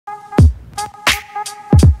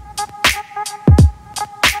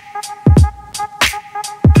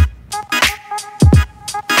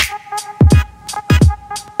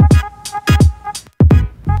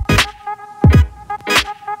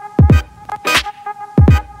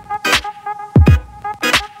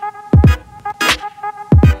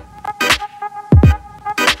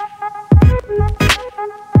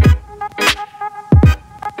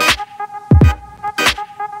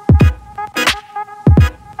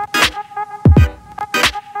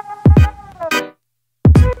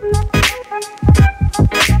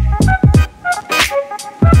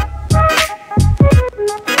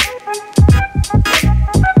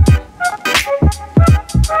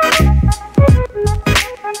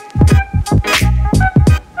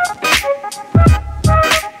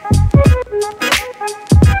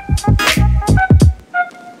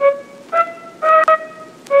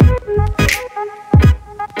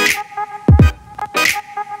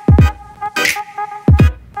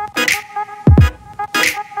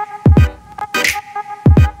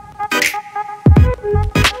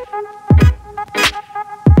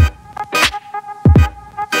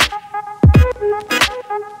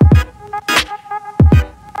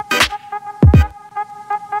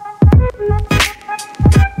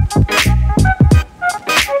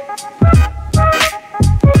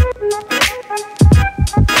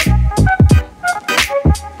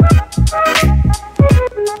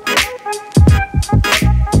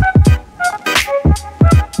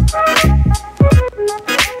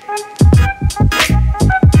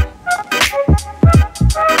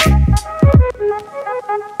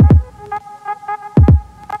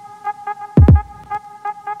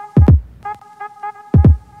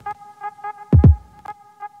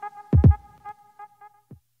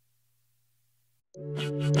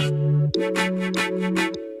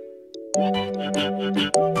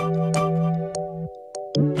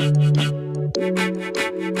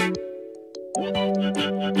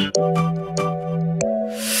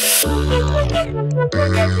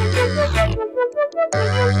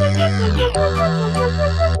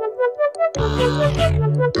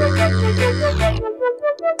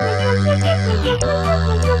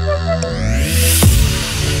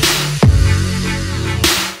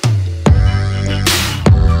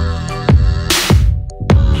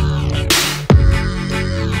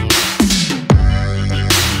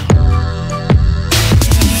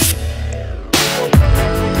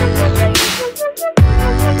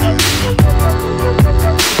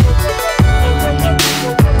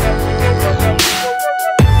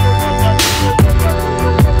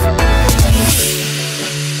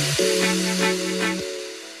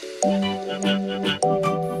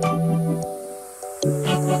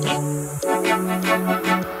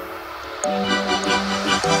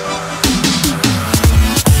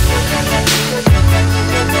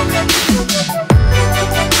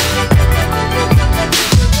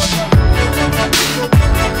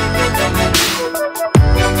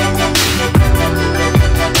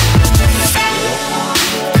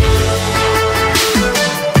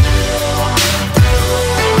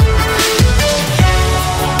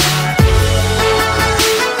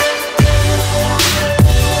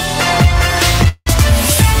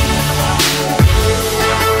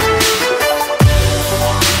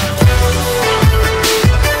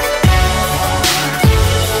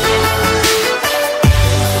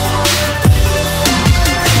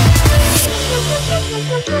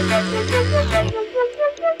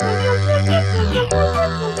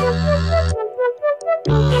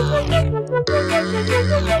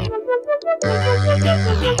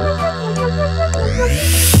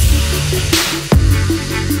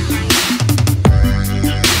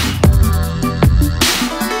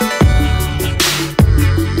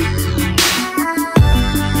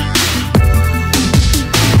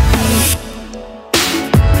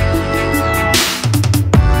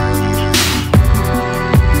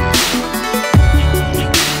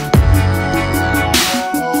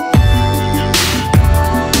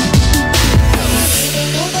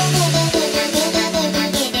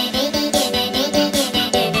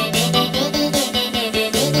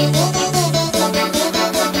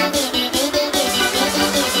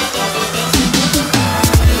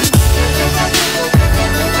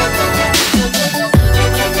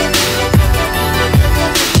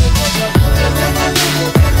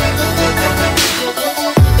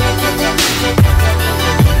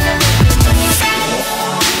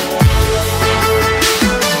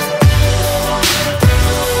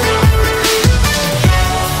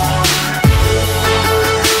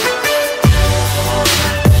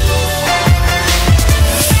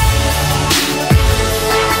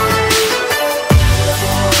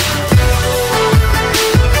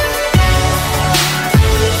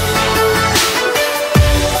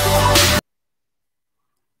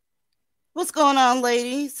What's going on,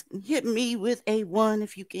 ladies? Hit me with a 1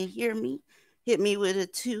 if you can hear me. Hit me with a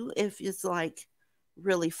 2 if it's like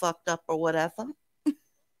really fucked up or whatever.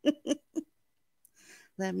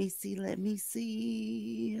 Let me see. Let me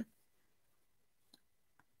see.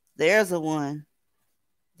 There's a 1.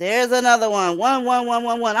 There's another one. 1, 1, 1,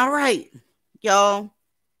 1, 1. All right, y'all.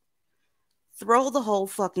 Throw the whole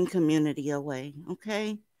fucking community away,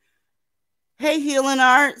 okay? Hey, Healing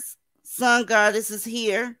Arts. Sun Goddess is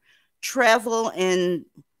here. Travel and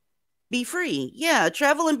be free. Yeah,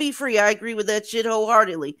 travel and be free. I agree with that shit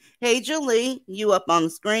wholeheartedly. Hey, Julie, you up on the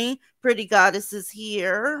screen. Pretty Goddess is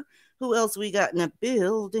here. Who else we got in the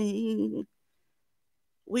building?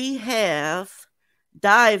 We have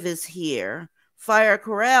Dive is here. Fire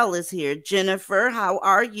Corral is here. Jennifer, how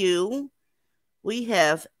are you? We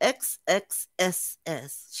have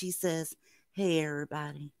XXSS. She says, hey,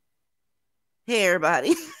 everybody. Hey,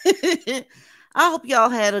 everybody. I hope y'all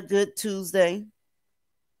had a good Tuesday.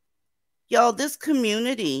 Y'all, this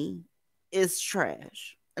community is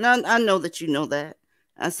trash. And I know that you know that.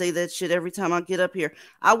 I say that shit every time I get up here.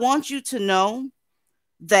 I want you to know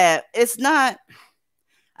that it's not...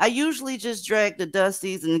 I usually just drag the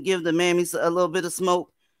dusties and give the mammies a little bit of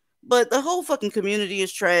smoke. But the whole fucking community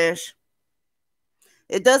is trash.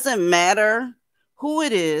 It doesn't matter who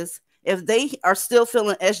it is. If they are still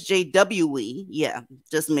feeling SJWE, yeah,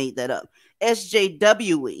 just made that up,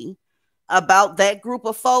 SJWE about that group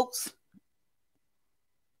of folks,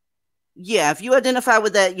 yeah, if you identify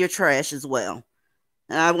with that, you're trash as well.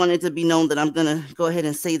 And I want it to be known that I'm going to go ahead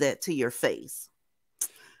and say that to your face.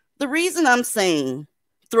 The reason I'm saying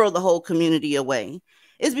throw the whole community away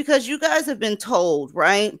is because you guys have been told,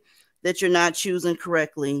 right, that you're not choosing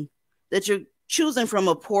correctly, that you're choosing from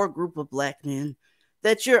a poor group of black men,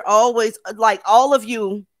 that you're always, like all of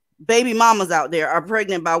you baby mamas out there are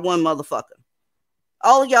pregnant by one motherfucker.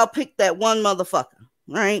 All of y'all picked that one motherfucker,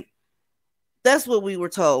 right? That's what we were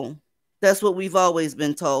told. That's what we've always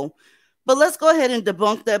been told. But let's go ahead and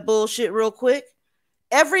debunk that bullshit real quick.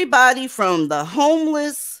 Everybody from the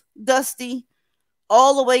homeless Dusty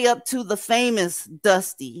all the way up to the famous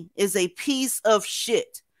Dusty is a piece of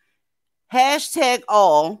shit. Hashtag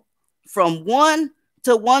all from 1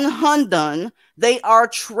 to 100. They are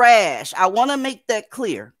trash. I want to make that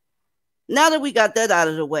clear. Now that we got that out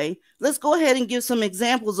of the way, let's go ahead and give some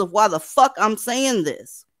examples of why the fuck I'm saying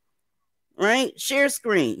this. Right? Share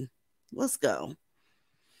screen. Let's go.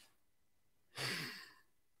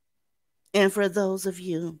 And for those of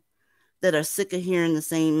you that are sick of hearing the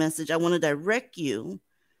same message, I want to direct you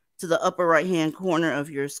to the upper right-hand corner of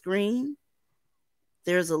your screen.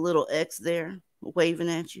 There's a little X there waving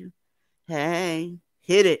at you. Hey,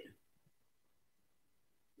 hit it.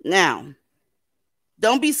 Now,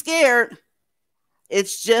 don't be scared.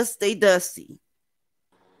 It's just a Dusty.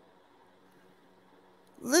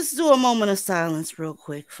 Let's do a moment of silence real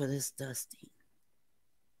quick for this Dusty.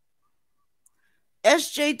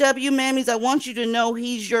 SJW mammies, I want you to know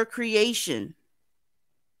he's your creation.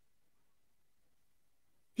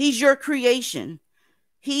 He's your creation.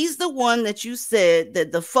 He's the one that you said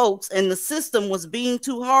that the folks and the system was being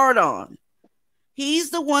too hard on.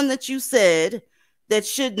 He's the one that you said that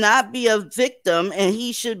should not be a victim, and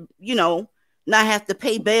he should, not have to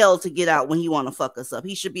pay bail to get out when he want to fuck us up.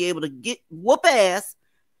 He should be able to get whoop ass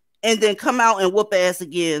and then come out and whoop ass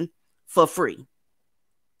again for free.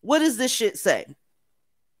 What does this shit say?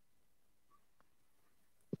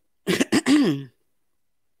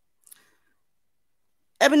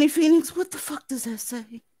 Ebony Phoenix, what the fuck does that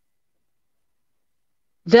say?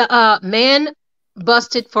 The man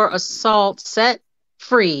busted for assault set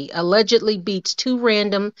free, allegedly beats 2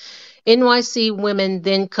 random NYC women,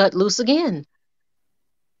 then cut loose again.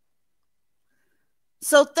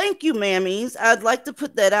 So thank you, mammies. I'd like to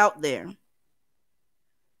put that out there.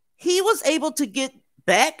 He was able to get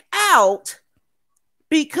back out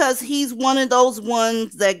because he's one of those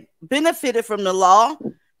ones that benefited from the law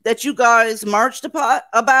that you guys marched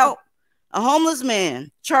about. A homeless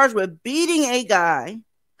man charged with beating a guy,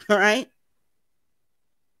 right?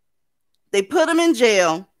 They put him in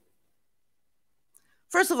jail.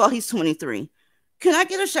 First of all, he's 23. Can I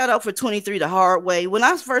get a shout out for 23 the hard way? When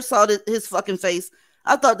I first saw his fucking face,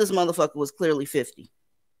 I thought this motherfucker was clearly 50.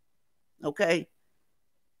 Okay?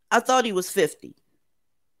 I thought he was 50.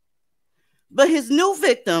 But his new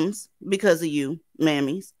victims, because of you,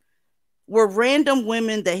 mammies, were random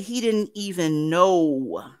women that he didn't even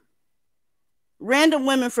know. Random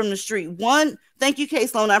women from the street. One, thank you, K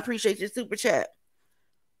Sloan. I appreciate your super chat.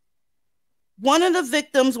 One of the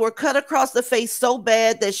victims were cut across the face so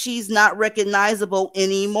bad that she's not recognizable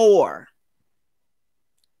anymore.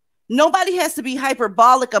 Nobody has to be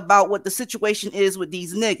hyperbolic about what the situation is with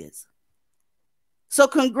these niggas. So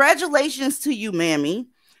congratulations to you, mammy.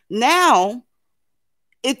 Now,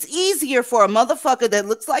 it's easier for a motherfucker that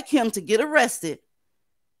looks like him to get arrested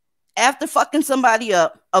after fucking somebody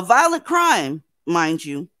up, a violent crime, mind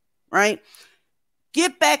you, right?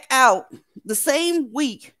 Get back out the same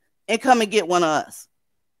week and come and get one of us.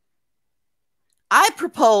 I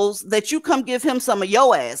propose that you come give him some of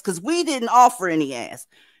your ass because we didn't offer any ass.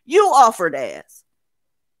 You offered ass.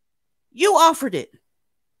 You offered it.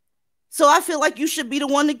 So I feel like you should be the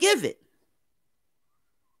one to give it.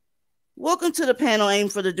 Welcome to the panel, Aim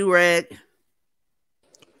for the Do-Rag.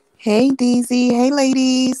 Hey, DZ. Hey,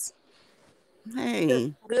 ladies.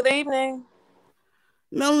 Hey. Good evening.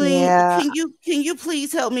 Melanie, Yeah. can you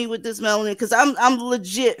please help me with this, Melanie? Because I'm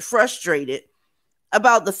legit frustrated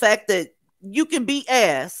about the fact that you can beat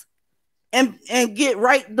ass and get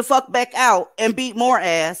right the fuck back out and beat more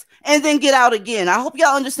ass and then get out again. I hope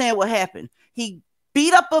y'all understand what happened. He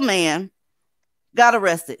beat up a man, got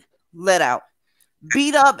arrested, let out.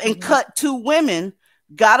 Beat up and cut 2 women,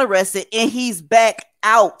 got arrested, and he's back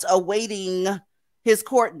out awaiting his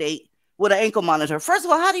court date with an ankle monitor. First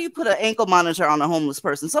of all, how do you put an ankle monitor on a homeless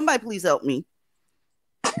person? Somebody please help me.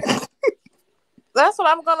 That's what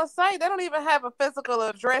I'm gonna say. They don't even have a physical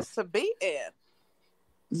address to be in.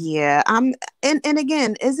 Yeah. And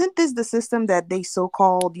again, isn't this the system that they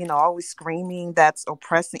so-called, always screaming that's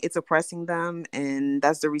oppressing them, and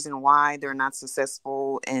that's the reason why they're not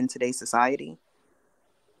successful in today's society?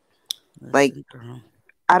 Like,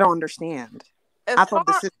 I don't understand. I thought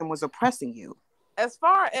the system was oppressing you. As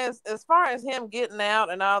far as him getting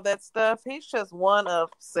out and all that stuff, he's just one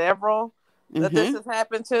of several that this has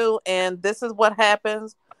happened to, and this is what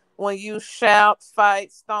happens when you shout,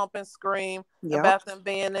 fight, stomp, and scream about them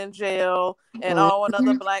being in jail and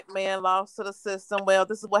another black man lost to the system. Well,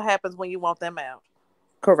 this is what happens when you want them out.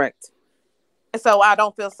 Correct. And so I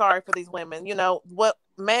don't feel sorry for these women. You know what?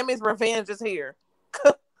 Mammy's revenge is here.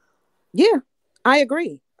 Yeah, I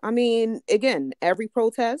agree. I mean, again, every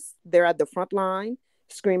protest, they're at the front line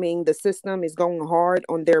screaming the system is going hard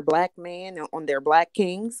on their black man and on their black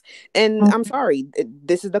kings. And I'm sorry,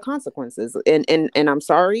 this is the consequences. And I'm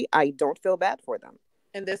sorry, I don't feel bad for them.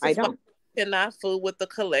 And this I is why don't. you cannot fool with the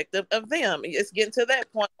collective of them. It's getting to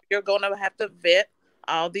that point where you're going to have to vet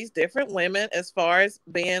all these different women as far as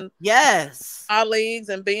being Yes. colleagues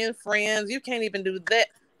and being friends. You can't even do that.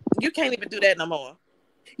 You can't even do that no more.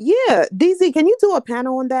 Yeah, DZ, can you do a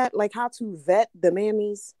panel on that? Like how to vet the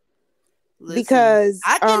mammies? Listen, Because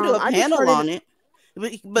I can do a I just panel started. on it,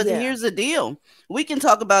 but Yeah. here's the deal. We can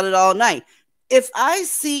talk about it all night. If I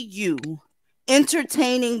see you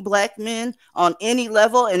entertaining black men on any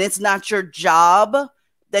level and it's not your job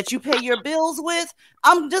that you pay your bills with,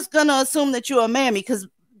 I'm just going to assume that you're a mammy because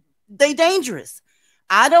they dangerous.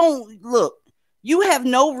 I don't look. You have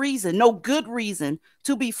no reason, no good reason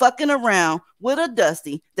to be fucking around with a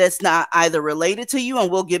Dusty that's not either related to you, and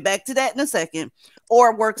we'll get back to that in a second,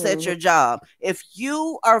 or works at Mhm. your job. If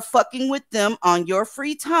you are fucking with them on your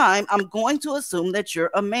free time, I'm going to assume that you're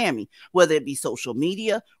a mammy, whether it be social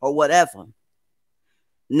media or whatever.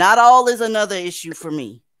 Not all is another issue for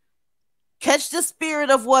me. Catch the spirit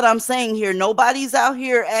of what I'm saying here. Nobody's out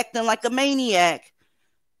here acting like a maniac.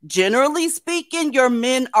 Generally speaking, your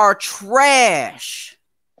men are trash.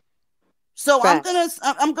 So Facts.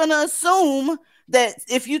 I'm gonna assume that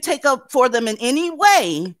if you take up for them in any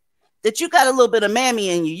way, that you got a little bit of mammy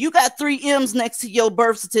in you. You got 3 M's next to your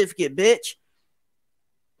birth certificate, bitch.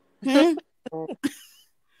 Hmm?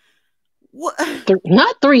 What?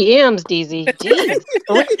 Not three M's, DZ. Jeez.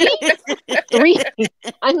 Three.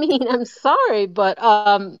 I mean, I'm sorry, but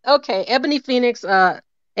okay. Ebony Phoenix,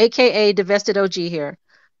 aka Divested OG here.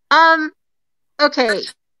 Um, okay.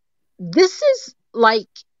 This is like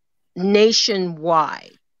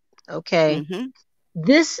nationwide. Okay. Mm-hmm.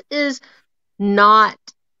 This is not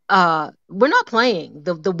we're not playing.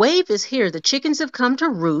 The wave is here. The chickens have come to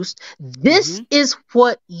roost. This Mm-hmm. is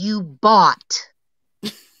what you bought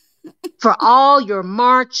for all your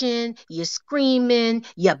marching, your screaming,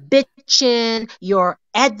 your bitching, your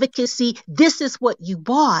advocacy. This is what you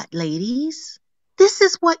bought, ladies. This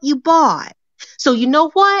is what you bought. So you know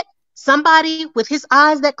what? Somebody with his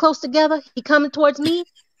eyes that close together, he coming towards me,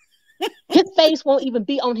 his face won't even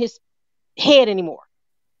be on his head anymore.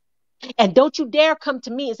 And don't you dare come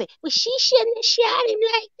to me and say, well, she shouldn't have shot him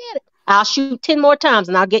like that. I'll shoot 10 more times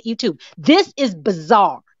and I'll get you too. This is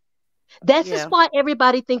bizarre. This is Yeah. why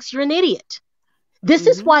everybody thinks you're an idiot. This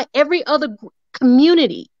is Mm-hmm. why every other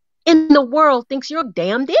community in the world thinks you're a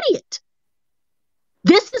damned idiot.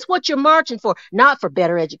 This is what you're marching for, not for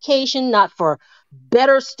better education, not for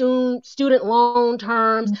better student loan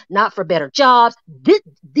terms, not for better jobs. These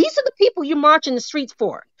are the people you're marching the streets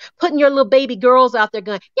for, putting your little baby girls out there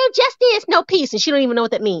going, no justice, no peace, and she don't even know what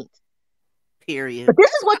that means. Period. But this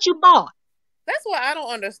is what you bought. That's what I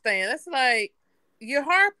don't understand. It's like you're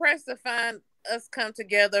hard pressed to find us come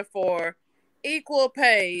together for equal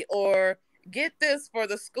pay or get this for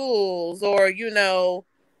the schools or,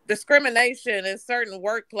 discrimination in certain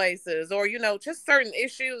workplaces or, just certain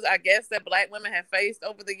issues, I guess, that black women have faced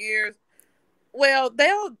over the years. Well,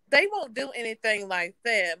 they won't do anything like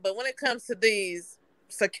that. But when it comes to these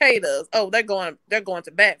cicadas, oh, they're going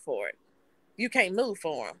to bat for it. You can't move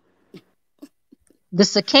for them. The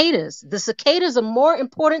cicadas. The cicadas are more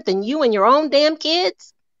important than you and your own damn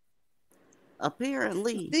kids.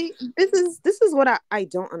 Apparently. See, this is what I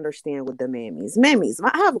don't understand with the mammies. Mammies,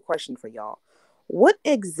 I have a question for y'all. What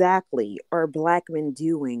exactly are black men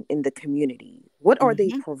doing in the community? What are they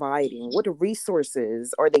Mm-hmm. providing? What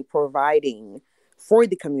resources are they providing for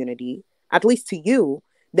the community, at least to you,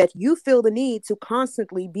 that you feel the need to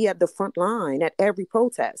constantly be at the front line at every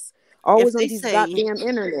protest, If always on they these say goddamn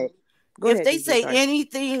internet? Go if ahead, they DJ. say Sorry.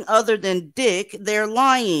 anything other than dick, they're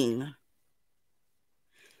lying.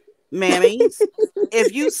 Mammies.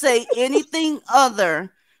 If you say anything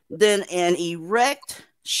other than an erect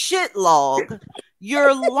shit log,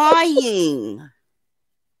 you're lying.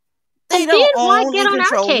 They And then don't why own get and on our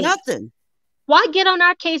control case? nothing. Why get on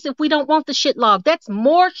our case if we don't want the shit log? That's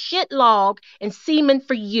more shit log and semen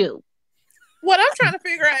for you. What I'm trying to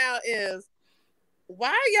figure out is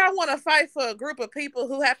why y'all want to fight for a group of people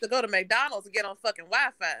who have to go to McDonald's to get on fucking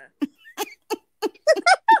Wi-Fi?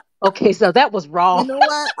 Okay, so that was You raw. know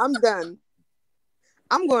what? I'm done.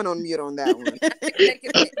 I'm going on mute on that one.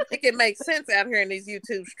 Make it make sense out here in these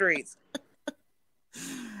YouTube streets.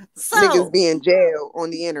 Niggas So, be in jail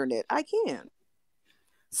on the internet. I can't.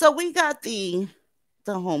 so we got the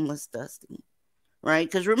homeless Dusty. right?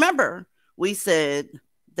 Because remember, we said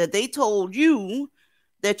that they told you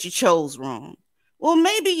that you chose wrong. Well,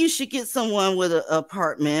 maybe you should get someone with an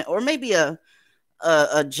apartment, or maybe a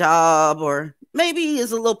job, or maybe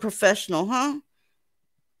is a little professional, huh?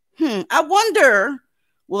 I wonder,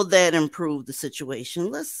 will that improve the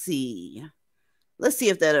situation? Let's see. Let's see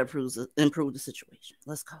if that improve the situation.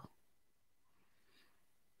 Let's go.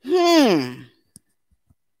 Hmm.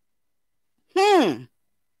 Hmm.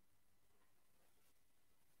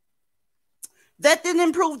 That didn't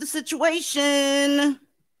improve the situation.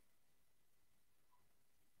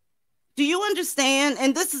 Do you understand?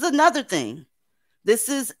 And this is another thing. This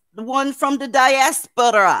is the one from the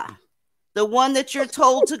diaspora, the one that you're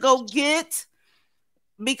told to go get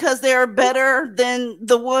because they're better than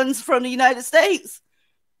the ones from the United States.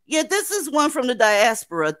 Yeah, this is one from the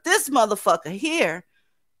diaspora. This motherfucker here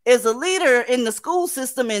is a leader in the school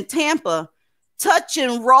system in Tampa,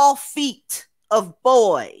 touching raw feet of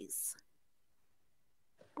boys.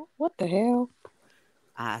 What the hell?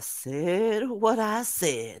 I said what I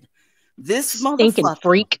said. This Stinking motherfucker,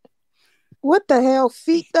 freak. What the hell?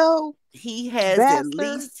 Feet though? he has at Bastard.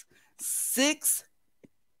 least 6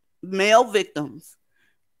 male victims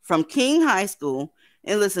from King High School.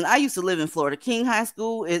 And listen, I used to live in Florida. King High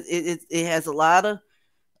School, it has a lot of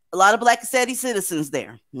Black citizens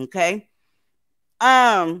there. Okay,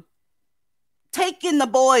 taking the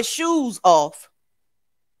boys' shoes off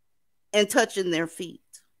and touching their feet.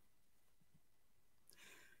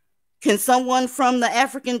 Can someone from the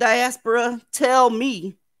African diaspora tell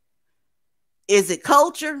me, is it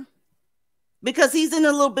culture? Because he's in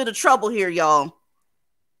a little bit of trouble here, y'all.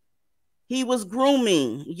 He was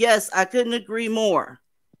grooming. Yes, I couldn't agree more.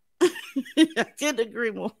 I couldn't agree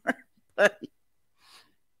more. But,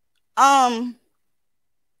 I'm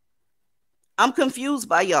confused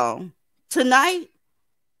by y'all. Tonight,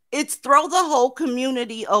 it's throw the whole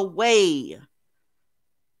community away.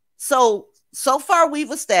 So far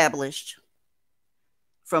we've established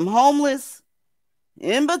from homeless,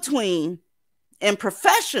 in between, and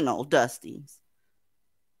professional Dusties.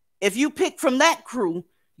 If you pick from that crew,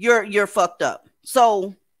 you're fucked up.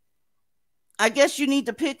 So I guess you need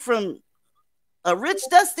to pick from a rich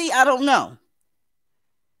Dusty. I don't know.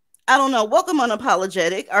 Welcome,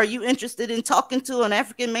 Unapologetic. Are you interested in talking to an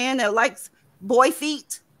African man that likes boy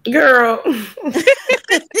feet? Girl.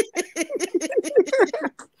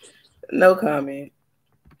 No comment.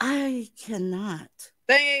 I cannot.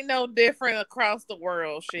 They ain't no different across the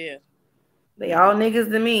world. Shit. They all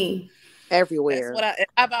niggas to me. Everywhere. That's what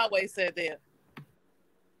I've always said that.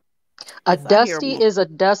 A Dusty is a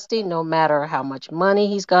Dusty no matter how much money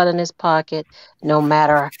he's got in his pocket, no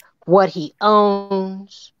matter what he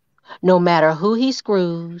owns, no matter who he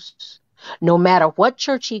screws, no matter what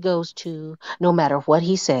church he goes to, no matter what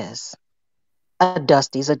he says. A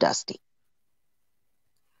Dusty's a Dusty.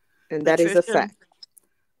 And that is a fact.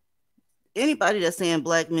 Anybody that's saying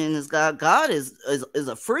black men is God is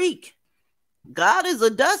a freak. God is a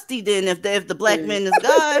Dusty then if the black man is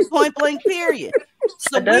God, point blank period.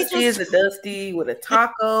 So a Dusty is a Dusty with a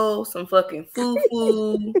taco, some fucking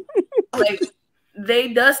foo-foo. Like,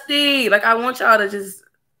 they Dusty. Like, I want y'all to just...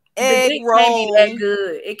 Egg roll. Can't be that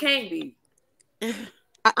good. It can't be.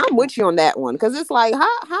 I'm with you on that one. Because it's like,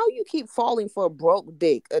 how you keep falling for a broke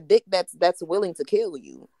dick? A dick that's willing to kill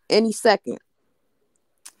you any second.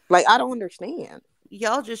 Like, I don't understand.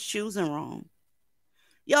 Y'all just choosing wrong.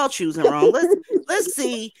 Let's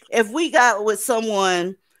see if we got with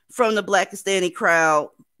someone from the Blackistani crowd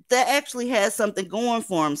that actually has something going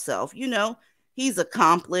for himself. You know, he's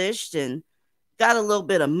accomplished and got a little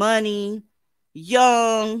bit of money,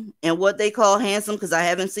 young, and what they call handsome, because I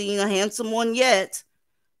haven't seen a handsome one yet.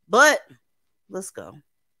 But let's go.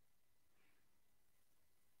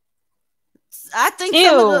 I think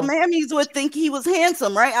some of the mammies would think he was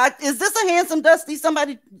handsome, right? Is this a handsome Dusty?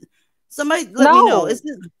 Somebody let me know. Is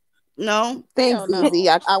this no? Thanks, Susie.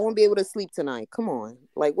 I won't be able to sleep tonight. Come on.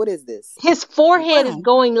 Like, what is this? His forehead is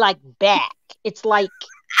going like back. It's like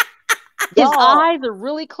his eyes are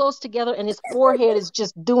really close together and his forehead is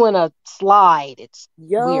just doing a slide. It's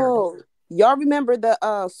weird. Y'all remember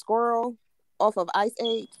the squirrel off of Ice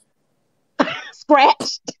Age?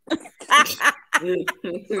 Scratched. I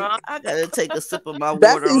gotta take a sip of my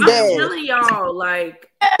water. I'm telling y'all, like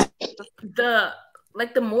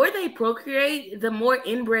the more they procreate, the more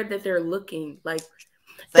inbred that they're looking. Like,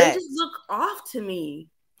 they just look off to me.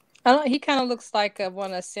 He kind of looks like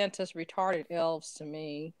one of Santa's retarded elves to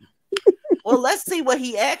me. Well, let's see what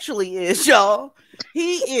he actually is, y'all.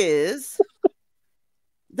 He is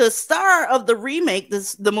the star of the remake,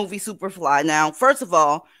 the movie Superfly. Now, first of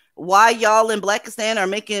all, Why y'all in Blackistan are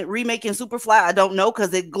remaking Superfly, I don't know,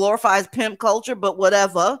 because it glorifies pimp culture, but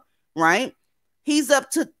whatever, right? He's up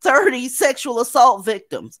to 30 sexual assault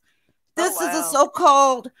victims. Oh This is a wow.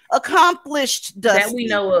 so-called accomplished That we Dusty.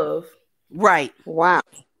 know of. Right. Wow.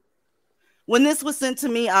 When this was sent to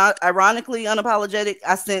me, ironically, unapologetic,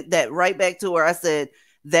 I sent that right back to her. I said,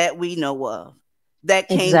 that we know of. That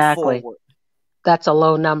came Exactly. forward. That's a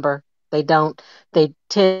low number. They don't, they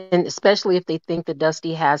tend, especially if they think that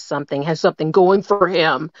Dusty has something going for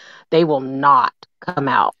him, they will not come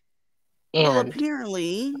out. Well, And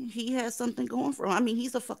apparently he has something going for him. I mean,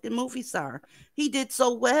 he's a fucking movie star. He did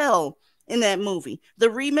so well in that movie. The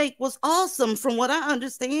remake was awesome from what I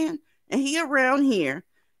understand. And he around here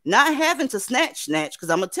not having to snatch, because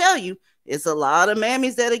I'm going to tell you, it's a lot of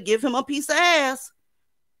mammies that'll give him a piece of ass.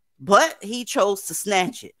 But he chose to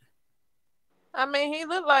snatch it. I mean, he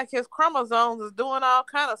looked like his chromosomes is doing all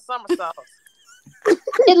kind of somersaults. it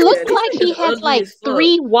Yeah, looked this like he nigga's had ugly like as fuck.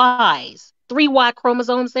 three Y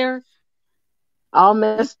chromosomes there, all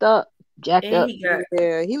messed up, jacked And up. he got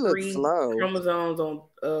Yeah, he looks 3 slow. chromosomes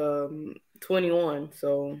on 21.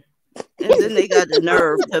 So And then they got the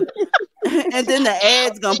nerve to, and then the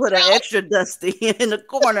ad's gonna put an extra Dusty in the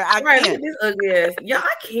corner. I right, look can't. at this ugly ass. Yeah,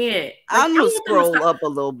 I can't. Like, I'm I gonna want them to scroll stop. up a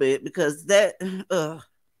little bit because that,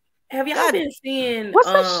 Have y'all God, been seeing What's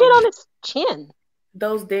that shit on his chin?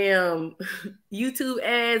 those damn YouTube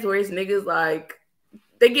ads where it's niggas like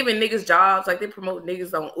they giving niggas jobs, like they promote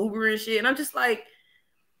niggas on Uber and shit, and I'm just like,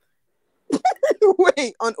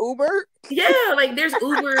 Wait, on Uber? yeah, like there's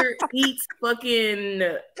Uber Eats fucking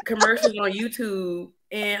commercials on YouTube,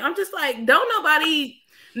 and I'm just like,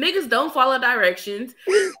 niggas don't follow directions.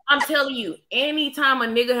 I'm telling you, anytime a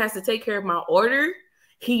nigga has to take care of my order,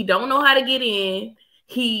 he don't know how to get in.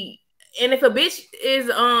 And if a bitch is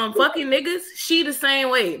fucking niggas, she the same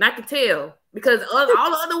way, and I can tell because all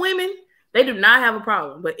the other women, they do not have a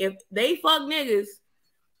problem. But if they fuck niggas,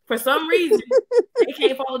 for some reason, they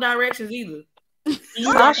can't follow directions either. You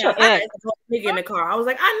walk Sasha outside, X. it's a whole nigga in the car. I was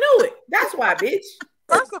like, I knew it. That's why, bitch.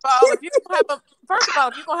 First of all, if you're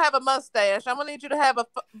gonna have a mustache, I'm gonna need you to have a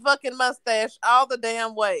fucking mustache all the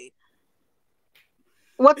damn way.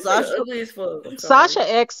 What's This nigga Sasha, ugly as fuck. I'm sorry.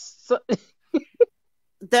 Sasha X?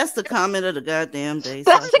 that's the comment of the goddamn day,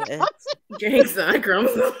 That's Sasha X. Gang sign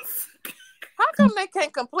chromosomes. How come they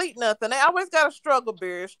can't complete nothing? They always got a struggle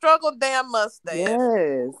beard, struggle damn mustache.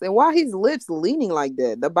 Yes. And why his lips leaning like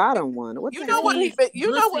that? The bottom one. What You the know what hell? he been.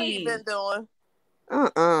 You know what he Pussy. been doing.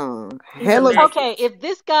 He's a Hella. mess. Okay, if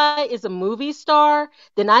this guy is a movie star,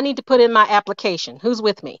 then I need to put in my application. Who's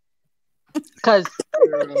with me? Because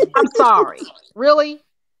I'm sorry. Really?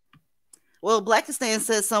 Well, Blackistan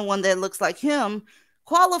says someone that looks like him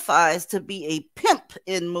qualifies to be a pimp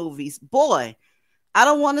in movies. Boy, I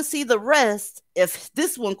don't want to see the rest if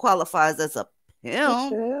this one qualifies as a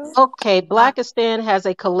pimp. Okay, Blackistan has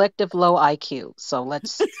a collective low IQ, so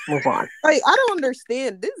let's move on. Like, I don't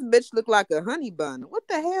understand. This bitch look like a honey bun. What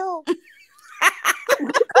the hell?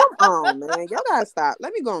 Come on, man. Y'all gotta stop.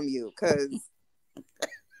 Let me go on mute, cause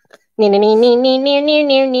Ding ding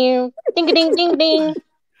ding ding.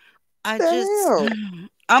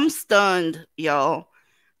 I'm stunned, y'all.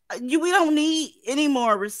 We don't need any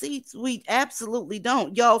more receipts. We absolutely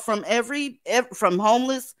don't, y'all. From from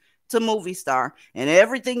homeless to movie star and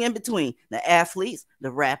everything in between, the athletes, the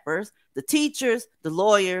rappers, the teachers, the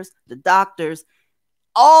lawyers, the doctors,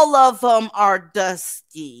 all of them are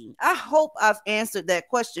Dusty. I hope I've answered that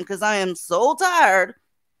question because I am so tired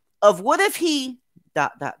of what if he ...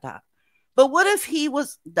 But what if he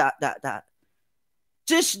was ...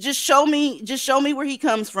 Just show me where he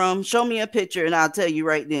comes from. Show me a picture and I'll tell you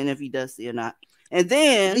right then if he Dusty or not. And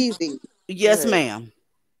then easy. yes, Good. ma'am.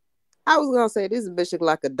 I was gonna say this bitch look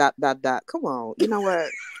like a ... Come on. You know what?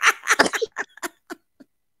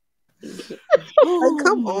 Like,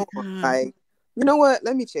 come on. Like, you know what?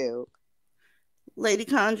 Let me chill. Lady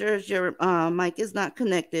Conjures, your mic is not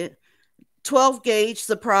connected. 12 gauge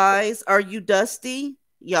surprise. Are you Dusty?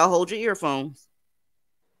 Y'all hold your earphones.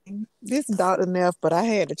 This is Dr. Neff, but I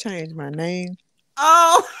had to change my name.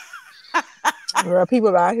 Oh, Well,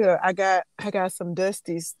 people out here, I got some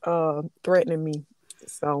Dusties threatening me.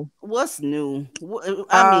 So what's new?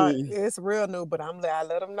 I mean, it's real new, but I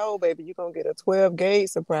let them know, baby, you're gonna get a 12 gauge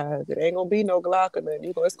surprise. It ain't gonna be no Glock or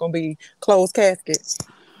nothing. It's gonna be closed casket.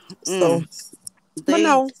 So but they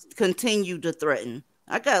no. continue to threaten.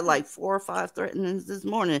 I got like 4 or 5 threatenings this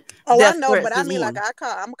morning. Oh, I Death know, threats but I this mean, like, morning.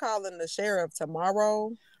 I'm calling the sheriff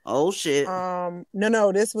tomorrow. Oh shit.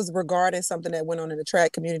 No, this was regarding something that went on in the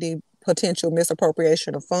track community, potential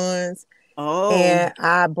misappropriation of funds. Oh. And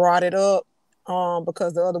I brought it up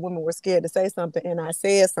because the other women were scared to say something, and I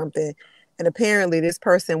said something, and apparently this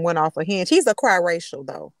person went off a hinge. He's a criracial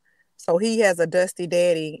though, so he has a dusty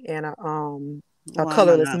daddy and a Why am I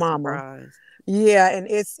colorless not mama. surprised? Yeah, and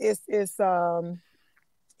it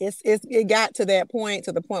got to that point,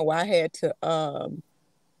 to the point where I had to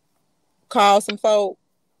call some folk,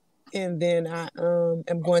 and then I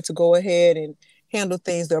am going to go ahead and handle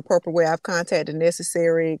things the appropriate way. I've contacted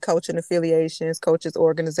necessary coaching affiliations, coaches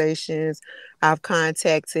organizations. I'm going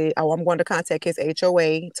to contact his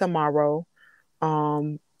HOA tomorrow.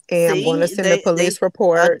 And I'm going to See, send a they police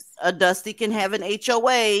report. a Dusty can have an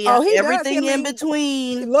HOA, Oh, he does. everything in He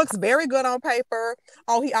between. looks very good on paper.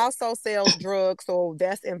 Oh, he also sells drugs, so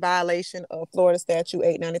that's in violation of Florida Statute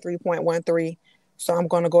 893.13. So I'm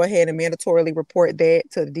going to go ahead and mandatorily report that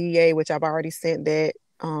to the DA, which I've already sent that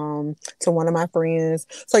to one of my friends.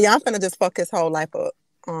 So yeah, I'm finna just fuck his whole life up.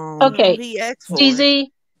 Okay, He asked for it.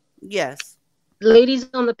 DZ, Yes. ladies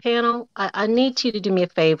on the panel, I need you to do me a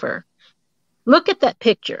favor. Look at that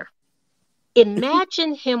picture.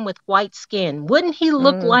 Imagine him with white skin. Wouldn't he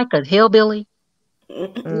look like a hillbilly?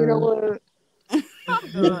 You know what?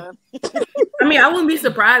 I'm done. I mean, I wouldn't be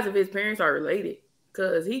surprised if his parents are related,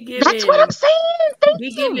 cause That's what I'm saying. Thank he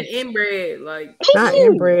you. giving inbred, like Not Thank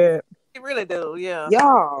you. inbred. You really do, yeah.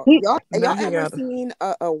 Y'all He- Now he ever got seen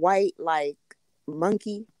a white like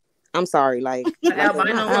monkey? I'm sorry, like an like a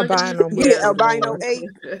albino albino monkey. yeah, monkey, albino Lord. ape.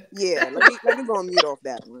 Yeah, let me go on mute off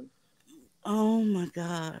that one. Oh my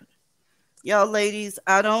God. Y'all ladies,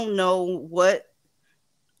 I don't know what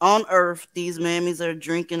on earth these mammies are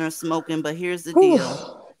drinking or smoking, but here's the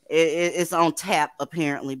deal. It's on tap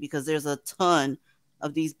apparently, because there's a ton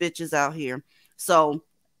of these bitches out here. So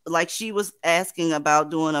like she was asking about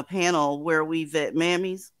doing a panel where we vet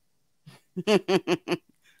mammies.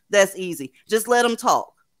 That's easy. Just let them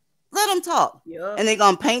talk. Let them talk. Yep. And they're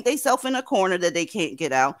going to paint themselves in a corner that they can't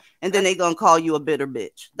get out. And then they're going to call you a bitter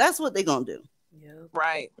bitch. That's what they're going to do. Yep.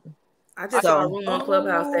 Right. I just saw a room on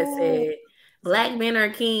Clubhouse that said, "Black men are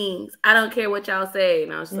kings. I don't care what y'all say."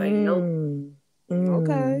 And I was like, nope.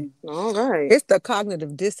 Okay, all right. It's the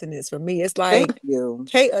cognitive dissonance for me. It's like, Thank you.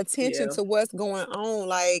 pay attention Yeah. to what's going on.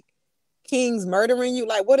 Like, King's murdering you.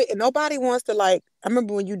 Like, what? Nobody wants to, like, I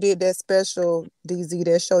remember when you did that special, DZ,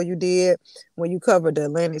 that show you did when you covered the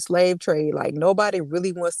Atlantic slave trade. Like, nobody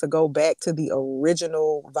really wants to go back to the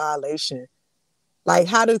original violation. Like,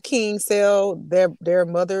 how do kings sell their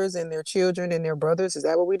mothers and their children and their brothers? Is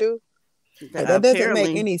that what we do? Like, that doesn't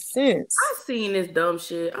make any sense. I've seen this dumb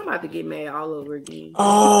shit. I'm about to get mad all over again.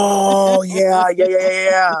 Oh,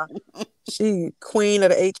 yeah. She queen of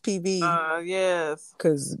the HPV. Yes.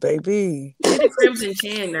 Cause baby, She's a Crimson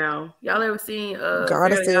Chin now. Y'all ever seen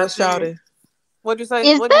God is still shouting. What'd you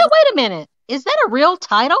say? Wait a minute. Is that a real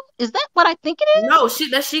title? Is that what I think it is? No,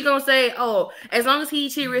 she gonna say, "Oh, as long as he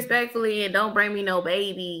cheat respectfully and don't bring me no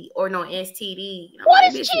baby or no STD." What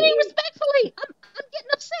is cheating respectfully? I'm getting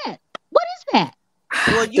upset. What is that?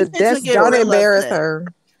 Well, you finna get don't real embarrass upset. her.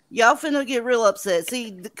 Y'all finna get real upset.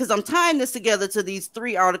 See, because I'm tying this together to these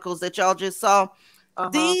 3 articles that y'all just saw.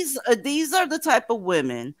 These are the type of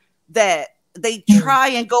women that they try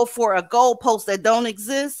and go for a goalpost that don't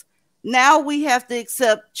exist. Now we have to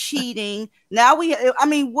accept cheating. Now I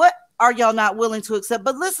mean, what are y'all not willing to accept?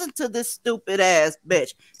 But listen to this stupid ass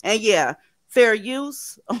bitch. And yeah, fair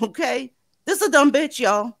use. Okay. This is a dumb bitch,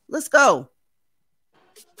 y'all. Let's go.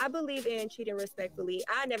 I believe in cheating respectfully.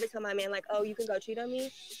 I never tell my man, like, oh, you can go cheat on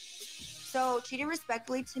me. So cheating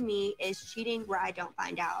respectfully to me is cheating where I don't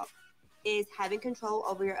find out, is having control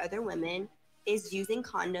over your other women, is using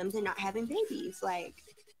condoms and not having babies. Like,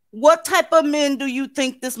 what type of men do you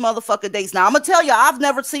think this motherfucker dates? Now, I'm going to tell you, I've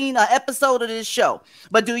never seen an episode of this show,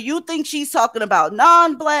 but do you think she's talking about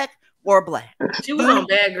non-black or black? She was on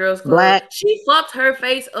Bad Girls Club. Black. She fucked her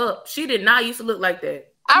face up. She did not used to look like that.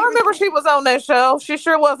 I remember she was on that show. She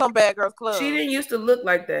sure was on Bad Girls Club. She didn't used to look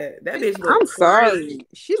like that. That bitch looked I'm sorry. crazy.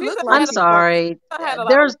 She looked I'm like sorry.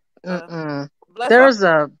 There's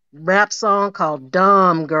a rap song called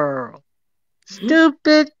 "Dumb Girl."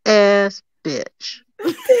 Stupid ass bitch.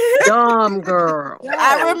 Dumb girl.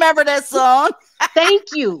 I remember that song. Thank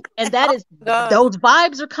you. And that is, those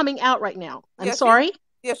vibes are coming out right now. I'm sorry.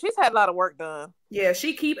 She's had a lot of work done. Yeah,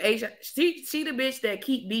 she keep she the bitch that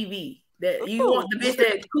keep BV. That you want the bitch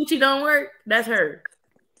that coochie don't work. That's her.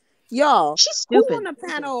 Y'all, she's stupid. Who on the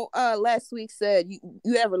panel last week said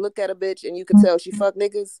you ever look at a bitch and you could tell she fuck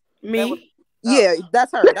niggas? Me? Yeah,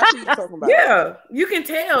 that's her. That's what you're talking about. Yeah, you can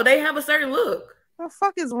tell they have a certain look. What the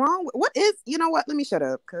fuck is wrong with what is? You know what? Let me shut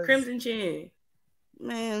up. Crimson Chin.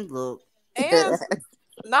 Man, look. And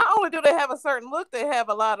not only do they have a certain look, they have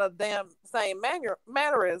a lot of damn same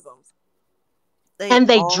mannerisms. They And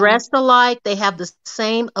they all dress alike. They have the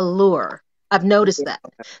same allure. I've noticed Yeah.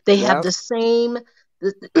 that. They have Yep. the same,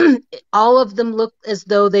 all of them look as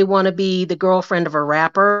though they want to be the girlfriend of a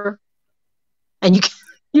rapper. And you can,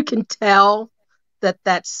 you can tell that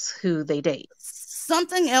that's who they date.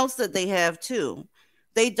 something else that they have too.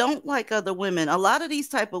 They don't like other women. A lot of these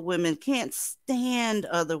type of women can't stand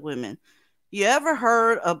other women. You ever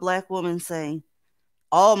heard a black woman say,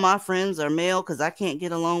 all my friends are male because I can't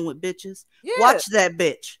get along with bitches? Yeah. Watch that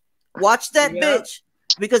bitch. Watch that Yep. bitch.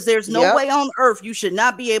 Because there's no Yep. way on earth you should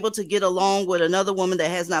not be able to get along with another woman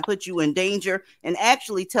that has not put you in danger and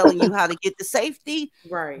actually telling you how to get to safety.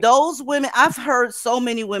 Right. Those women, I've heard so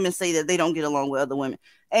many women say that they don't get along with other women.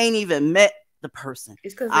 Ain't even met the person.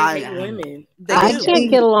 It's because they hate I women. they I I do. can't see.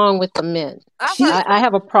 get along with the men. I've She. heard I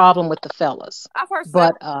have a problem with the fellas. I've heard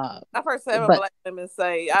But several I've heard several but black women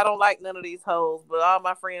say, I don't like none of these hoes, but all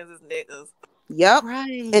my friends is niggas. Yep.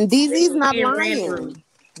 Right. And They DZ's was not getting ran through. lying.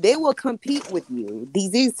 They will compete with you.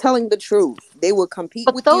 DZ's telling the truth. They will compete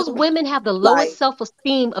but with you. those women have the lowest Like,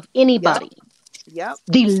 self-esteem of yep, anybody. yep.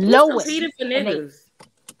 The Who's lowest. competing for And they niggas?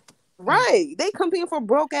 Right. They competing for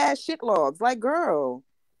broke ass shit logs. Like, girl.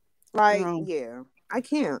 Like, Girl, yeah. I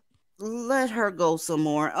can't. let her go some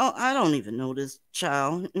more. Oh, I don't even know this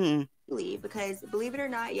child. leave because believe it or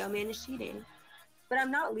not, your man is cheating. But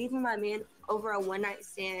I'm not leaving my man over a one night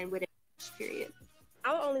stand with a period.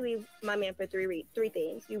 I will only leave my man for three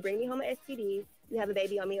things. You bring me home an STD, you have a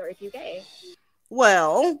baby on me, or if you gay.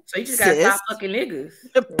 Well, So you just gotta sis, stop fucking niggas.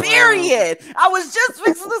 Wow. period. I was just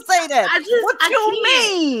fixing to say that. What you I can't.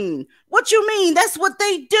 mean? What you mean? That's what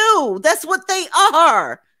they do. That's what they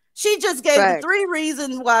are. She just gave the Facts. 3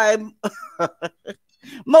 reasons why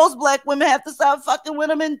most black women have to stop fucking with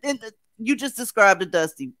them. And you just described the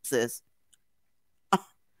Dusty, sis.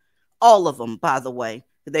 All of them, by the way.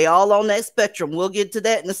 They all on that spectrum. We'll get to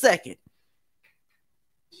that in a second.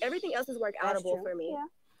 Everything else is work outable for me. Yeah.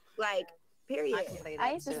 Like, period.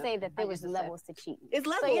 I used to say that there was levels to cheating. It's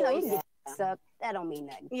So, you levels. can get sucked. That don't mean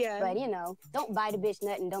nothing. Yeah. But, don't bite a bitch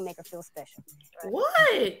nut and don't make her feel special.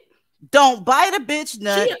 What? Don't bite a bitch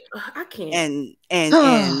nut I can't.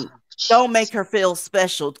 and don't make her feel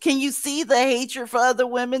special. Can you see the hatred for other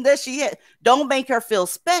women that she had? Don't make her feel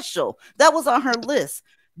special. That was on her list.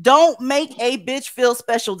 Don't make a bitch feel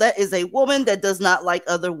special. That is a woman that does not like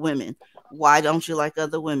other women. Why don't you like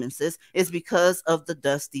other women, sis? It's because of the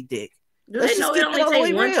dusty dick. Do Let's they just know it keep only all the way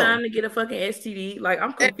take one real. time to get a fucking STD? Like,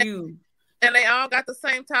 I'm confused. And they all got the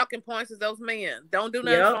same talking points as those men. Don't do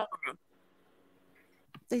nothing Yep. for them.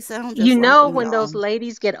 They sound just like them, when y'all. those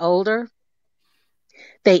ladies get older,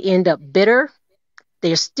 they end up bitter.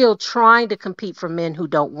 They're still trying to compete for men who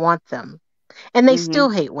don't want them. And they still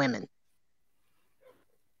hate women.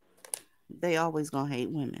 They always gonna hate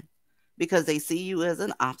women because they see you as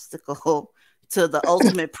an obstacle to the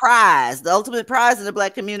ultimate prize. The ultimate prize in the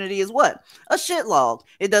black community is what? A shit log.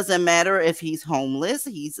 It doesn't matter if he's homeless,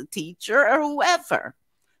 he's a teacher, or whoever.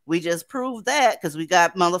 We just proved that because we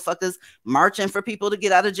got motherfuckers marching for people to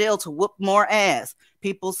get out of jail to whoop more ass.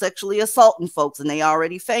 People sexually assaulting folks and they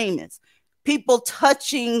already famous. People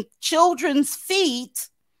touching children's feet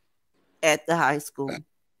at the high school.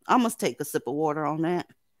 I must take a sip of water on that.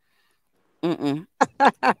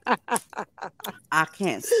 I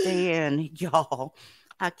can't stand y'all.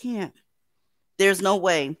 I can't. There's no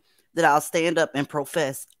way that I'll stand up and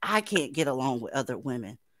profess I can't get along with other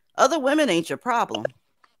women. Other women ain't your problem.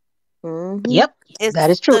 Yep, that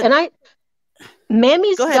is true. And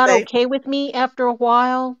Mammies Go ahead, got babe. okay with me after a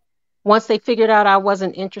while once they figured out I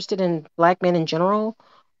wasn't interested in black men in general.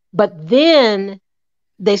 But then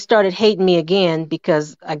they started hating me again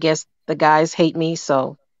because I guess the guys hate me.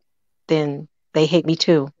 So then they hate me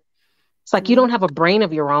too. It's like you don't have a brain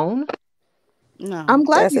of your own. No. I'm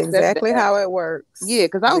glad That's you said exactly that. how it works. Yeah,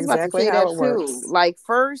 because I That's was about to exactly say how that it too. works. Like,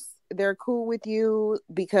 first, they're cool with you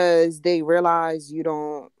because they realize you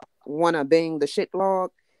don't want to bang the shit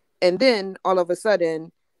log. And then all of a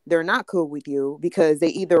sudden, they're not cool with you because they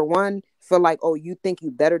either one feel like, oh, you think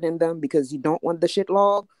you better than them because you don't want the shit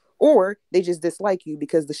log, or they just dislike you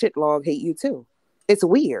because the shit log hate you too. It's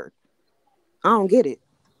weird. I don't get it.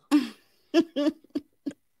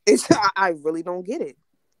 I really don't get it.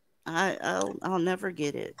 I'll never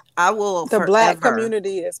get it. I will The forever. black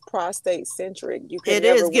community is prostate centric. You can It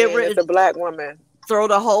never is. Get win rid. as a black woman. Throw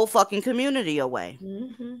the whole fucking community away.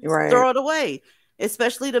 Right. Throw it away.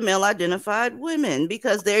 Especially the male identified women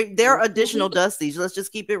because they're additional dusties. Let's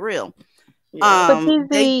just keep it real. But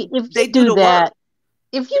They if they you do the that, work.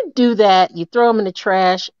 if you do that, you throw them in the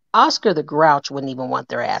trash. Oscar the Grouch wouldn't even want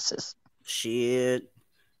their asses. Shit.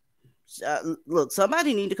 Look,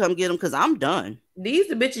 somebody need to come get him because I'm done. These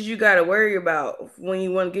the bitches you gotta worry about when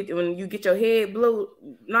you get your head blew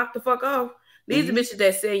knocked the fuck off. These the bitches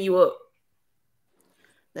that set you up.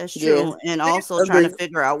 That's Yeah. true. And also trying to Agree.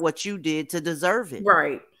 figure out what you did to deserve it.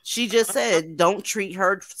 Right. She just said, don't treat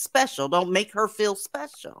her special. Don't make her feel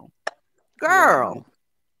special. Wow.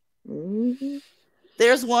 Girl.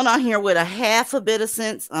 There's one on here with a half a bit of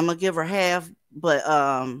sense. I'm gonna give her half, but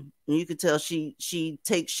you can tell she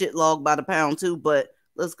takes shit log by the pound too, but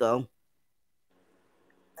let's go.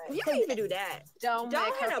 You can't even do that. Don't Don't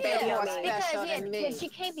make have her no feel baby more on me. special Because than me. she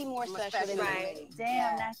can't be more special than Right. me.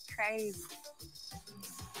 Damn, that's crazy.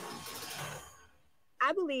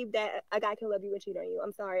 I believe that a guy can love you and cheat on you.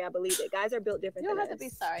 I'm sorry, I believe it. Guys are built different You don't than have to be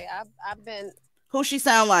us. sorry. I've been. Who she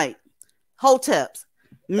sound like? Hoteps.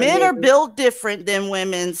 Men are built different than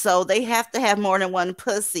women, so they have to have more than one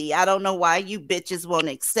pussy. I don't know why you bitches won't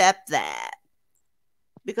accept that.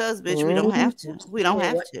 Because, bitch, we don't have to. We don't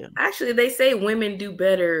have to. Actually, they say women do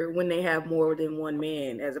better when they have more than one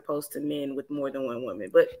man as opposed to men with more than one woman.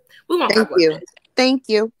 But we won't talk Thank about you. that. Thank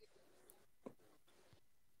you.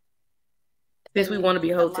 Since we want to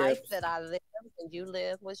be The life hoteps. that I live and you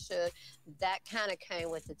live with should that kind of came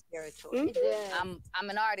with the territory. I'm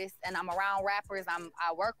an artist and I'm around rappers.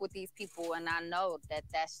 I work with these people and I know that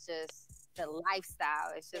that's just the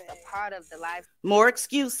lifestyle. It's just a part of the life. More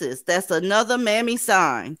excuses. That's another mammy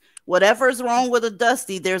sign. Whatever's wrong with a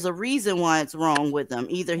Dusty, there's a reason why it's wrong with him.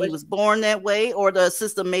 Either he was born that way or the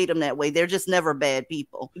system made him that way. They're just never bad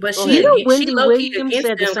people. But Go she ahead. Wendy low key Williams against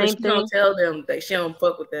said the them because same she don't thing. tell them that she don't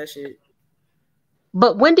fuck with that shit.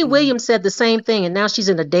 But Wendy Williams said the same thing, and now she's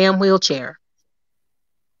in a damn wheelchair.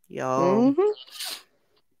 Y'all.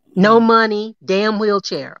 No money, damn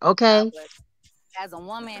wheelchair. Okay. As a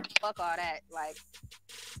woman, fuck all that. Like,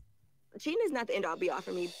 cheating is not the end all be all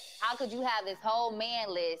for me. how could you have this whole man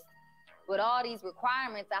list with all these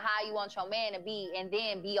requirements of how you want your man to be and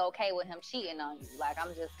then be okay with him cheating on you? Like,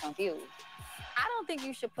 I'm just confused. I don't think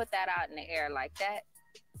you should put that out in the air like that.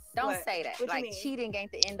 Don't say that. Like, cheating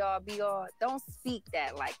ain't the end all be all. Don't speak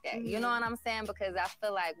that like that. You know what I'm saying? Because I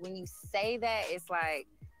feel like when you say that, it's like,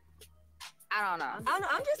 I don't know.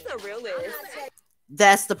 I'm just a realist.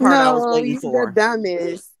 That's the part I was waiting for. The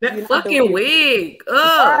dumbest. That fucking wig.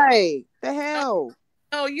 Right. The hell.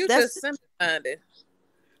 Oh, you That's- just simplified it.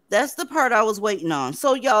 That's the part I was waiting on.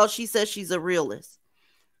 So, y'all, she says she's a realist.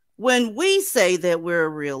 When we say that we're a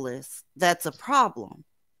realist, that's a problem.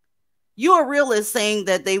 You're a realist saying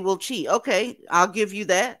that they will cheat. Okay, I'll give you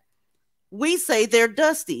that. We say they're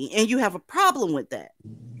dusty, and you have a problem with that.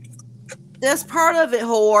 That's part of it,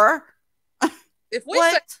 whore. If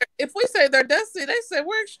we say they're dusty, they say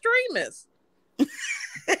we're extremists.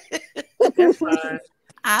 That's fine.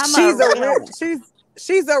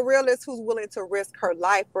 She's a realist who's willing to risk her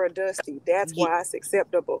life for a Dusty. That's why it's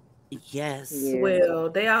acceptable. Yes. Well,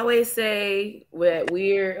 they always say that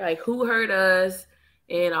we're like, who hurt us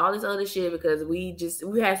and all this other shit because we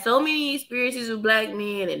have so many experiences with black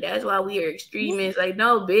men and that's why we are extremists. Like,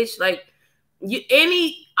 no, bitch. Like,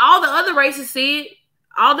 all the other races see it.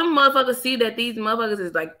 All them motherfuckers see that these motherfuckers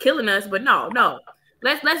is like killing us, but no.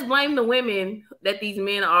 Let's blame the women that these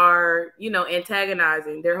men are,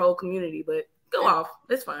 antagonizing their whole community. But go off.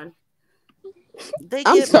 That's fine.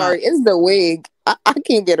 I'm sorry. It's the wig. I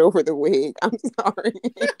can't get over the wig. I'm sorry.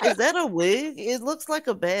 Is that a wig? It looks like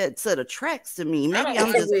a bad set of tracks to me. Maybe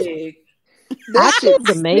I'm just wig. I can't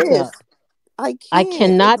do the makeup. I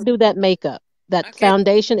cannot do that makeup. That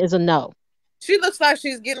foundation is a no. She looks like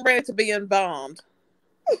she's getting ready to be embalmed.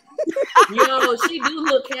 Yo, she do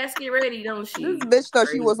look casket ready, don't she? This bitch thought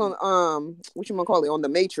she was on what you gonna call it, on the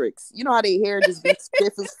Matrix. You know how they hair just be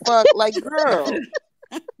stiff as fuck. Like, girl,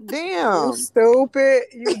 damn, you stupid,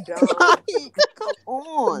 you dumb. Come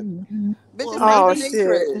on, bitch. Well,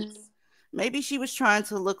 Matrix. Maybe she was trying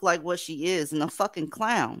to look like what she is in a fucking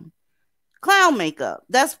clown makeup.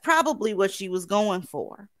 That's probably what she was going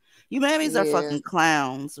for. You mammies are fucking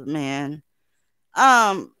clowns, man.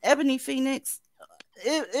 Ebony Phoenix.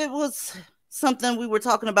 It was something we were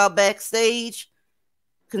talking about backstage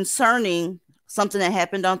concerning something that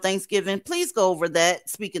happened on Thanksgiving. Please go over that.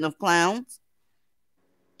 Speaking of clowns.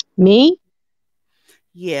 Me?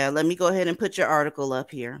 Yeah, let me go ahead and put your article up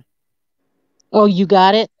here. Oh, you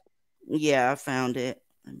got it? Yeah, I found it.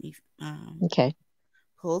 Let me okay.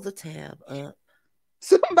 Pull the tab up.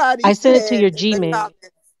 I sent it to your Gmail.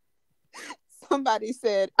 Somebody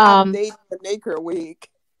said, I'm dating the Naker wig.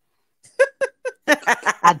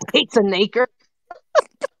 I date a Naker.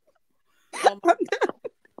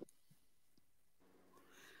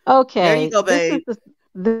 Okay. There you go, babe.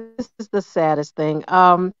 This is the saddest thing.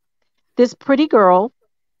 This pretty girl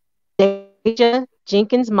Asia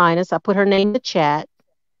Jenkins Minus, I put her name in the chat.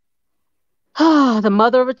 The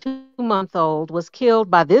mother of a 2-month-old was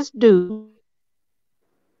killed by this dude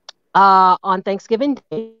on Thanksgiving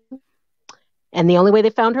Day. And the only way they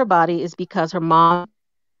found her body is because her mom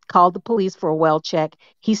called the police for a well check.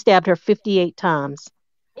 He stabbed her 58 times.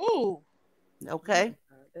 Ooh, Okay.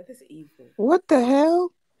 That is evil. What the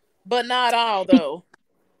hell? but not all though.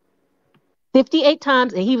 58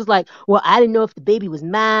 times. And he was like, well, I didn't know if the baby was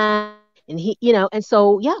mine. And and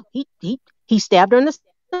so, yeah, he stabbed her in the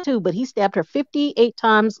stomach too, but he stabbed her 58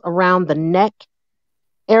 times around the neck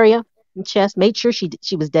area and chest, made sure she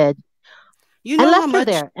was dead, You and know how left her much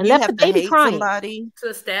there and you left the have to baby hate crying. somebody?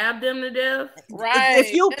 To stab them to death? If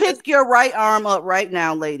Right. you That is pick your right arm up right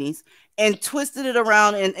now, ladies, and twisted it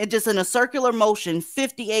around and just in a circular motion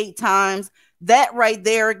 58 times, that right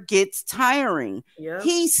there gets tiring. Yep.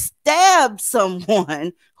 He stabbed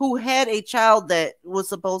someone who had a child that was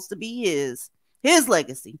supposed to be his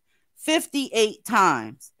legacy 58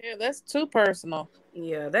 times. yeah, that's too personal.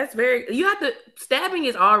 Yeah, that's very. You have to. Stabbing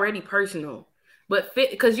is already personal, but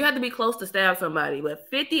because you have to be close to stab somebody. But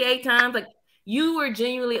 58 times, like you were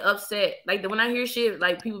genuinely upset. Like when I hear shit,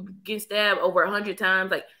 like people get stabbed over 100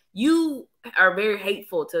 times, like you are very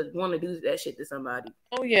hateful to want to do that shit to somebody.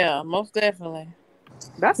 Oh yeah, most definitely.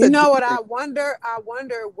 That's You a know what demon. I wonder? I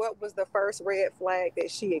wonder what was the first red flag that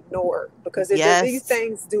she ignored, because these Yes.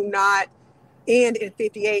 things do not end in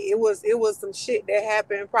 58. It was some shit that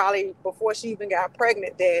happened probably before she even got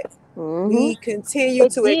pregnant that we continue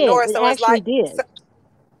It to did. ignore. It So it's actually like, did.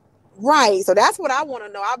 right. So that's what I want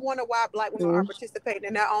to know. I wonder why Black women are Mm. participating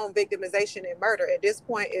in their own victimization and murder. At this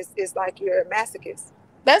point, it's like you're a masochist.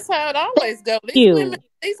 That's how it always goes. You.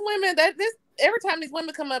 These women that this every time these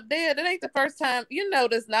women come up dead, it ain't the first time. You know,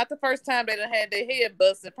 this not the first time they done had their head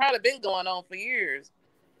busted. Probably been going on for years.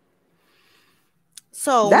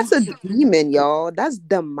 So That's a demon, y'all. That's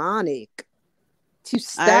demonic. To I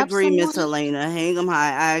stab agree, Miss someone? Helena. Hang 'em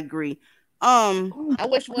high. I agree. I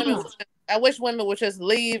wish women. I wish women would just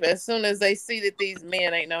leave as soon as they see that these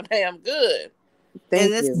men ain't no damn good. And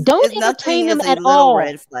Thank this you. Don't is nothing entertain them is a at little all.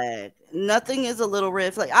 red flag. Nothing is a little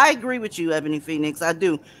red flag. I agree with you, Ebony Phoenix. I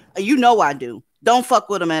do. You know I do. Don't fuck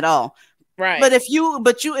with them at all. But Right. if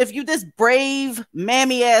you this brave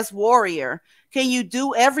mammy ass warrior, can you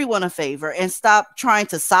do everyone a favor and stop trying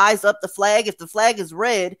to size up the flag? If the flag is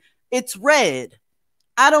red, it's red.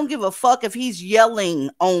 I don't give a fuck if he's yelling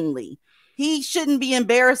only. He shouldn't be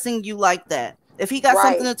embarrassing you like that. If he got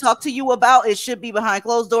something Right. to talk to you about, it should be behind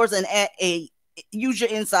closed doors and at a use your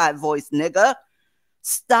inside voice, nigga.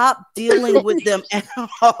 Stop dealing with them at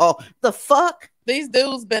all. The fuck? These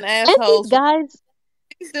dudes been And these assholes. guys,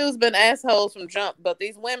 These dudes been assholes from jump, but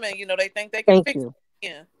these women, they think they can thank fix you. it.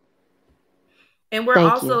 Yeah. And we're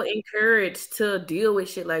Thank also you. encouraged to deal with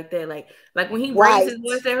shit like that. Like when he raised Right. his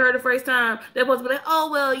voice at her the first time, they're supposed to be like,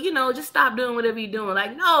 oh well, just stop doing whatever you're doing.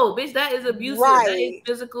 Like, no, bitch, that is abusive. That is Right.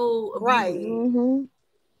 physical abuse. Right. Mm-hmm.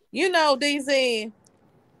 DZ,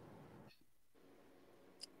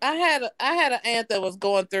 I had an aunt that was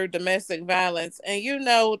going through domestic violence, and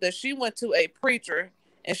that she went to a preacher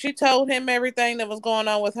and she told him everything that was going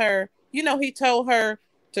on with her. He told her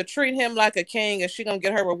to treat him like a king and she gonna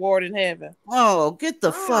get her reward in heaven. Oh, get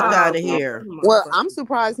the fuck Oh, out of this here. Well, motherfucker. I'm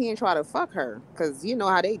surprised he didn't try to fuck her, because you know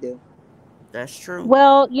how they do. That's true.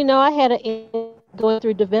 Well, I had an aunt going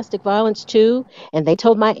through domestic violence too, and they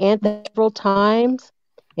told my aunt that several times.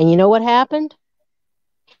 And you know what happened?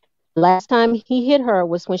 Last time he hit her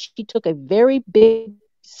was when she took a very big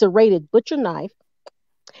serrated butcher knife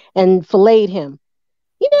and filleted him.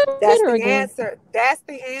 He never hit That's her the again. answer. That's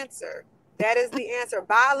the answer. That is the answer.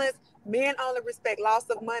 Violence. Men only respect loss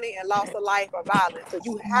of money and loss of life or violence. So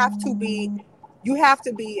you have to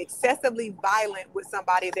be excessively violent with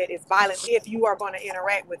somebody that is violent if you are going to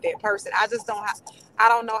interact with that person. I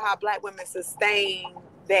don't know how Black women sustain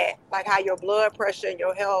that, like how your blood pressure and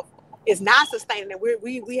your health is not sustaining it.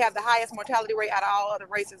 We have the highest mortality rate out of all other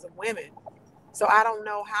races of women. So I don't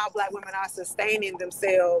know how Black women are sustaining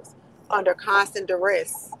themselves under constant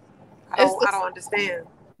duress. I It's don't the I don't understand.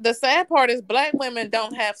 the sad part is Black women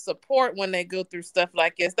don't have support when they go through stuff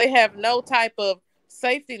like this. They have no type of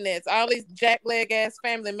safety nets. All these jackleg ass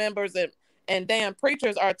family members and damn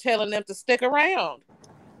preachers are telling them to stick around.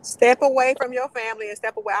 Step away from your family and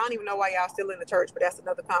step away. I don't even know why y'all still in the church, but that's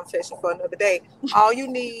another conversation for another day. All you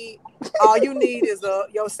need is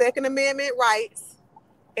your Second Amendment rights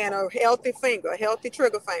and a healthy finger, a healthy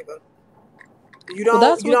trigger finger. You Well, don't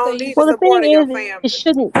that's you what don't they need used the Well, the support thing of your is, it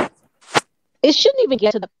family. shouldn't even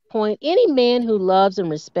get to that point. Any man who loves and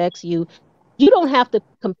respects you, you don't have to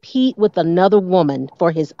compete with another woman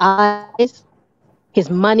for his eyes, his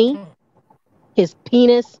money, his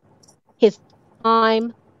penis, his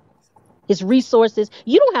time, his resources.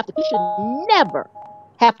 You don't have to, you should never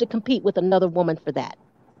have to compete with another woman for that.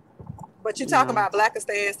 But you're talking about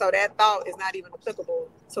Blackistan, so that thought is not even applicable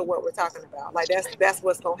to what we're talking about. Like that's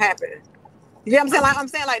what's gonna happen. You know what I'm saying? Like I'm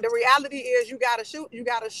saying, like the reality is you gotta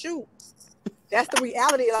shoot. That's the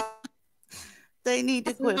reality. Like, they need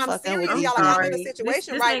to quit fucking with y'all. Like, I'm in a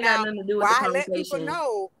situation this right ain't now got nothing to do with where the I let people conversation.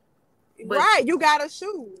 know. But- right, you gotta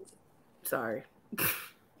shoot. Sorry.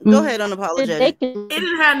 Go ahead, unapologetic. It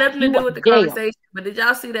didn't have nothing to do with the conversation, but did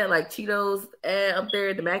y'all see that like Cheetos ad up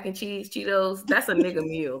there, the mac and cheese Cheetos? That's a nigga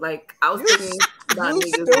meal. Like I was thinking about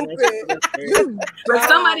niggas. But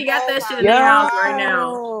somebody got that shit in their house right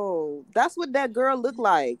now. That's what that girl looked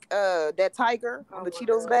like. That tiger on the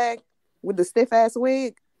Cheetos bag with the stiff ass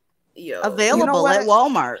wig. Yo, available at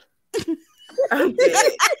Walmart. I'm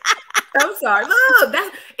dead. I'm sorry.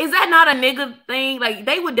 Look, is that not a nigga thing? Like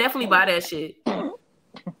they would definitely buy that shit.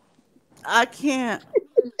 I can't.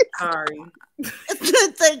 Sorry.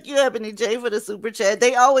 Thank you, Ebony J, for the super chat.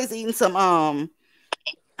 They always eating some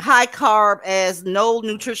high carb as no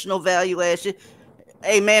nutritional value as shit.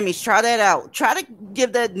 Hey, mammies, try that out. Try to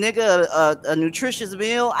give that nigga a nutritious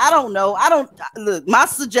meal. I don't know. Look. My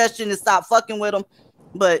suggestion is stop fucking with him.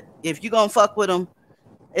 But if you gonna fuck with him,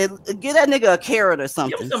 get that nigga a carrot or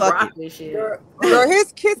something. Give him some fuck broccoli shit. Girl,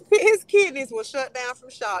 his kidneys will shut down from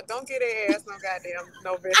shock. Don't get their ass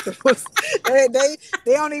no vegetables. they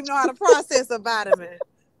don't even know how to process a vitamin.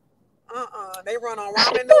 They run on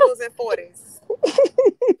ramen noodles and 40s.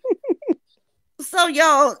 So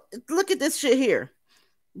y'all, look at this shit here.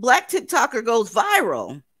 Black TikToker goes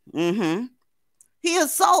viral. Mm-hmm. He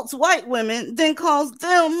assaults white women, then calls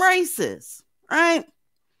them racist. Right?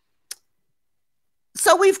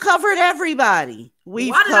 So we've covered everybody.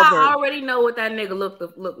 Why did I already know what that nigga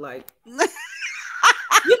look like?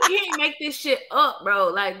 You can't make this shit up, bro.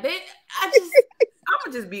 Like I'm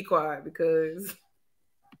gonna just be quiet because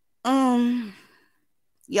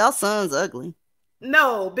y'all sons ugly.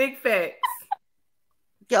 No, big facts.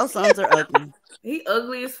 Y'all sons are ugly. He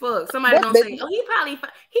ugly as fuck. Somebody gonna say, "Oh,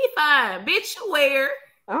 he fine, bitch." Where?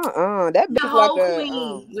 That bitch the whole like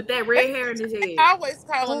queen with that red hair in his head. I always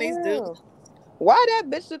calling these dudes. Why that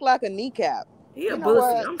bitch look like a kneecap? He a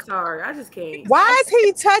pussy. I'm sorry, I just can't. Why is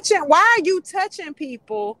he touching? Why are you touching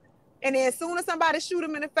people? And then as soon as somebody shoot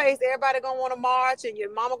him in the face, everybody gonna want to march, and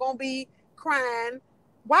your mama gonna be crying.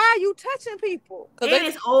 Why are you touching people? And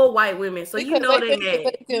it's old white women, so you know they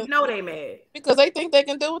mad. You know they mad because they think they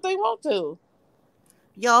can do what they want to.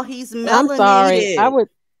 Y'all, he's melanated. I'm sorry.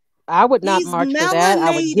 I would not march for that.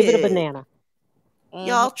 I would give it a banana.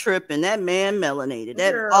 Y'all tripping. That man melanated.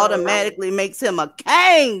 That automatically makes him a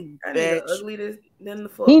king, bitch. Ugly than the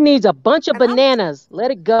fuck. He needs a bunch of bananas.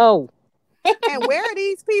 Let it go. And where are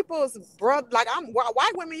these people's brother? Like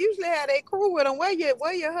white women usually have their crew with them. Where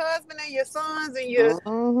your husband and your sons and your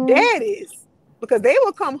daddies? Because they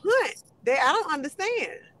will come hunt. I don't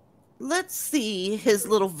understand. Let's see his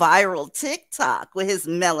little viral TikTok with his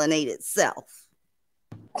melanated self.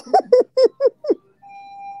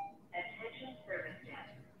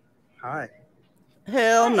 Hi.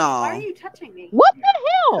 Hell no. Why are you touching me? What the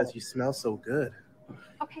hell? Because you smell so good.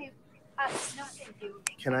 Okay. No, thank you.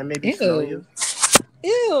 Can I maybe smell you?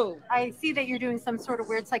 Ew. I see that you're doing some sort of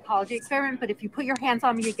weird psychology experiment, but if you put your hands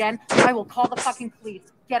on me again, I will call the fucking police.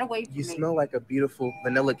 Get away from me. You smell like a beautiful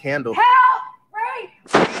vanilla candle. Help! Right!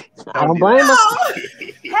 I don't blame her. Help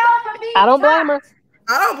me! I don't blame her.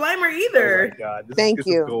 I don't blame her either. Oh my God. Thank this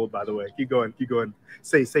you. Is gold, by the way. Keep going.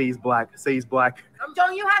 Say he's black. Say he's black.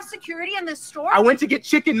 Don't you have security in this store? I went to get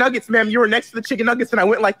chicken nuggets, ma'am. You were next to the chicken nuggets, and I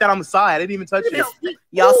went like that on the side. I didn't even touch it.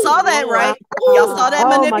 Y'all saw that, right? Y'all saw that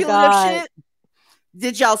manipulative shit?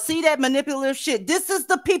 Did y'all see that manipulative shit? This is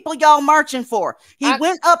the people y'all marching for. He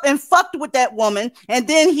went up and fucked with that woman, and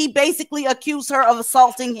then he basically accused her of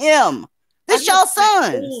assaulting him. This y'all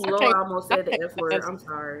sons. Lord, I almost said the F word. I'm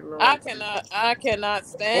sorry, Lord. I cannot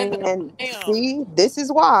stand it. And see, this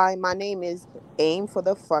is why my name is Aim for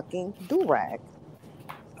the fucking Do-Rag.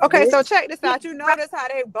 Okay, so check this out. You notice how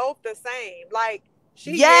they both the same. Like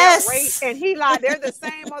she rape, and he like they're the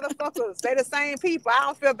same motherfuckers. They're the same people. I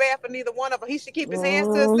don't feel bad for neither one of them. He should keep his hands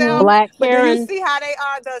to himself. Black but do Karen. you see how they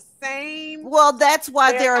are the same? Well, that's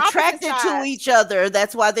why they're attracted to each other.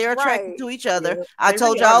 That's why they're attracted to each other. Yeah, I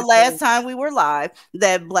told y'all last time we were live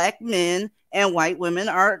that black men and white women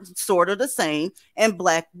are sort of the same, and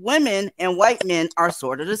black women and white men are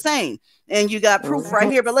sort of the same. And you got proof right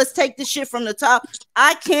here. But let's take this shit from the top.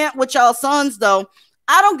 I can't with y'all sons, though.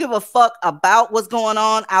 I don't give a fuck about what's going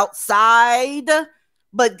on outside,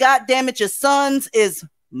 but God damn it, your sons is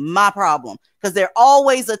my problem. Because they're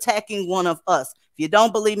always attacking one of us. If you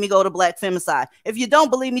don't believe me, go to Black Femicide. If you don't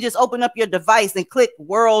believe me, just open up your device and click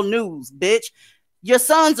World News, bitch. Your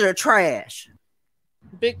sons are trash.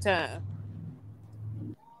 Big time.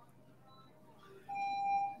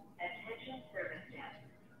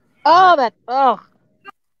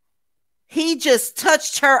 He just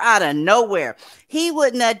touched her out of nowhere. He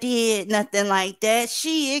wouldn't have did nothing like that.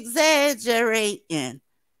 She exaggerating.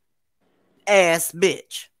 Ass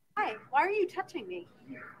bitch. Hi, why are you touching me?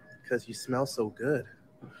 Because you smell so good.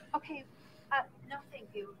 Okay, no thank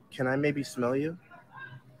you. Can I maybe smell you?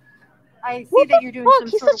 I see that you're doing some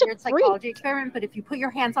sort of weird psychology experiment, but if you put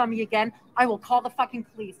your hands on me again, I will call the fucking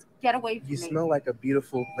police. Get away from me. You smell like a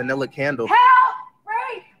beautiful vanilla candle. Help!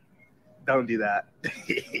 Right! Don't do that.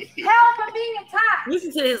 Help! I'm being attacked!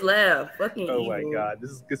 Listen to his laugh. Fucking Oh evil. my god,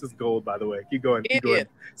 this is gold, by the way. Keep going, keep going.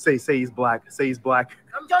 Say he's black. Say he's black.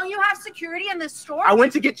 Don't you have security in this store? I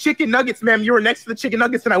went to get chicken nuggets, ma'am. You were next to the chicken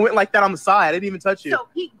nuggets, and I went like that on the side. I didn't even touch you. So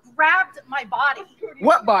he grabbed my body.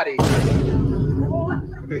 What body?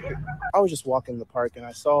 I was just walking in the park, and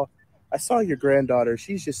I saw your granddaughter.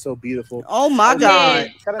 She's just so beautiful. Oh my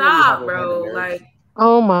god! Stop, bro. Like,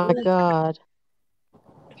 oh my god.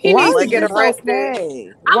 He Why needs to is get this arrested.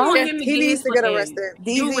 okay? I Why- want him to He needs to get fucking arrested.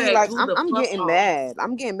 DZ, like I'm getting mad.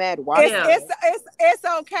 I'm getting mad. Why? It's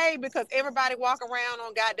okay because everybody walk around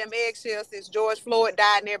on goddamn eggshells since George Floyd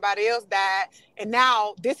died and everybody else died, and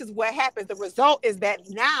now this is what happens. The result is that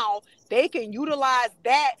now they can utilize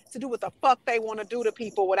that to do what the fuck they want to do to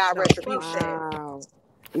people without retribution. Wow.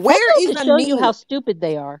 Where is to a show knee? you how stupid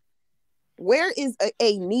they are? Where is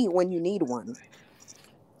a knee when you need one?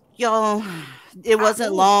 Y'all, it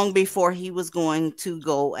wasn't long before he was going to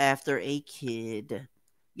go after a kid.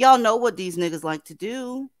 Y'all know what these niggas like to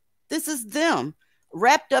do. This is them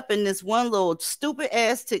wrapped up in this one little stupid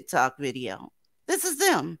ass TikTok video. This is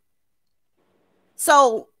them.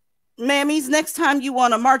 So, mammies, next time you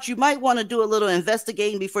want to march, you might want to do a little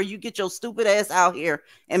investigating before you get your stupid ass out here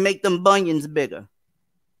and make them bunions bigger.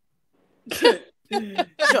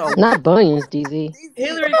 Not bunions, DZ.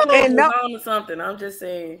 Hillary Clinton was on to something. I'm just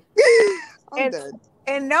saying.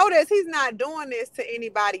 And notice he's not doing this to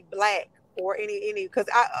anybody black or any because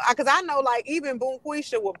I know like even Boom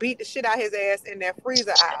Quisha will beat the shit out his ass in that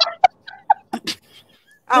freezer aisle.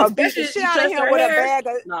 I'll beat the shit out of him with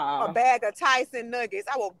a bag of Tyson nuggets.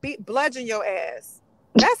 I will bludgeon your ass.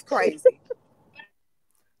 That's crazy.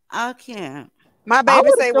 I can't. My baby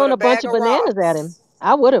say thrown a bunch of bananas at him.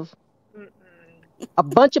 I would have. A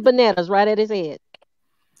bunch of bananas right at his head.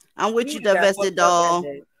 I'm with you, divested doll.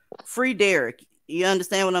 Free Derek. You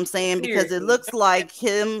understand what I'm saying? Because it looks like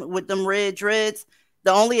him with them red dreads.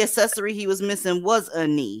 The only accessory he was missing was a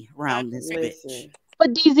knee around this bitch.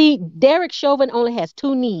 But DZ, Derek Chauvin only has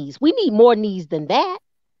 2 knees. We need more knees than that.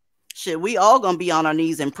 Shit, we all gonna be on our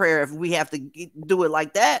knees in prayer if we have to do it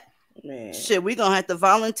like that. Man. Shit, we gonna have to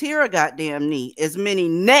volunteer a goddamn knee. As many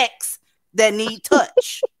necks that need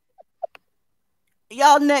touch.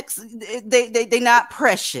 Y'all necks, they not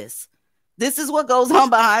precious. This is what goes on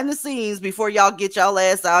behind the scenes before y'all get y'all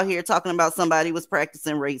ass out here talking about somebody was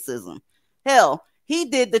practicing racism. Hell, he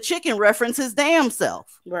did the chicken reference his damn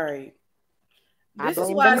self. Right. This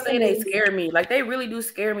is why I say they scare me. Like they really do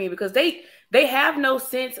scare me because they have no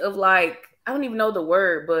sense of like, I don't even know the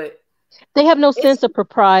word, but they have no sense of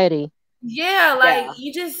propriety. Yeah, like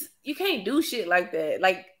you can't do shit like that.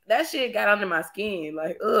 Like that shit got under my skin.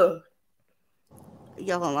 Like, ugh.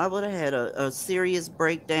 Y'all, I would have had a serious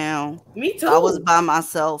breakdown. Me too. I was by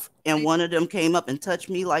myself, and one of them came up and touched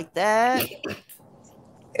me like that.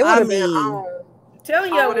 I mean,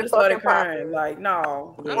 telling y'all would have started crying. Like,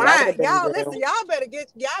 no. Y'all listen. Y'all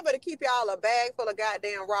better keep y'all a bag full of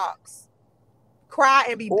goddamn rocks. Cry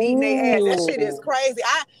and be beating their ass. That shit is crazy.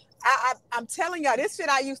 I'm telling y'all, this shit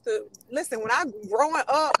I used to listen when I growing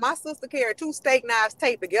up. My sister carried 2 steak knives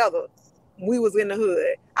taped together. We was in the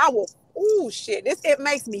hood. It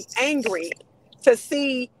makes me angry to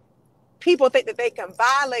see people think that they can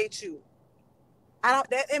violate you.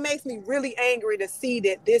 It makes me really angry to see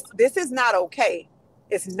that this is not okay.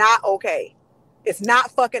 It's not okay. It's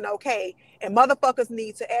not fucking okay. And motherfuckers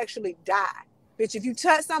need to actually die. Bitch, if you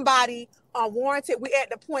touch somebody unwarranted, we at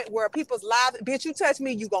the point where people's lives, bitch, you touch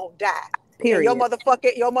me, you gonna die. Period. And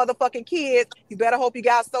your motherfucking kids, you better hope you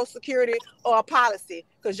got Social Security or a policy.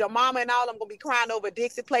 Because your mama and all of them gonna be crying over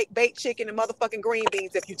Dixie plate, baked chicken, and motherfucking green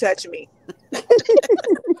beans if you touch me.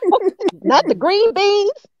 Not the green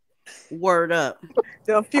beans. Word up.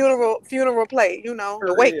 The funeral plate,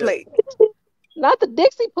 the wake plate. Not the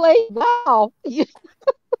Dixie plate. Wow.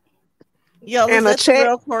 Yo, and a check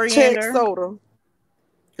Coriander? soda.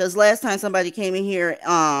 because last time somebody came in here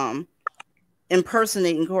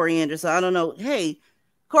impersonating Coriander. So I don't know. Hey,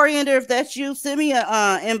 Coriander, if that's you, send me a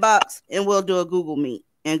inbox and we'll do a Google Meet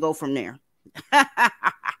and go from there.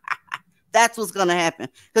 That's what's gonna happen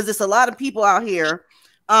because there's a lot of people out here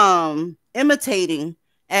imitating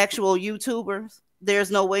actual YouTubers. There's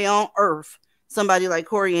no way on earth somebody like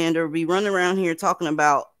Coriander be running around here talking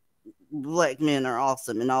about black men are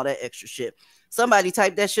awesome and all that extra shit. Somebody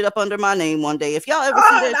type that shit up under my name one day. If y'all ever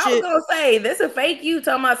see that shit, I was gonna say that's a fake you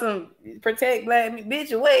talking about some protect black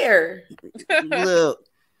bitch. Where? Look,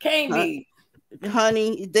 can't be,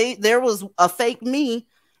 honey. There was a fake me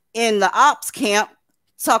in the ops camp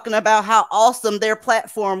talking about how awesome their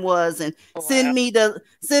platform was and send me the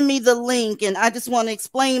link and I just want to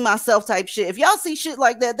explain myself type shit. If y'all see shit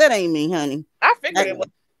like that, that ain't me, honey. I figured it was.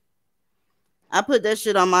 I put that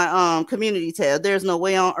shit on my community tab. There's no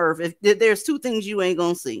way on earth. If there's two things you ain't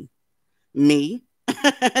gonna see, me.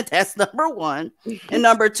 That's number one. And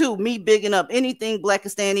number two, me bigging up anything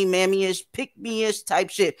Blackistani, mammy-ish, pick-me-ish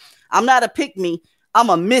type shit. I'm not a pick-me. I'm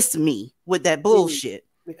a miss-me with that bullshit.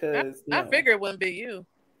 Because I figured it wouldn't be you.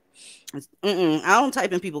 I don't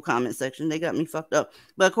type in people comment section. They got me fucked up.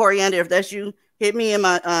 But Coriander, if that's you, hit me in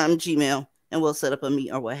my Gmail and we'll set up a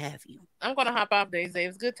meet or what have you. I'm gonna hop off, Daisy. It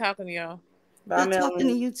was good talking to y'all. Bye, good talking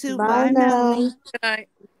to you too. Bye, Bye, Melanie. Good night.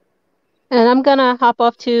 And I'm gonna hop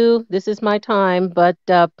off too. This is my time, but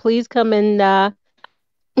please come and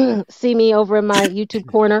see me over in my YouTube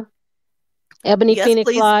corner, Ebony Phoenix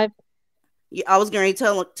please. Live. Yeah, I was going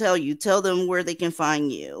to tell them where they can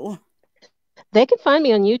find you. They can find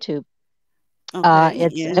me on YouTube. Okay,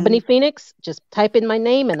 it's Ebony Phoenix. Just type in my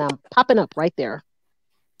name and I'm popping up right there.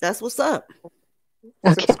 That's what's up.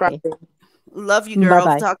 Okay. Love you, girl.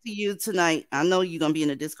 Bye-bye. Talk to you tonight. I know you're going to be in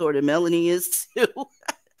the Discord and Melanie is too.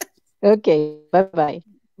 Okay. Bye-bye.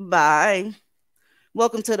 Bye.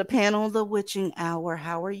 Welcome to the panel, The Witching Hour.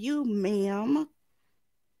 How are you, ma'am?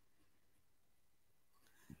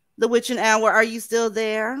 The Witching Hour, are you still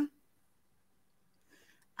there?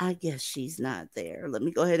 I guess she's not there. Let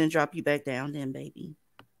me go ahead and drop you back down then, baby.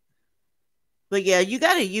 But yeah, you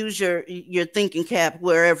got to use your thinking cap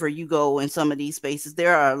wherever you go in some of these spaces.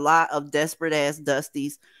 There are a lot of desperate ass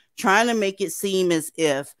dusties trying to make it seem as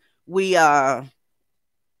if we on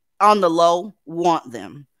the low want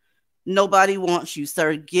them. Nobody wants you,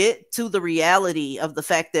 sir. Get to the reality of the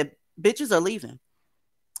fact that bitches are leaving.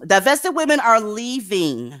 Divested women are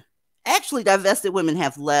leaving. Actually, divested women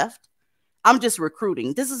have left. I'm just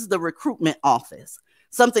recruiting. This is the recruitment office.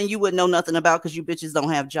 Something you would know nothing about because you bitches don't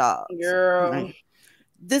have jobs. Girl. Right?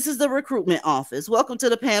 This is the recruitment office. Welcome to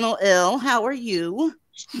the panel, L. How are you?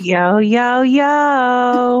 Yo, yo,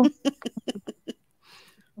 yo.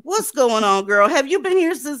 What's going on, girl? Have you been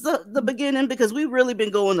here since the beginning? Because we've really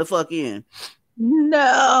been going the fuck in.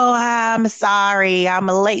 No, I'm sorry. I'm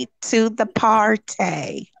late to the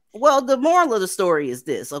party. Well, the moral of the story is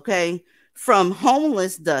this, okay? From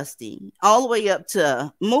homeless Dusty all the way up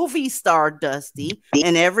to movie star Dusty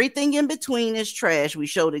and everything in between is trash. We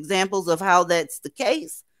showed examples of how that's the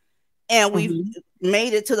case. And we've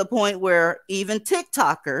made it to the point where even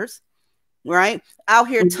TikTokers, right, out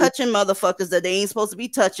here touching motherfuckers that they ain't supposed to be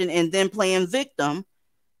touching and then playing victim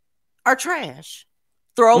are trash.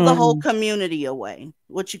 Throw the whole community away.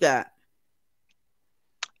 What you got?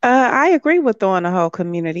 I agree with throwing the whole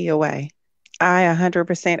community away. I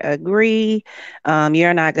 100% agree.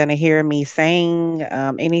 You're not going to hear me saying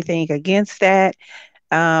anything against that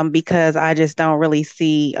because I just don't really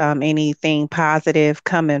see anything positive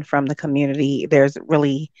coming from the community. There's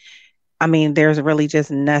really just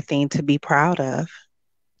nothing to be proud of.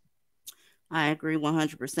 I agree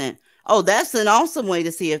 100%. Oh, that's an awesome way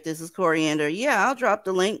to see if this is Coriander. Yeah, I'll drop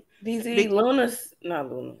the link. DZ Luna's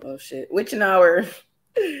not Luna. Oh shit. Witching Hour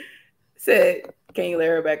said, can you let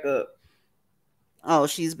her back up? Oh,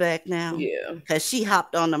 she's back now? Yeah. Because she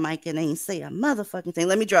hopped on the mic and ain't say a motherfucking thing.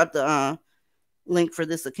 Let me drop the link for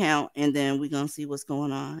this account and then we're going to see what's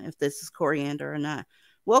going on, if this is Coriander or not.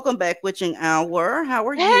 Welcome back, Witching Hour. How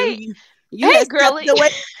are you? Hey, girlie. No.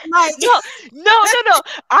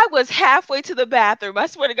 I was halfway to the bathroom. I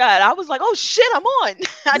swear to God. I was like, oh, shit, I'm on.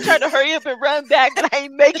 I tried to hurry up and run back, but I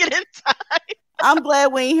ain't make it in time. I'm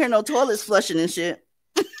glad we ain't hear no toilets flushing and shit.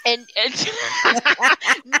 And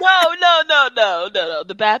no.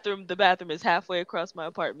 The bathroom is halfway across my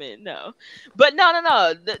apartment. No, but no.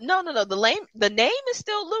 The name is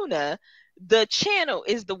still Luna. The channel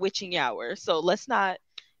is the Witching Hour. So let's not.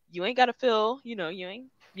 You ain't gotta feel. You ain't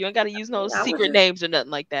gotta use no secret names or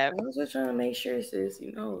nothing like that. I was just trying to make sure, sis.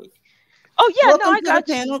 Oh yeah, Welcome I got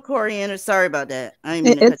to the panel, Coriander. Sorry about that. I didn't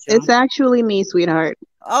mean to cut you It's actually me, sweetheart.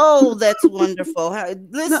 Oh, that's wonderful.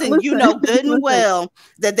 Listen, you listen, know good and listen. well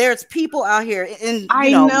that there's people out here and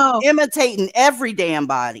I know. imitating every damn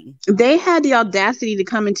body. They had the audacity to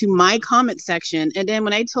come into my comment section, and then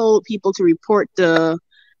when I told people to report the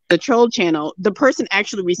troll channel, the person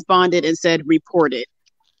actually responded and said report it.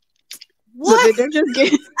 So What? they're just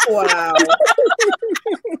getting Wow.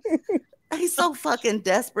 He's so fucking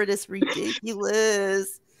desperate. It's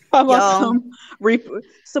ridiculous. how about Y'all, some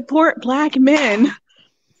support black men.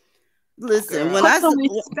 listen, Girl. when Put some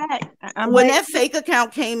respect. I'm when like, that fake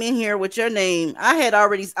account came in here with your name,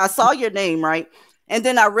 I saw your name, right? And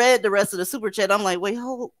then I read the rest of the super chat. I'm like, wait,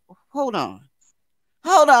 hold on.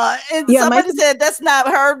 Hold on. And yeah, somebody said that's not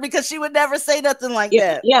her because she would never say nothing like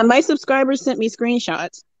that. yeah, my subscribers sent me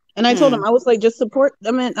screenshots, and I told them I was like, just support.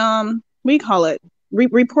 I mean, we call it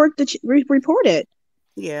report report it.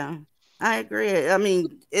 Yeah, I agree. I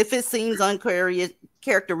mean, if it seems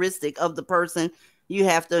uncharacteristic of the person, you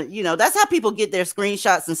have to, that's how people get their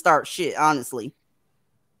screenshots and start shit, honestly.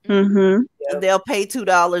 Mm-hmm. They'll pay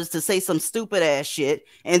 $2 to say some stupid ass shit.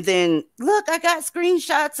 And then, look, I got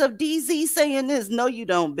screenshots of DZ saying this. No, you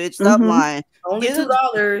don't, bitch. Stop lying. Only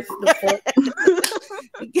 $2.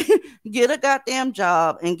 Get a goddamn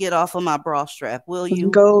job and get off of my bra strap, will you?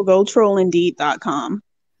 Go trollindeed.com.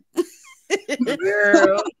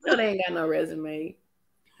 Girl, they ain't got no resume.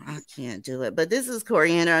 I can't do it. But this is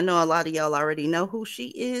Coriander. I know a lot of y'all already know who she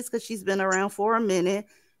is because she's been around for a minute.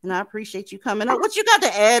 And I appreciate you coming up. What you got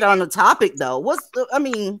to add on the topic, though?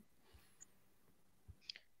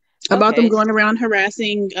 About them going around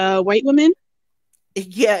harassing white women?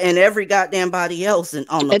 Yeah, and every goddamn body else on the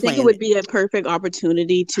planet. I think it would be a perfect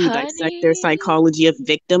opportunity to dissect their psychology of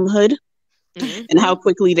victimhood. Mm-hmm. And how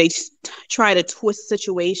quickly they try to twist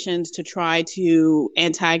situations to try to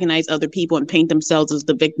antagonize other people and paint themselves as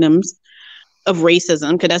the victims of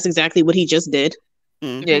racism, because that's exactly what he just did.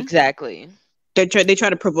 Mm-hmm. Yeah, exactly. They try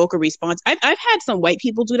to provoke a response. I've had some white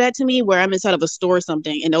people do that to me where I'm inside of a store or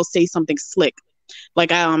something and they'll say something slick.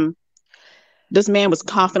 Like, this man was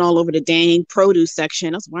coughing all over the dang produce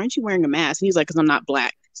section. I was like, why aren't you wearing a mask? And he's like, because I'm not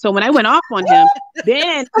black. So when I went off on him,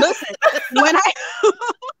 then listen,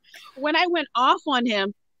 when I went off on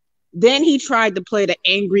him, then he tried to play the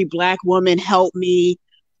angry black woman help me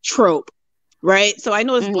trope, right? So I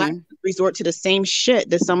know as black resort to the same shit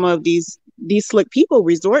that some of these slick people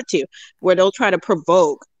resort to, where they'll try to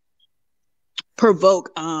provoke a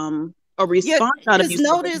response out of you.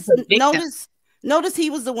 Notice he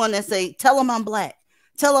was the one that say, "Tell him I'm black.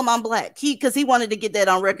 Tell him I'm black." Because he wanted to get that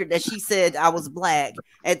on record that she said I was black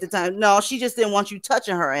at the time. No, she just didn't want you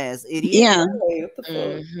touching her ass, idiot. Yeah,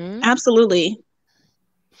 absolutely.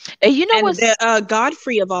 And you know what?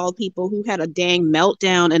 Godfrey of all people, who had a dang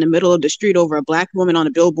meltdown in the middle of the street over a black woman on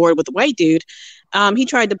a billboard with a white dude, he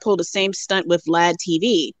tried to pull the same stunt with Lad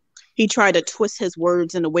TV. He tried to twist his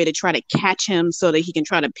words in a way to try to catch him so that he can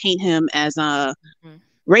try to paint him as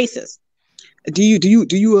racist. Do you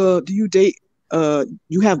date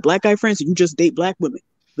you have black guy friends, or you just date black women?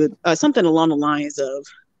 But something along the lines of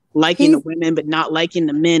liking the women but not liking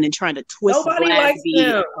the men and trying to twist. Nobody likes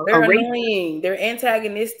them. They're annoying. They're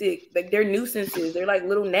antagonistic. Like, they're nuisances. They're like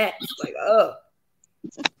little gnats. Like,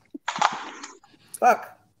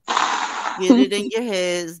 fuck. Get it in your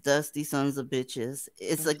heads, dusty sons of bitches.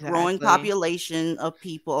 It's a growing population of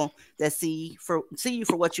people that see you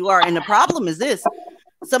for what you are. And the problem is this.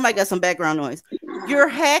 Somebody got some background noise. You're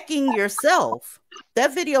hacking yourself.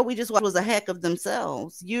 That video we just watched was a hack of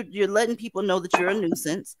themselves. You're letting people know that you're a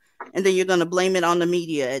nuisance, and then you're gonna blame it on the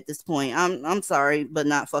media at this point. I'm sorry, but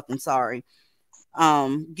not fucking sorry.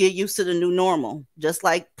 Get used to the new normal. Just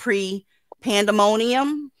like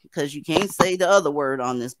pre-pandemonium, because you can't say the other word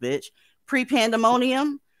on this bitch.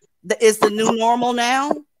 Pre-pandemonium is the new normal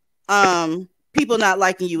now. People not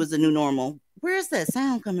liking you is the new normal. Where's that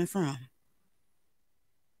sound coming from?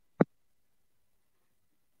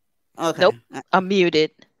 Okay. Nope, I'm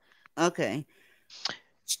muted. Okay.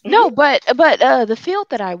 No, but the field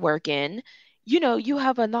that I work in, you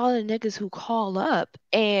have a lot of niggas who call up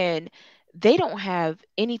and they don't have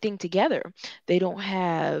anything together. They don't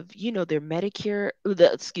have, their Medicare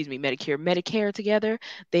together.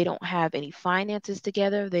 They don't have any finances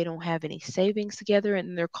together. They don't have any savings together,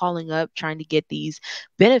 and they're calling up trying to get these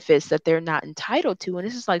benefits that they're not entitled to. And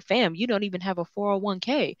it's just like, fam, you don't even have a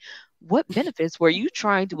 401k. What benefits were you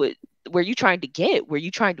trying to get? Were you trying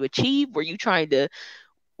to achieve? Were you trying to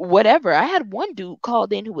whatever? I had one dude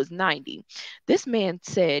called in who was 90. This man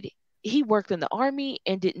said he worked in the army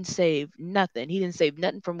and didn't save nothing. He didn't save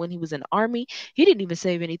nothing from when he was in the army. He didn't even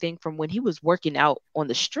save anything from when he was working out on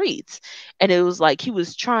the streets. And it was like he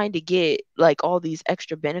was trying to get like all these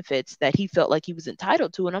extra benefits that he felt like he was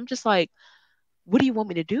entitled to. And I'm just like, what do you want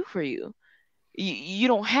me to do for you? You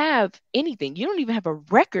don't have anything. You don't even have a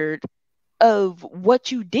record of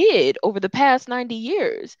what you did over the past 90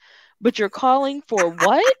 years. But you're calling for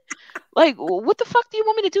what? Like, what the fuck do you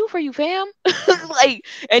want me to do for you, fam? Like,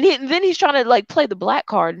 then he's trying to like play the black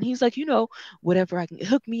card, and he's like, whatever I can,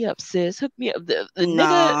 hook me up, sis, hook me up. The nigga,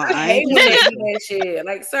 Nah, I I hate ain't when they doing do that shit.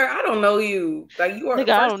 Like, sir, I don't know you. Like, you are. nigga,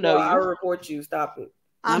 I First don't of know all, I you. report you. Stop it.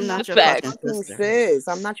 I'm not your Facts. fucking sister. Sis.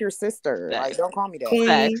 I'm not your sister. Like, Facts. don't call me that. Queen.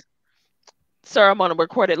 Facts. Sir, I'm on a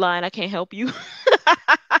recorded line. I can't help you.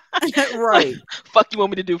 Right. Fuck you want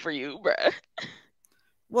me to do for you, bruh?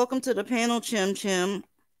 Welcome to the panel, Chim Chim.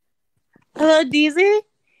 Hello, DZ.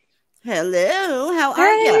 Hello, how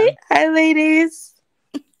are you? Hi, ladies.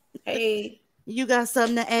 Hey. You got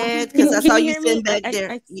something to add? Because I Can saw you you hear sitting me? back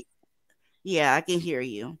there. Yeah, I can hear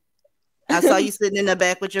you. I saw you sitting in the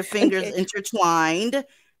back with your fingers Okay. intertwined.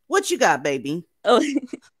 What you got, baby?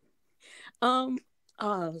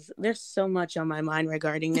 Oh, there's so much on my mind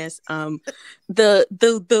regarding this.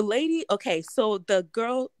 The lady. Okay, so the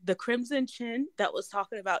girl, the Crimson Chin that was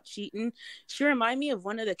talking about cheating, she reminded me of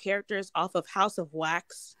one of the characters off of House of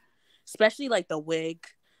Wax, especially like the wig.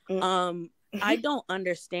 I don't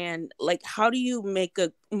understand. Like, how do you make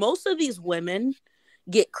most of these women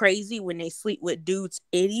get crazy when they sleep with dudes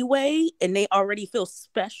anyway, and they already feel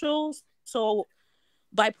special. So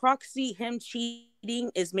by proxy, him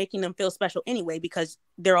cheating is making them feel special anyway because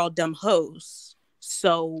they're all dumb hoes.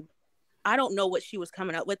 So I don't know what she was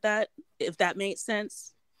coming up with that, if that made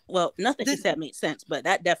sense. Well, nothing she said made sense, but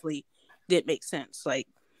that definitely did make sense. Like,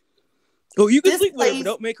 oh, you can sleep with her, but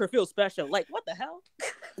don't make her feel special. Like, what the hell?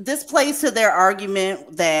 This plays to their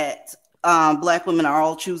argument that Black women are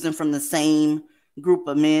all choosing from the same group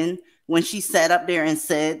of men. When she sat up there and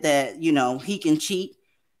said that, he can cheat,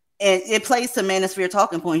 and it plays to manosphere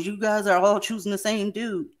talking points. You guys are all choosing the same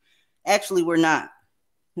dude. Actually, we're not.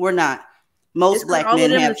 We're not. Most Black all men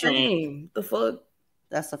of them have the children. same. The fuck?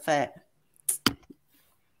 That's a fact.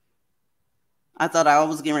 I thought I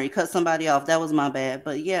was getting ready to cut somebody off. That was my bad.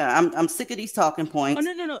 But yeah, I'm sick of these talking points.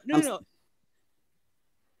 Oh, no.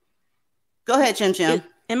 Go ahead, Chim Chim.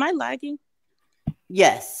 Am I lagging?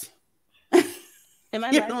 Yes. Am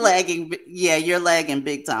I You're lagging? Yeah, you're lagging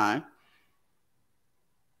big time.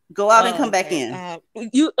 Go out and come back in.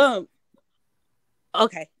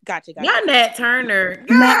 Okay, gotcha. Not Nat Turner.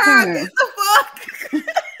 Nat Turner. What the fuck?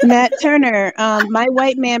 Nat Turner. My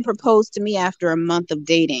white man proposed to me after a month of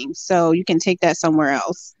dating, so you can take that somewhere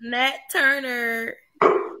else. Nat Turner.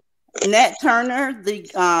 Nat Turner.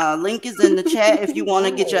 The link is in the chat if you want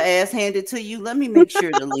to get your ass handed to you. Let me make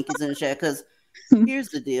sure the link is in the chat because here's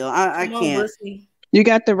the deal. I can't. You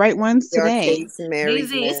got the right ones today.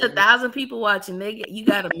 Easy, it's 1,000 people watching. You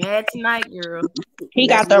got a mad tonight, girl. They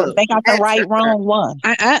got the right wrong one.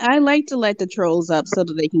 I like to let the trolls up so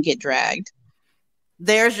that they can get dragged.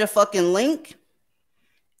 There's your fucking link.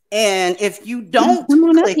 And if you don't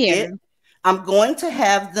click it, I'm going to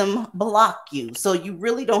have them block you. So you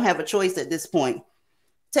really don't have a choice at this point.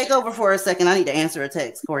 Take over for a second. I need to answer a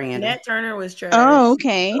text, Coriander. Nat Turner was trash. Oh,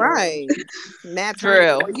 okay. Right. Nat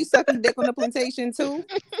Turner. Are you sucking dick on the plantation too?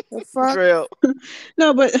 The fuck? Drill.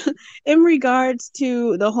 No, but in regards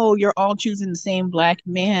to the whole you're all choosing the same Black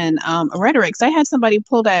man rhetorics, I had somebody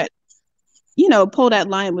pull that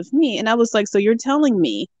line with me. And I was like, so you're telling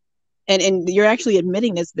me, and you're actually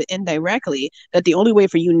admitting this, but indirectly, that the only way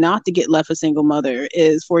for you not to get left a single mother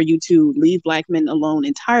is for you to leave Black men alone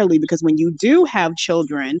entirely, because when you do have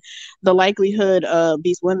children, the likelihood of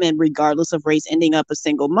these women, regardless of race, ending up a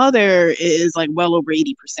single mother is like well over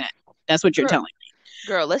 80%. That's what you're telling me.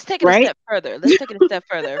 Girl, let's take it a step further.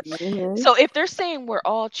 So if they're saying we're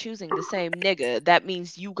all choosing the same nigga, that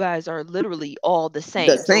means you guys are literally all the same.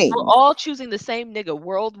 So if we're all choosing the same nigga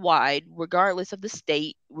worldwide, regardless of the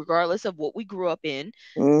state, regardless of what we grew up in,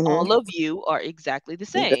 all of you are exactly the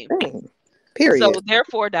same. Period. So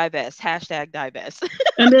therefore, divest. #divest.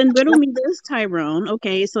 And then riddle me this, Tyrone.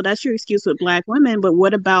 Okay, so that's your excuse with Black women, but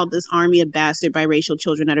what about this army of bastard biracial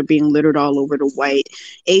children that are being littered all over the white,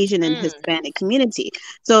 Asian, and Hispanic community?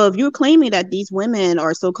 So if you're claiming that these women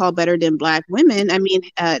are so-called better than Black women, I mean,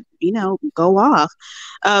 go off.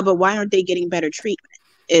 But why aren't they getting better treatment?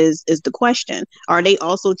 Is the question. Are they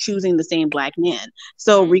also choosing the same Black man?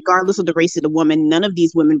 So regardless of the race of the woman, none of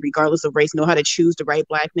these women, regardless of race, know how to choose the right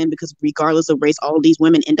Black men, because regardless of race, all of these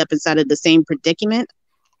women end up inside of the same predicament.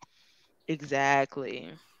 Exactly.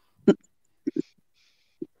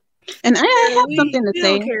 And I have We something to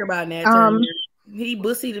don't say. care about Nat Turner. Um, He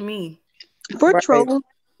bussy to me. for Right.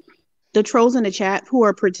 the trolls in the chat who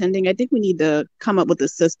are pretending, I think we need to come up with a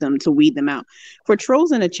system to weed them out. For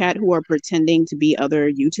trolls in the chat who are pretending to be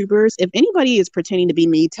other YouTubers, if anybody is pretending to be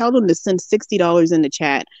me, tell them to send $60 in the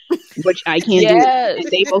chat, which I can't do. Yes.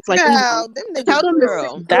 And they most likely Child, won't. them Tell niggas them to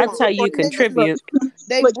broke. send Girl. That's how or you Them niggas broke. contribute.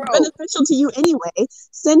 They which is broke. beneficial to you anyway.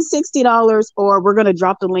 Send $60 or we're gonna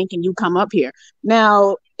drop the link and you come up here.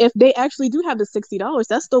 Now, if they actually do have the $60,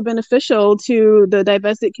 that's still beneficial to the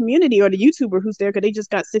divested community or the YouTuber who's there because they just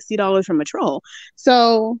got $60 from a troll.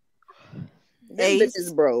 So Them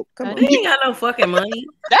bitches broke. Come They on. ain't got no fucking money.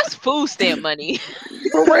 That's food stamp money.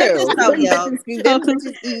 For Check real. this out, y'all. Them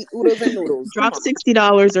bitches eat oodles and noodles. Come drop on.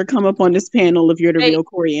 $60 or come up on this panel if you're the They real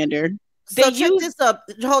coriander. So they check use this up.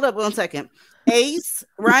 Hold up 1 second. Ace,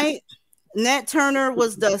 right? Nat Turner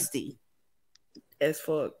was Dusty. As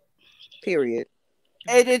fuck. Period.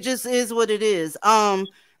 And it just is what it is.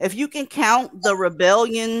 If you can count the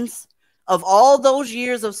rebellions of all those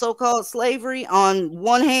years of so-called slavery on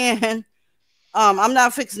one hand, I'm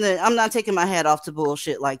not fixing it. I'm not taking my hat off to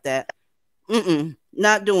bullshit like that.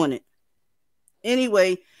 Not doing it.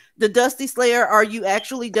 Anyway, the Dusty Slayer, are you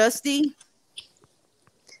actually Dusty?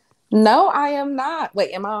 No, I am not.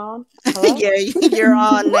 Wait, am I on? Hello? Yeah, you're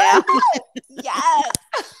on now. Yes.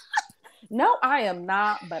 No, I am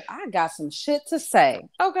not, but I got some shit to say.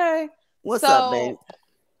 Okay. What's up, babe?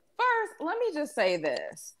 First, let me just say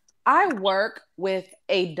this. I work with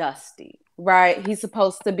a Dusty, right? He's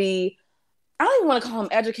supposed to be, I don't even want to call him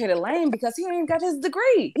educated lame because he ain't even got his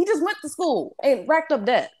degree. He just went to school and racked up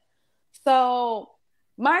debt. So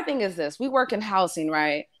my thing is this. We work in housing,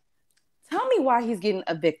 right? Tell me why he's getting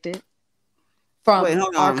evicted from Wait,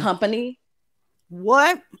 hold our on. company.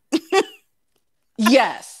 What?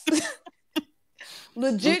 Yes.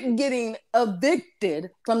 Legit getting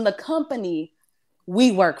evicted from the company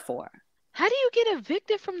we work for. How do you get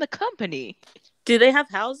evicted from the company? Do they have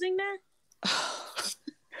housing there?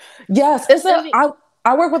 Yes,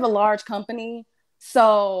 I work with a large company.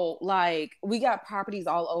 So like we got properties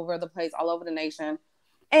all over the place, all over the nation.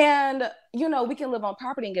 And you know, we can live on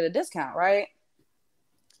property and get a discount, right?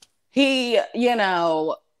 He,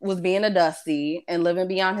 was being a Dusty and living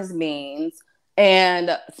beyond his means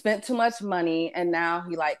and spent too much money and now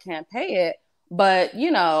he like can't pay it. But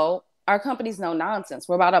our company's no nonsense.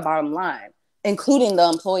 We're about our bottom line, including the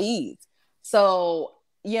employees. So,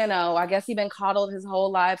 I guess he been coddled his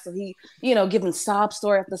whole life. So he, giving sob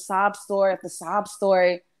story after sob story after sob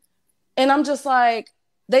story. And I'm just like,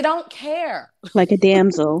 they don't care. Like a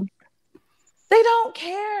damsel. They don't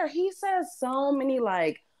care. He says so many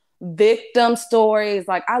like victim stories.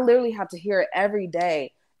 Like I literally have to hear it every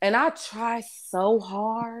day. And I try so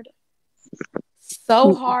hard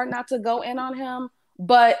not to go in on him.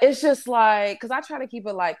 But it's just like, because I try to keep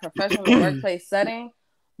it like professional workplace setting.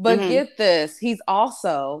 But get this, he's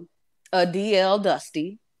also a DL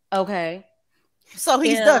Dusty. Okay. So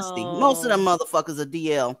he's Dusty. Most of them motherfuckers are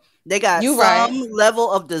DL. They got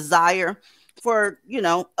level of desire for,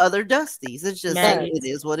 other Dusties. It's just, it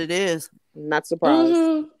is what it is. Not surprised.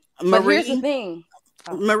 Mm-hmm. But here's the thing.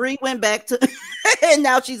 Marie went back to, and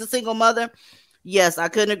now she's a single mother. Yes, I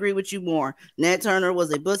couldn't agree with you more. Nat Turner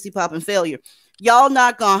was a pussy popping failure. Y'all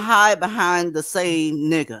not gonna hide behind the same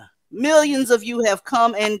nigga. Millions of you have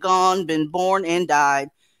come and gone, been born and died,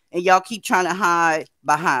 and y'all keep trying to hide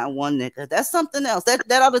behind one nigga. That's something else. That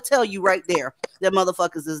ought to tell you right there that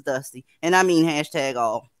motherfuckers is Dusty. And I mean hashtag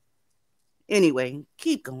all. Anyway,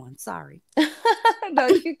 keep going. Sorry. No,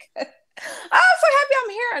 you can. I'm so happy I'm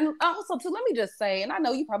here. And also, too, let me just say, and I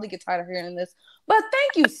know you probably get tired of hearing this, but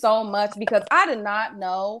thank you so much because I did not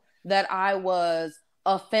know that I was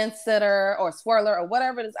a fence sitter or swirler or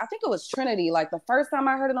whatever it is. I think it was Trinity, like the first time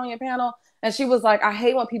I heard it on your panel. And she was like, I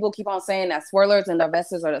hate when people keep on saying that swirlers and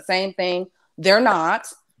divestors are the same thing. They're not.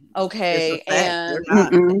 Okay.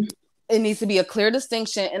 And it needs to be a clear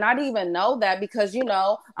distinction. And I didn't even know that because,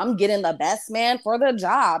 I'm getting the best man for the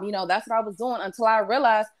job. That's what I was doing until I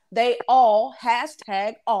realized they all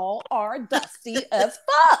are Dusty as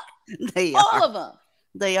fuck. They all are. of them.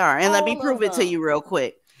 They are. And let me prove it to you real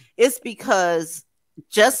quick. It's because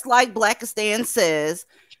just like Blackistan says,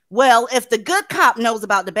 well, if the good cop knows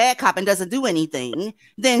about the bad cop and doesn't do anything,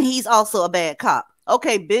 then he's also a bad cop.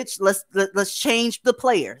 Okay, bitch, let's change the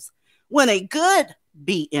players. When a good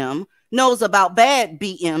BM knows about bad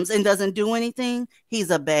BMs and doesn't do anything, he's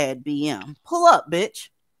a bad BM. Pull up, bitch.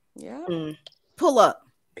 Yeah. Pull up.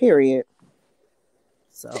 Period.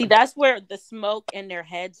 So. See, that's where the smoke in their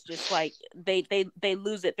heads just like they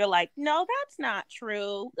lose it. They're like, no, that's not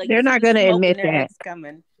true. Like they're not going to admit that.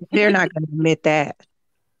 Coming. They're not going to admit that.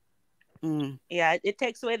 Yeah, it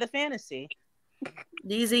takes away the fantasy.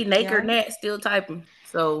 DZ Naker Yeah. Nat still typing,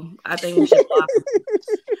 so I think we should block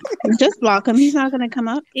him. Just block him. He's not gonna come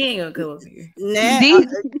up. He ain't gonna come up here. Nah,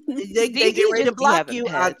 they get ready to block you.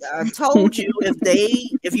 I told you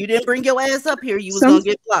if you didn't bring your ass up here, you was gonna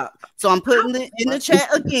get blocked. So I'm putting it in the chat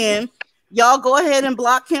again. Y'all go ahead and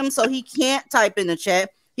block him so he can't type in the chat.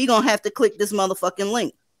 He gonna have to click this motherfucking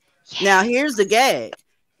link. Yes. Now here's the gag.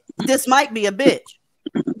 This might be a bitch.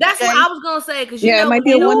 That's what I was gonna say, because it might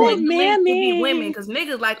be a woman. Be women, because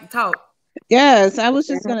niggas like to talk. Yes, I was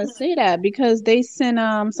just gonna say that because they send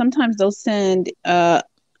sometimes they'll send a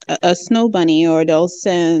snow bunny or they'll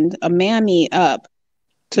send a mammy up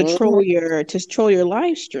to troll your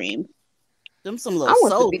live stream. Them some I little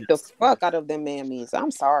want to soldiers. beat the fuck out of them mammies.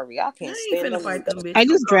 I'm sorry, I can't stand them. Fight them bitches. I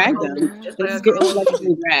just dragged them. It's like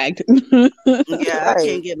getting dragged. Yeah, I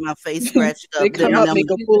can't get my face scratched up. They come up, make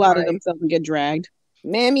a fool out of themselves, and get dragged.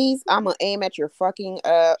 Mammies, I'm gonna aim at your fucking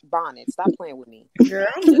bonnet. Stop playing with me. Girl,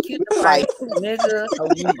 I'm too cute to fight. Nigga,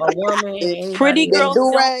 a woman, Pretty girls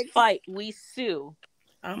don't do-rag. fight. We sue.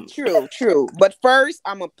 True. But first,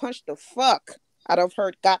 I'm gonna punch the fuck out of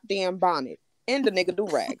her goddamn bonnet and the nigga do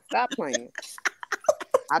rag. Stop playing.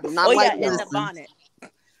 I do not like in the bonnet.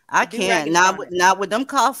 I can't. Not with them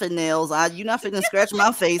coffin nails. You not finna scratch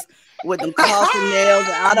my face with them coffin nails.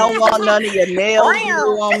 I don't want none of your nail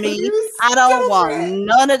glue on me. I don't want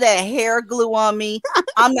none of that hair glue on me.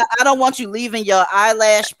 I don't want you leaving your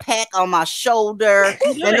eyelash pack on my shoulder.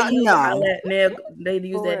 They use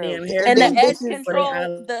that damn hair. And the edge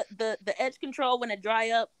control, the edge control when it dry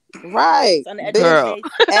up. Right. On the edge Girl. of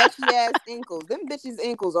the face. Ashy ass ankles. Them bitches'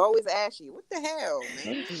 ankles always ashy. What the hell,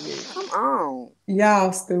 man? Come on.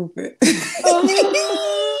 Y'all stupid.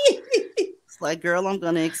 It's like, girl, I'm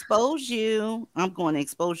going to expose you. I'm going to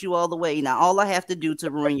expose you all the way. Now, all I have to do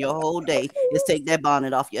to ruin your whole day is take that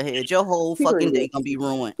bonnet off your head. Your whole fucking day going to be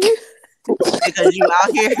ruined. Because you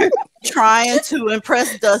out here trying to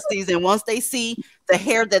impress Dusties, and once they see the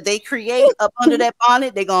hair that they create up under that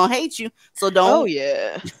bonnet, they're gonna hate you. So don't. Oh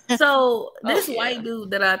yeah. So this white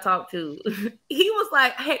dude that I talked to, he was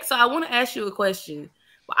like, "Hey, so I want to ask you a question,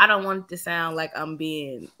 but I don't want it to sound like I'm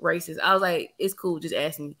being racist." I was like, "It's cool, just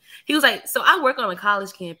ask me." He was like, "So I work on a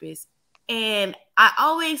college campus, and I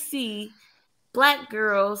always see black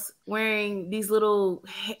girls wearing these little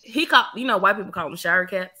white people call them shower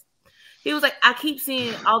caps." He was like, I keep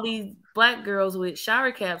seeing all these black girls with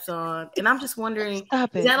shower caps on, and I'm just wondering,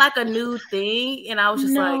 is that like a new thing? And I was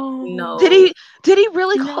just like, no. Did he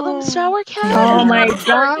really call them shower caps? Oh my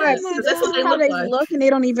god! That's This what is how they look, and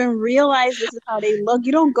they don't even realize this is how they look.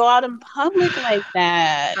 You don't go out in public like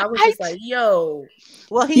that. I was just like, yo.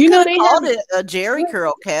 Well, he could have called it a Jerry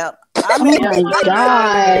curl cap. I mean, oh my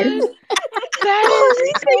god. That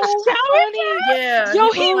is so funny. Yeah.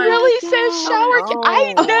 Yo, he really says shower cap.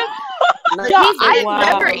 I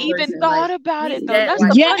never even thought about it though. That's the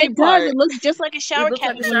funny it part. does. It looks just like a shower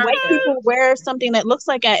cap. When white people wear something that looks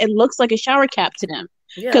like it looks like a shower cap to them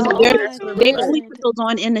because they only put those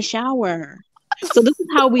on in the shower. So this is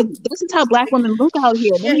how black women look out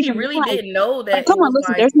here. Yeah, he really didn't know that. Come on,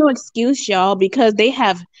 listen. There's no excuse, y'all, because they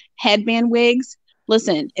have headband wigs.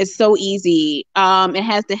 Listen, it's so easy. It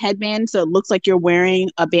has the headband, so it looks like you're wearing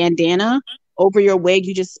a bandana over your wig.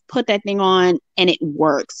 You just put that thing on and it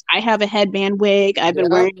works. I have a headband wig. I've been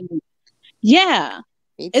wearing. Yeah.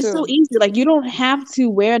 It's so easy. Like, you don't have to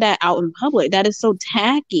wear that out in public. That is so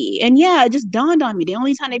tacky. And yeah, it just dawned on me. The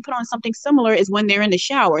only time they put on something similar is when they're in the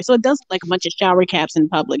shower. So it does look like a bunch of shower caps in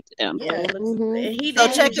public to them. Yeah. So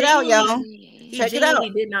check it out, y'all. Check it out.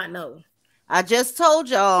 He did not know. I just told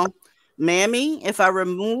y'all, Mammy, if I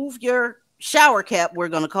remove your shower cap, we're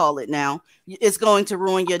going to call it now, it's going to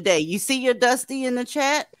ruin your day. You see your Dusty in the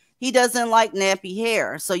chat? He doesn't like nappy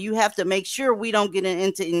hair. So you have to make sure we don't get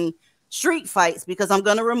into any street fights, because I'm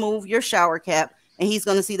going to remove your shower cap and he's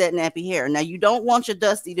going to see that nappy hair. Now, you don't want your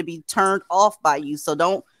Dusty to be turned off by you. So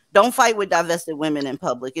don't fight with divested women in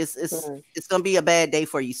public. It's going to be a bad day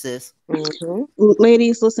for you, sis. Mm-hmm.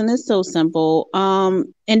 Ladies, listen, it's so simple.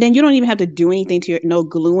 And then you don't even have to do anything to no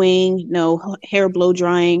gluing, no hair blow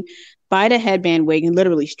drying. Buy the headband wig and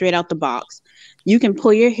literally straight out the box. You can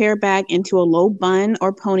pull your hair back into a low bun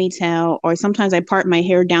or ponytail, or sometimes I part my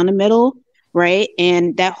hair down the middle, right?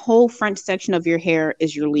 And that whole front section of your hair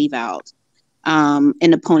is your leave out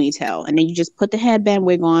in the ponytail. And then you just put the headband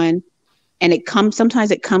wig on, and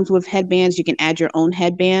sometimes it comes with headbands. You can add your own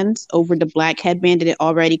headbands over the black headband that it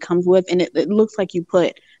already comes with. And it looks like you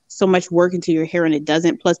put so much work into your hair, and it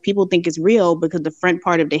doesn't. Plus, people think it's real because the front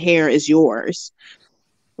part of the hair is yours.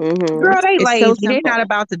 Mm-hmm. Girl, they It's so lazy. They're not simple.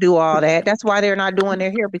 about to do all that. That's why they're not doing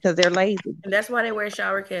their hair because they're lazy. And that's why they wear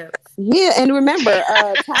shower caps. Yeah, and remember,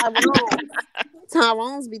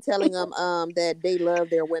 Tyrone's be telling them that they love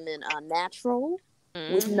their women natural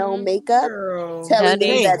with no makeup, Girl. telling them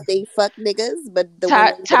Honey, that they fuck niggas, but the women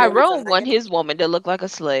want is a Tyrone want man. his woman to look like a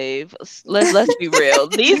slave. Let's be real.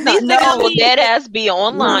 These No, niggas will no. dead ass be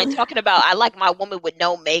online talking about I like my woman with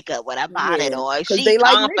no makeup when I bought it Yeah, on. because She they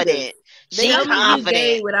like niggas. confident. They She Tell like me you confident.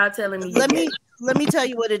 gay without telling me you Let gay. me tell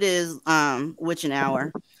you what it is, witching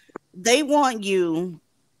hour. They want you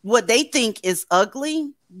what they think is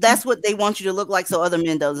ugly. That's what they want you to look like, so other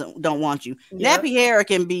men don't want you. Yep. Nappy hair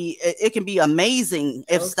can be amazing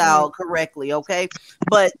if Okay. styled correctly, okay?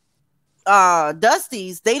 But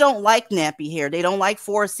Dusty's, they don't like nappy hair. They don't like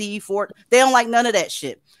 4C, they don't like none of that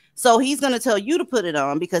shit. So he's gonna tell you to put it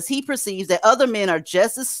on because he perceives that other men are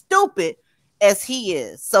just as stupid as he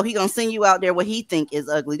is. So he gonna send you out there what he think is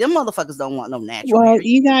ugly. Them motherfuckers don't want no natural Well, hair.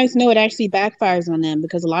 you guys know it actually backfires on them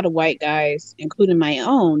because a lot of white guys, including my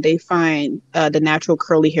own, they find the natural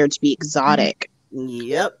curly hair to be exotic.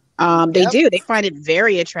 Yep. They do. They find it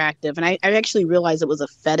very attractive. And I actually realized it was a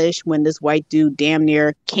fetish when this white dude damn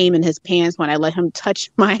near came in his pants when I let him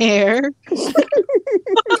touch my hair.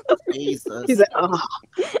 Jesus. He's like, oh,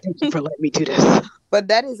 thank you for letting me do this. But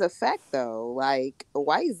that is a fact, though. Like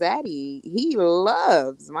White Zaddy, he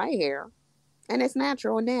loves my hair, and it's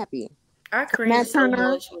natural and nappy. I cringe Matt so Turner.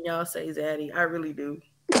 much when y'all say Zaddy. I really do.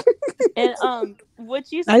 And what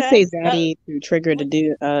you I said, say Zaddy to trigger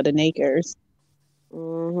the nakers.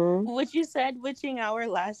 Mm-hmm. what you said, witching hour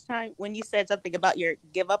last time when you said something about your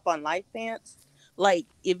give up on life pants. Like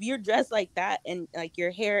if you're dressed like that and like your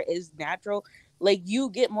hair is natural, like you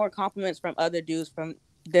get more compliments from other dudes from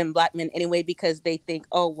than black men anyway because they think,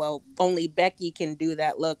 oh well, only Becky can do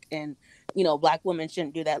that look, and black women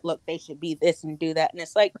shouldn't do that look. They should be this and do that, and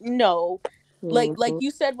it's like no, like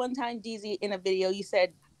you said one time, DZ, in a video, you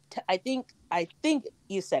said. I think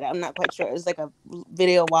you said it. I'm not quite sure. It was like a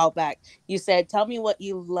video a while back. You said, "Tell me what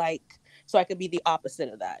you like, so I could be the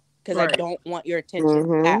opposite of that, because I Right. don't want your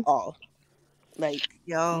attention at all." Like,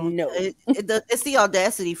 Yo, no. it's the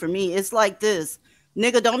audacity for me. It's like this.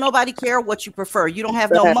 Nigga, don't nobody care what you prefer. You don't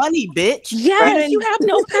have no money, bitch. Yes, you have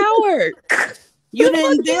no power. You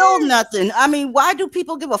didn't build nothing. I mean, why do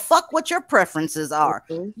people give a fuck what your preferences are?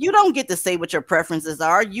 You don't get to say what your preferences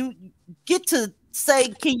are. You get to say,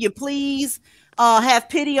 can you please have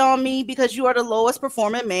pity on me because you are the lowest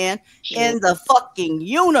performing man in the fucking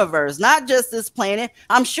universe, not just this planet.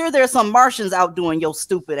 I'm sure there's some Martians outdoing your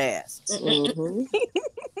stupid ass. Mm-hmm.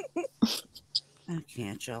 I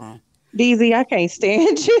can't, y'all. DZ, I can't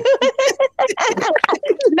stand you.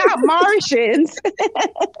 Not Martians.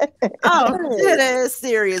 Oh, that is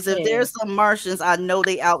serious. If there's some Martians, I know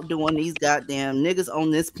they outdoing these goddamn niggas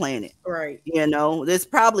on this planet. Right. That's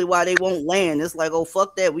probably why they won't land. It's like, oh,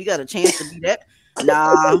 fuck that. We got a chance to be that.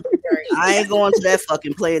 Nah, I ain't going to that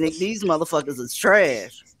fucking planet. These motherfuckers is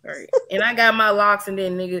trash. Right. And I got my locks, and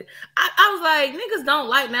then nigga, I was like, niggas don't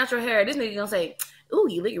like natural hair. This nigga gonna say, ooh,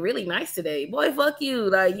 you look really nice today. Boy, fuck you.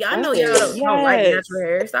 Like, yeah, I know y'all don't like natural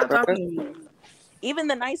hair. Stop talking to me. Even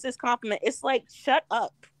the nicest compliment, it's like, shut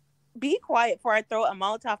up. Be quiet before I throw a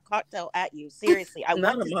Molotov cocktail at you. Seriously, I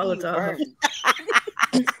want to see you burn.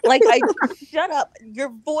 Like, shut up. Your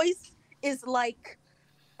voice is like,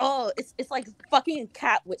 oh, it's like fucking a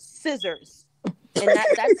cat with scissors. And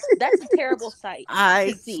that's a terrible sight.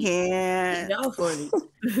 I can't. Y'all funny.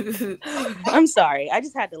 I'm sorry. I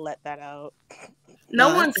just had to let that out.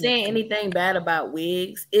 No one's saying anything bad about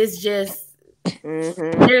wigs. It's just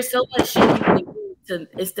there's so much shit you can do to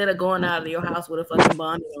instead of going out of your house with a fucking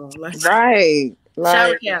bonnet on. Like, right.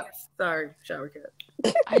 Shower caps. Sorry, shower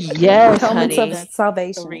caps. Yes, Helmets honey. of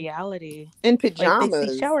salvation. The reality. In Like, pajamas. they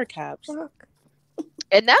see shower caps.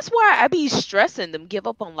 And that's why I be stressing them give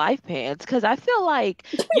up on life pants, because I feel like,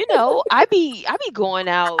 I be going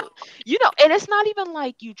out, and it's not even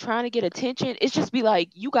like you trying to get attention. It's just be like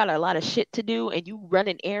you got a lot of shit to do and you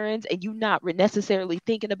running errands and you not necessarily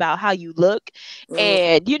thinking about how you look.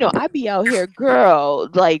 And I be out here, girl,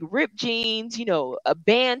 like ripped jeans, a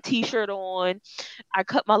band t-shirt on. I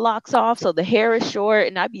cut my locks off so the hair is short,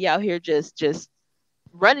 and I be out here just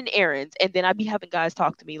running errands. And then I be having guys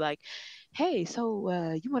talk to me like, hey, so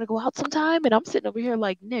you want to go out sometime? And I'm sitting over here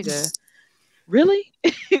like, nigga, really?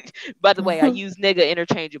 By the way, I use nigga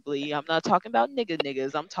interchangeably. I'm not talking about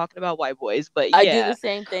niggas. I'm talking about white boys. But yeah. I do the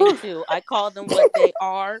same thing too. I call them what they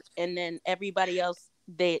are, and then everybody else,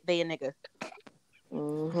 they a nigga.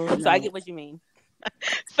 So I get what you mean.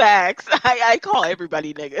 Facts. I call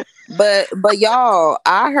everybody nigga. But y'all,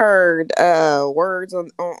 I heard words on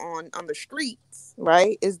the streets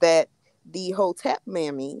right, is that the Hotep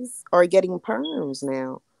mammies are getting perms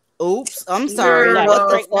now. Oops, I'm sorry. Like What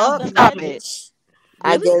the straighten out fuck? them Stop it. edges.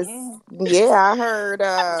 I Really? guess, yeah, I heard,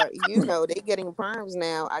 they getting perms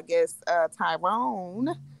now. I guess Tyrone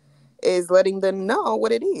is letting them know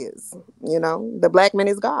what it is. The black man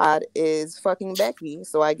is God is fucking Becky.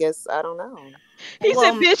 So I guess, I don't know. He said,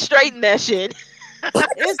 Well, "Bitch, straighten that shit."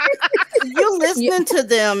 it's you listening to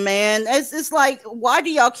them, man. It's like, why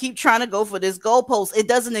do y'all keep trying to go for this goalpost? It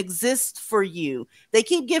doesn't exist for you. They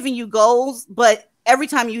keep giving you goals, but every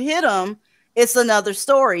time you hit them, it's another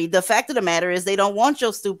story. The fact of the matter is, they don't want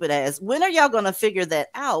your stupid ass. When are y'all gonna figure that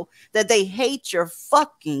out? That they hate your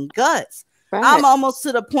fucking guts. I'm almost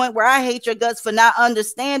to the point where I hate your guts for not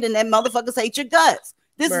understanding that motherfuckers hate your guts.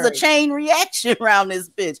 This is a chain reaction around this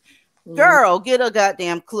bitch. Girl, get a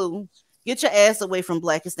goddamn clue. Get your ass away from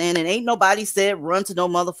Blackistan, and ain't nobody said run to no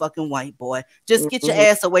motherfucking white boy. Just get your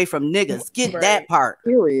ass away from niggas. Get that part.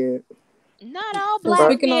 Period. Not all So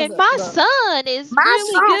black speaking men. of My the, son is My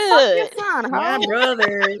really son, fuck your good. son, My ho.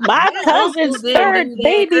 brother, My my uncle cousin's didn't third do that,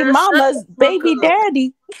 baby girl. Shut mama's the fuck baby up.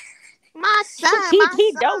 daddy. My son, He my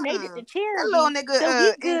he donated to son. That little charity, nigga so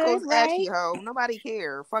he ankles good, ashy, right? ho. Nobody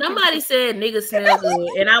care. Fuck him. Somebody said niggas smell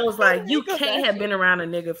good, and I was like, you can't have been around a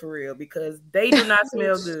nigga for real because they do not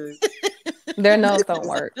smell good. Their nose don't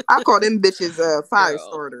work. I call them bitches fire Girl,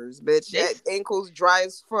 starters, bitch. they Ankles dry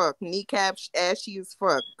as fuck, kneecaps ashy as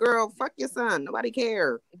fuck. Girl, fuck your son. Nobody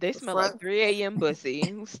care. they The smell fuck? like 3 a.m.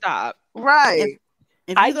 bussy. Stop. If, Right.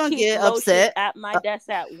 if I you're gonna keep get lotion upset, at my desk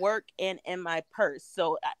at work and in my purse.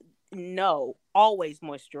 So no, always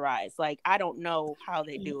moisturize. Like I don't know how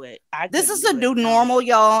they do it. I this couldn't is the do it. new No. normal,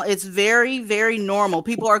 y'all. It's very, very normal.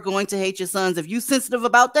 People are going to hate your sons. If you sensitive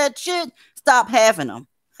about that shit, stop having them.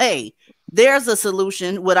 Hey, there's a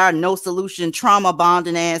solution with our no solution trauma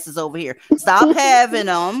bonding asses over here. Stop having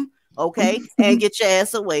them, okay, and get your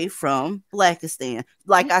ass away from Blackistan.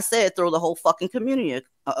 Like I said, throw the whole fucking community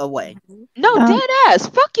away. No, Um, dead ass.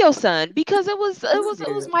 Fuck your son because it was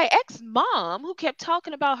my ex mom who kept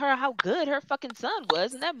talking about how good her fucking son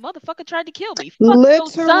was, and that motherfucker tried to kill me. Fuck your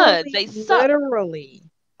sons. They suck. Literally.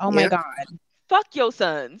 Oh my Yeah. God. Fuck your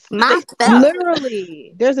sons. They My suck. son.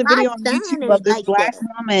 Literally. There's a My video on son YouTube is of this like black that.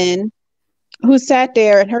 woman who sat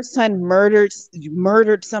there and her son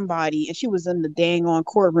murdered somebody, and she was in the dang on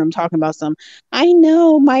courtroom talking about some, I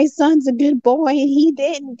know my son's a good boy and he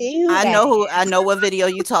didn't do that. I know what video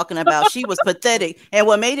you talking about. She was pathetic. And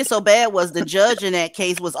what made it so bad was the judge in that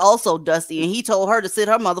case was also dusty, and he told her to sit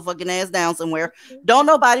her motherfucking ass down somewhere. Don't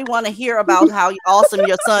nobody want to hear about how awesome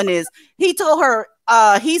your son is. He told her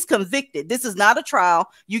he's convicted. This is not a trial.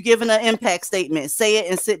 You giving an impact statement. Say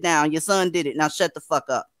it and sit down. Your son did it. Now shut the fuck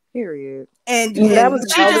up. Period. And That was an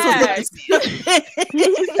she just was looking Facts. stupid.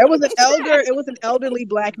 it was an elderly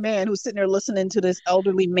black man who's sitting there listening to this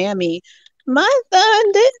elderly mammy. My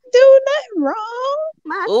son didn't do nothing wrong.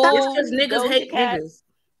 My It's Oh, because niggas Doja hate Cat. niggas.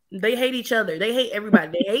 They hate each other. They hate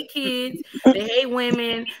everybody. They hate kids. They hate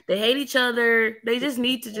women. They hate each other. They just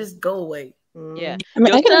need to just go away. yeah. I mean,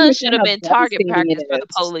 Your I can son should understand have how been target devastating practice for it the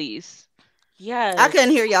is. police. Yes. I couldn't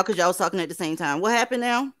hear y'all because y'all was talking at the same time. What happened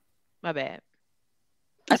now? My bad.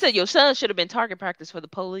 I said your son should have been target practice for the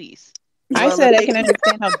police. I Well, said if I they can can,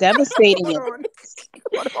 understand how devastating it Hold is.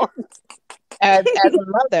 on. Hold on. As a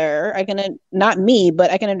mother, I can not me,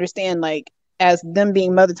 but I can understand like as them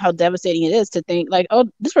being mothers how devastating it is to think like, oh,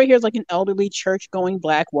 this right here is like an elderly church going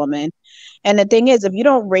black woman. And the thing is, if you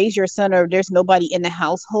don't raise your son or there's nobody in the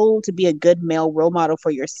household to be a good male role model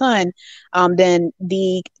for your son, then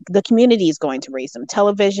the community is going to raise them.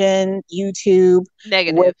 Television, YouTube, with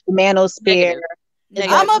Negative. manosphere. Negative. Is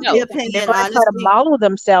I'm going Negative. of the No. they're opinion, going to try to honestly. model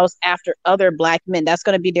themselves after other black men. That's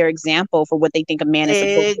going to be their example for what they think a man is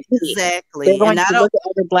supposed to be. They're Exactly. going And I to don't look at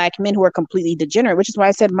other black men who are completely degenerate, which is why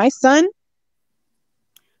I said my son,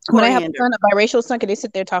 when I have a coriander. son, a biracial son, can they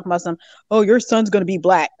sit there talking about some, oh, your son's going to be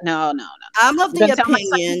black? No. I'm of I'm the going to tell my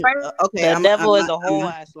son he's opinion. right. Okay, The devil is a I'm whole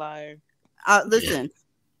ass liar. listen.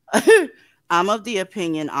 I'm of the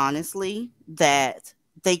opinion, honestly, that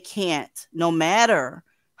they can't, no matter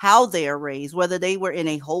how they are raised, whether they were in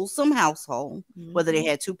a wholesome household, whether they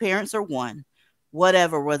had two parents or one,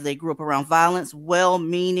 whatever, whether they grew up around violence,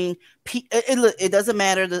 well-meaning, it doesn't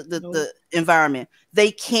matter the environment. They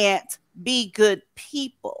can't be good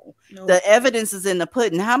people. The evidence is in the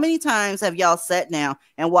pudding. How many times have y'all sat down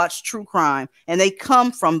and watched true crime and they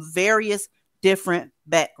come from various different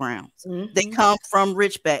backgrounds? They come from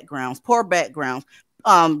rich backgrounds, poor backgrounds,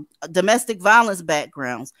 domestic violence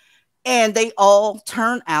backgrounds, and they all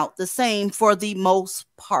turn out the same for the most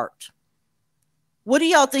part. What do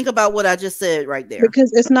y'all think about what I just said right there?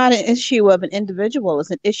 Because it's not an issue of an individual,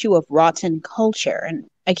 it's an issue of rotten culture. And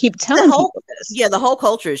I keep The telling whole people this. Yeah, the whole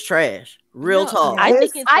culture is trash. Real No, talk. I think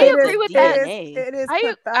It's it's it like is the it is DNA. it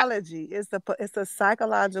is pathology. It's a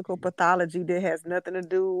psychological pathology that has nothing to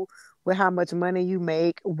do with how much money you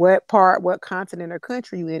make, what continent or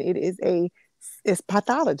country you in. It's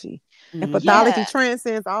pathology, and pathology Yeah,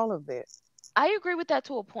 transcends all of that. I agree with that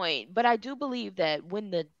to a point, but I do believe that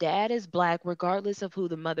when the dad is black, regardless of who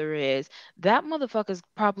the mother is, that motherfucker's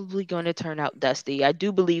probably going to turn out dusty. I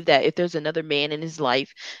do believe that if there's another man in his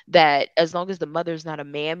life, that as long as the mother's not a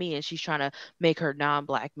mammy and she's trying to make her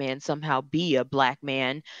non-black man somehow be a black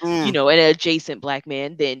man, Mm. an adjacent black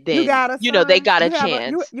man, then You then got a they son. got a You have a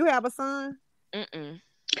chance. you have a son. Mm-mm.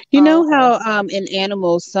 You Oh, know okay. how in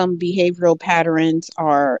animals some behavioral patterns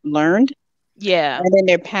are learned Yeah. and then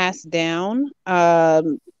they're passed down.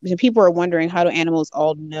 And people are wondering, how do animals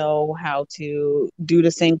all know how to do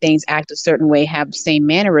the same things, act a certain way, have the same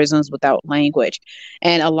mannerisms without language?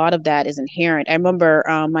 And a lot of that is inherent. I remember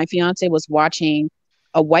my fiance was watching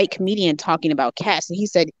a white comedian talking about cats, and he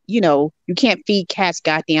said, you can't feed cats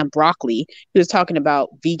goddamn broccoli. He was talking about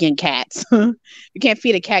vegan cats. You can't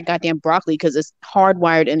feed a cat goddamn broccoli because it's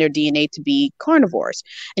hardwired in their DNA to be carnivores.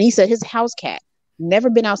 And he said his house cat never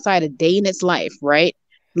been outside a day in its life, right?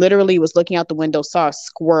 Literally was looking out the window, saw a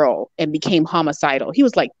squirrel, and became homicidal. He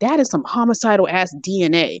was like, that is some homicidal ass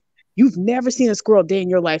DNA. You've never seen a squirrel a day in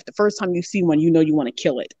your life. The first time you see one, you know you want to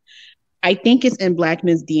kill it. I think it's in black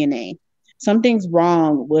men's DNA. Something's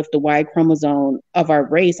wrong with the Y chromosome of our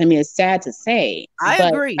race. I mean, it's sad to say, I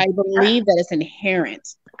but agree. I believe that it's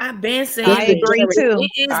inherent. I've been With saying I the it. agree generation. If too.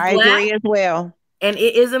 it is I black agree as well. and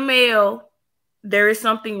it is a male, there is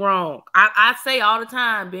something wrong. I say all the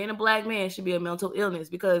time, being a black man should be a mental illness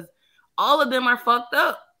because all of them are fucked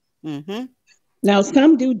up. Mm-hmm. Now,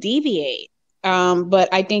 some do deviate, but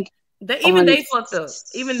I think Even on they fucked up.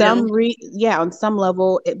 Even them. on some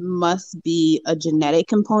level, it must be a genetic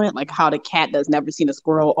component, like how the cat that's never seen a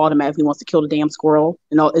squirrel automatically wants to kill the damn squirrel.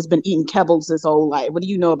 It's been eating kibbles this whole life. What do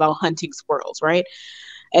you know about hunting squirrels, right?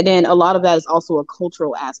 And then a lot of that is also a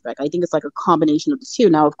cultural aspect. I think it's like a combination of the two.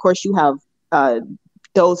 Now, of course, you have uh,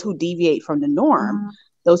 those who deviate from the norm,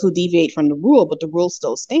 those who deviate from the rule, but the rule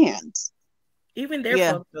still stands. Even they're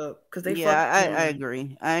Yeah. fucked up because they Yeah, fucked I them.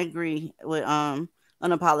 agree. I agree with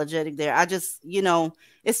unapologetic there. I just,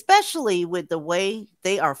 especially with the way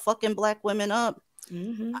they are fucking black women up.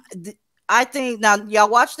 Mm-hmm. I think now y'all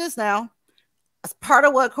watch this now. As part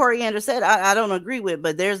of what Coriander said, I don't agree with,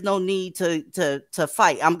 but there's no need to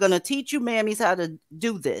fight. I'm gonna teach you mammies how to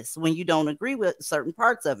do this when you don't agree with certain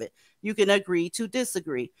parts of it. You can agree to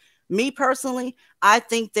disagree. Me personally, I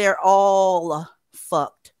think they're all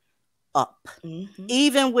fucked up. Mm-hmm.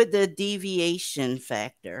 Even with the deviation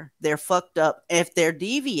factor, they're fucked up. If they're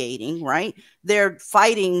deviating, right, they're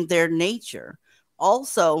fighting their nature.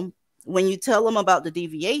 Also, when you tell them about the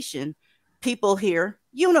deviation, people hear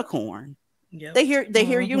unicorn. Yep. They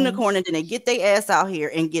hear unicorn, and then they get their ass out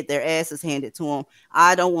here and get their asses handed to them.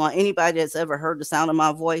 I don't want anybody that's ever heard the sound of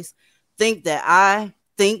my voice think that I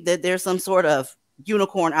think that there's some sort of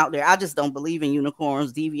unicorn out there. I just don't believe in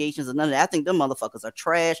unicorns, deviations, and none of that. I think them motherfuckers are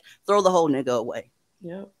trash. Throw the whole nigga away.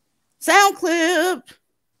 Yep. Sound clip.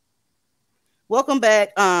 Welcome back.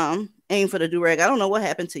 Aim for the do-rag. I don't know what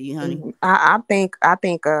happened to you, honey. I think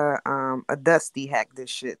a Dusty hacked this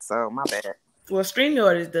shit. So my bad. Well,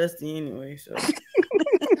 StreamYard is dusty anyway, so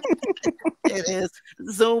It is.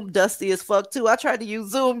 Zoom dusty as fuck too. I tried to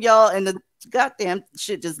use Zoom, y'all, and the goddamn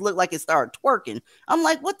shit just looked like it started twerking. I'm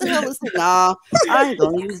like, what the hell is it? Nah, I ain't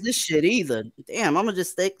gonna use this shit either. Damn, I'm gonna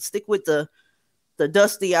just stick with the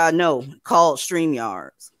dusty I know called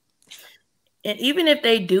StreamYards. and even if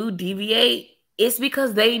they do deviate, it's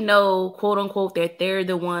because they know, quote unquote, that they're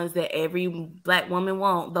the ones that every black woman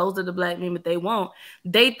want. Those are the black men that they want.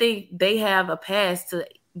 They think they have a pass to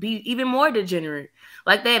be even more degenerate.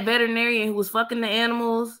 Like that veterinarian who was fucking the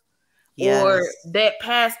animals, Yes. or that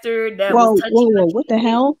pastor that Whoa, was touching the what the kids.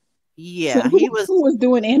 hell? Yeah, he was. Who was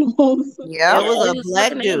doing animals? Yeah. It was he a was black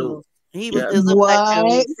fucking dude. animals. He was, Yeah. it was a black dude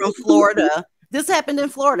What? from Florida. This happened in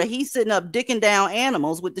Florida. He's sitting up dicking down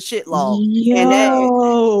animals with the shit log. And that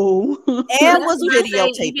Yo. So and that's was why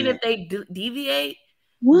I say even videotaping if it. they deviate,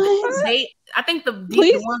 What? I think the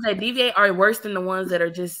Please. ones that deviate are worse than the ones that are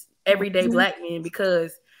just everyday black men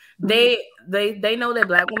because they know that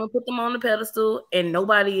black women put them on the pedestal and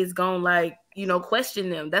nobody is gonna question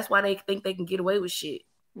them. That's why they think they can get away with shit.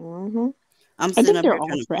 Mm-hmm. I'm I sitting think up they're here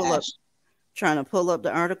all trying to pull up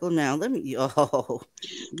the article now. Let me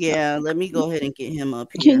let me go ahead and get him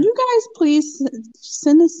up Can here. you guys please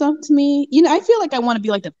send this stuff to me? I feel like I want to be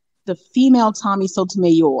like the the female Tommy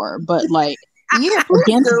Sotomayor, but like yeah,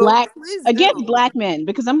 please against black men,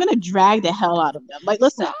 because I'm gonna drag the hell out of them. Like,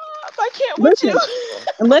 listen, I can't with you.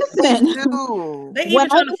 Listen. They When even I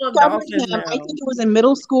trying to fuck discovered dolphins him, I now. think it was in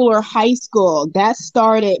middle school or high school. That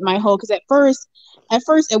started my whole, because at first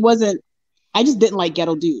it wasn't, I just didn't like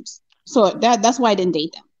ghetto dudes. So that's why I didn't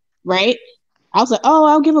date them. Right? I was like, oh,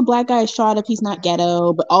 I'll give a black guy a shot if he's not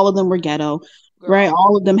ghetto, but all of them were ghetto. Right?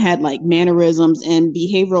 All of them had like mannerisms and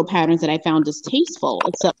behavioral patterns that I found distasteful,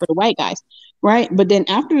 except for the white guys. Right? But then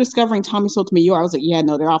after discovering Tommy Sotomayor, I was like, yeah,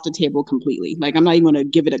 no, they're off the table completely. Like, I'm not even going to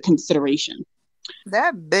give it a consideration.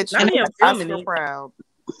 That bitch Not is being Oscar feminine. proud.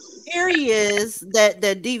 Here he is, that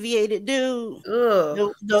deviated dude,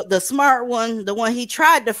 the smart one, the one he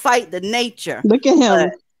tried to fight the nature. Look at him.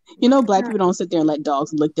 But You know, black people don't sit there and let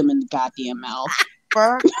dogs lick them in the goddamn mouth.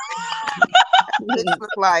 Fuck. Bitch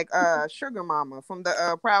look like Sugar Mama from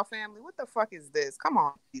the Proud Family. What the fuck is this? Come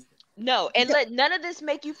on. No, and let none of this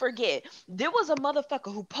make you forget. There was a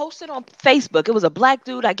motherfucker who posted on Facebook. It was a black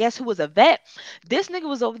dude, I guess, who was a vet. This nigga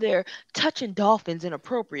was over there touching dolphins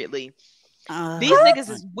inappropriately. These niggas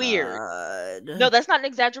is weird. No, that's not an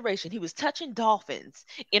exaggeration. He was touching dolphins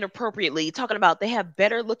inappropriately, talking about they have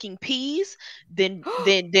better looking peas than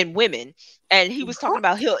women, and he was talking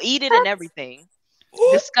about he'll eat it and everything.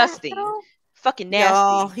 Disgusting, fucking nasty.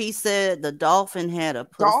 Y'all, he said the dolphin had a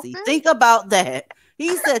pussy. Think about that.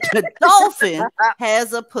 He said the dolphin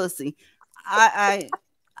has a pussy. I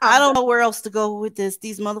don't know where else to go with this.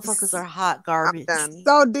 These motherfuckers are hot garbage.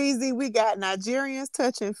 So DZ, we got Nigerians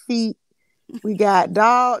touching feet. We got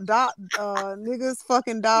niggas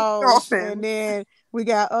fucking dogs, and then we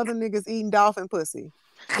got other niggas eating dolphin pussy.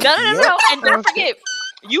 No. And don't forget,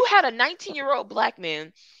 you had a 19-year-old black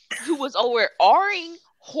man who was over R-ing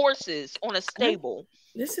horses on a stable.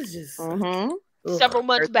 This is just several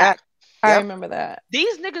months back. I remember that.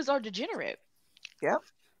 These niggas are degenerate. Yep.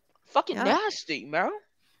 Fucking nasty, bro.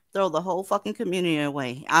 Throw the whole fucking community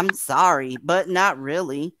away. I'm sorry, but not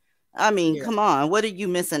really. I mean, come on. What are you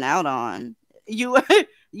missing out on? You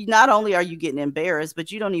not only are you getting embarrassed,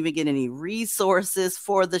 but you don't even get any resources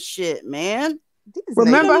for the shit, man.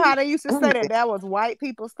 Remember how they used to say that was white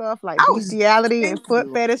people stuff, like bestiality and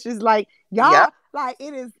foot fetishes? Like y'all, like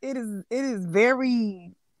it is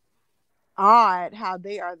very odd how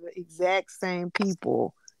they are the exact same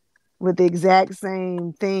people with the exact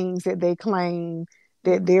same things that they claim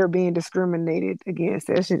that they're being discriminated against.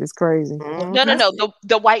 That shit is crazy. No.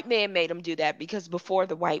 The white man made them do that, because before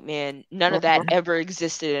the white man, none of that ever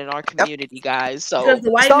existed in our community, guys. So because the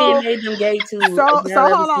white man made them gay too. So hold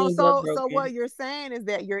on. So what you're saying is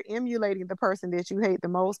that you're emulating the person that you hate the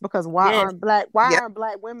most, because why aren't black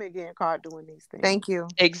women getting caught doing these things? Thank you.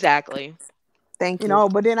 Exactly. Thank you. You know,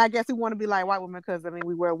 but then I guess we want to be like white women because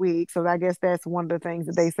we wear wigs. So I guess that's one of the things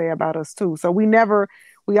that they say about us too. So we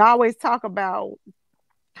always talk about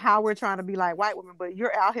how we're trying to be like white women, but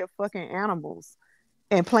you're out here fucking animals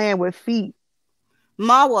and playing with feet.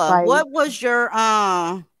 Mawa, what was your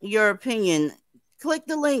opinion? Click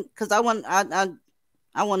the link, because I want to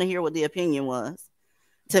hear what the opinion was.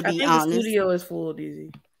 To be honest, the studio is full,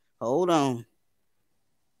 DZ. Hold on.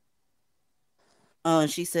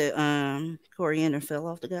 She said, Coriander fell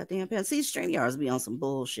off the goddamn pen. See, StreamYards be on some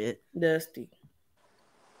bullshit. Dusty.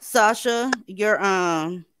 Sasha, your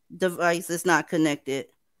device is not connected.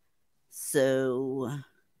 So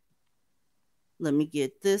let me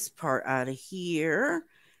get this part out of here.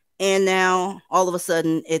 And now all of a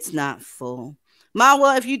sudden it's not full.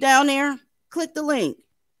 Mawa, if you down there, click the link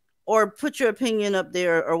or put your opinion up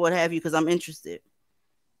there or what have you, because I'm interested.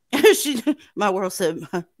 My world said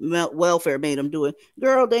welfare made them do it.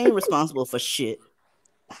 Girl, they ain't responsible for shit.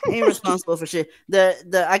 They ain't responsible for shit.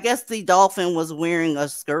 I guess the dolphin was wearing a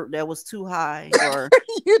skirt that was too high, or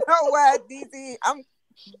you know what, DZ,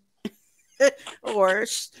 or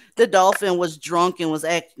the dolphin was drunk and was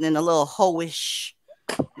acting a little hoish,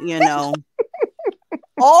 you know.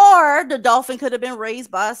 Or the dolphin could have been raised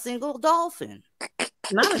by a single dolphin.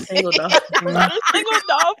 Not a single dolphin. Not a single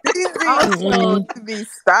dolphin.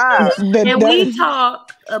 And we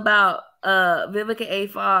talk about Vivica A.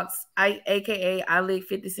 Fox, aka I lick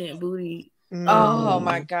 50 Cent booty. Oh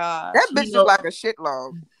my god. That bitch look like a shit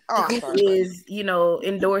log. Is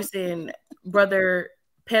endorsing brother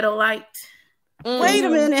Pedalite. Wait a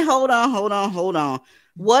minute, hold on.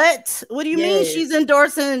 What do you mean she's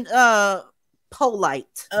endorsing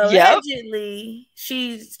Polite? Allegedly,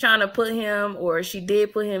 she's trying to put him, or she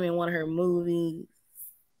did put him in one of her movies.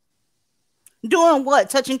 Doing what?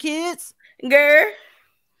 Touching kids? Girl.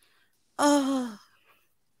 Oh,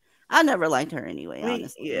 I never liked her anyway,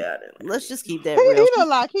 honestly. Yeah. Let's just keep that He real. look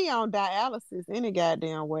like he on dialysis any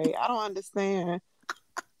goddamn way. I don't understand.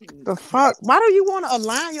 The fuck? Why do you want to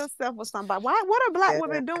align yourself with somebody? Why? What are black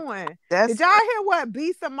women doing? Did y'all hear what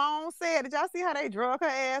B. Simone said? Did y'all see how they drug her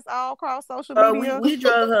ass all across social media? We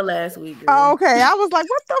drug her last week. Girl. Oh, okay, I was like,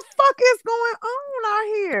 what the fuck is going on out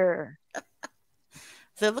here?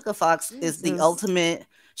 Vivica Fox is the ultimate.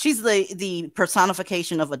 She's the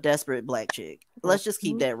personification of a desperate black chick. Let's just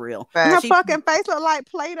keep that real. Her fucking face look like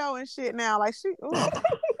Play-Doh and shit now. Like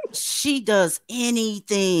she does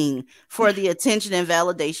anything for the attention and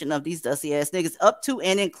validation of these dusty ass niggas, up to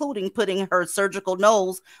and including putting her surgical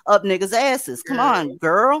nose up niggas' asses. Come on,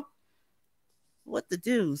 girl. What the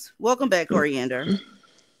deuce? Welcome back, Coriander.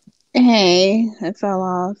 Hey, I fell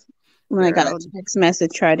off when I got a text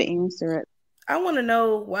message. Tried to answer it. I want to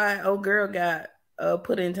know why old girl got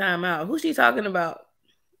put in timeout. Who's she talking about?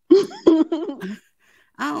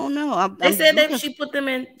 I don't know. They said that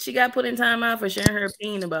she got put in timeout for sharing her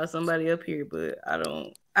opinion about somebody up here, but I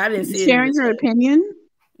didn't see sharing her opinion.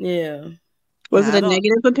 Yeah. Was it a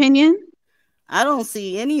negative opinion? I don't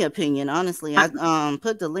see any opinion, honestly. I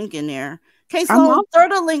put the link in there. Okay, so throw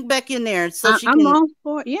the link back in there so she can. I'm all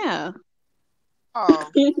for yeah.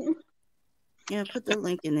 Oh. Yeah, put the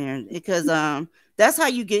link in there because that's how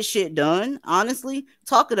you get shit done. Honestly,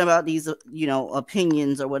 talking about these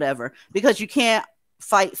opinions or whatever, because you can't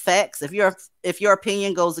fight facts. If your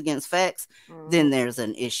opinion goes against facts, then there's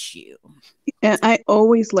an issue. And I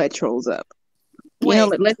always let trolls up.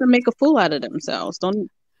 Let them make a fool out of themselves. Don't.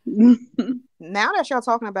 Now that y'all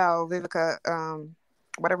talking about Vivica,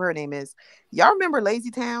 whatever her name is, y'all remember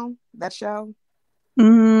Lazy Town, that show?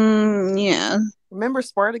 Yeah. Remember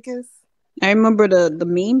Spartacus? I remember the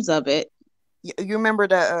memes of it. You remember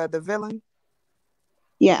the villain?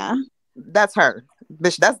 Yeah. That's her.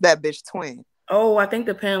 Bitch, that's that bitch twin. Oh, I think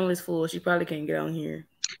the panel is full. She probably can't get on here.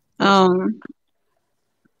 Hold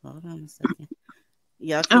on a second.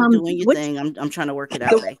 Y'all keep doing your thing. I'm trying to work it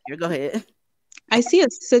out back here. Go ahead. I see a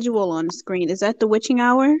sigil on the screen. Is that the witching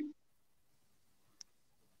hour?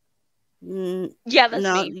 Yeah, that's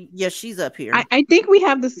me. Yeah, she's up here. I think we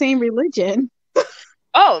have the same religion.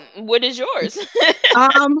 Oh, what is yours?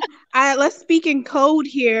 Let's speak in code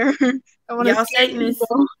here. I want to Satanists.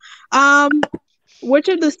 Which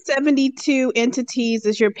of the 72 entities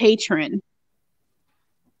is your patron?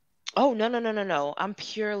 Oh, no. I'm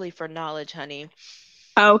purely for knowledge, honey.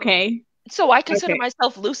 Okay. So I consider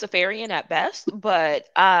myself Luciferian at best, but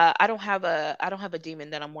I don't have a demon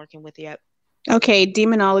that I'm working with yet. Okay,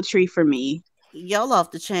 demonolatry for me. Y'all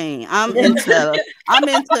off the chain. I'm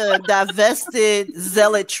into divested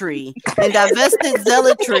zealotry. And divested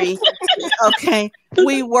zealotry, okay,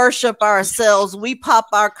 we worship ourselves. We pop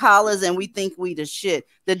our collars and we think we the shit.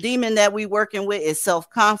 The demon that we working with is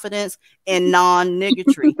self-confidence and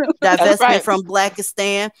non-niggatry. Divestment from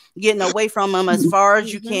Blackistan, getting away from them as far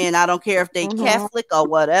as you can. I don't care if they Catholic or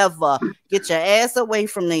whatever. Get your ass away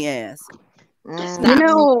from their ass.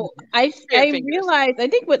 I realized, I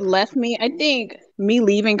think what left me, I think me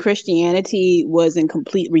leaving Christianity was in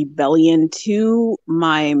complete rebellion to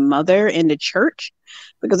my mother in the church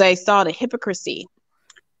because I saw the hypocrisy.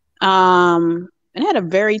 And I had a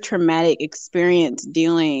very traumatic experience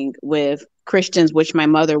dealing with Christians, which my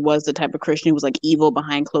mother was the type of Christian who was like evil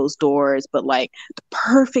behind closed doors, but like the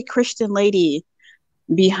perfect Christian lady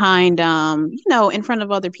behind, in front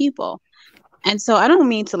of other people. And so I don't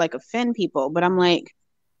mean to like offend people, but I'm like,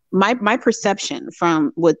 my perception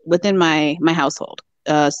from within my household,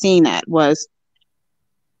 seeing that was,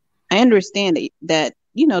 I understand that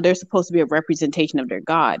they're supposed to be a representation of their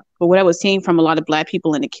God. But what I was seeing from a lot of Black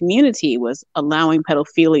people in the community was allowing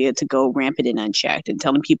pedophilia to go rampant and unchecked and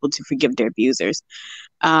telling people to forgive their abusers.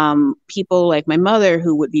 People like my mother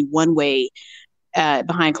who would be one way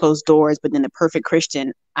behind closed doors, but then the perfect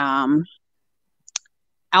Christian out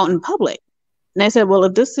in public. And I said, well,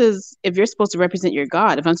 if you're supposed to represent your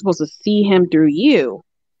God, if I'm supposed to see him through you,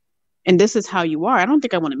 and this is how you are, I don't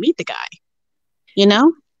think I want to meet the guy.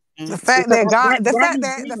 The fact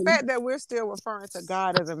that we're still referring to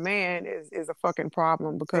God as a man is a fucking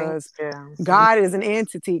problem because God is an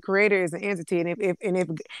entity, Creator is an entity, and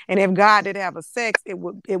if God did have a sex, it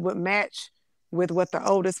would match with what the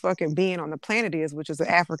oldest fucking being on the planet is, which is an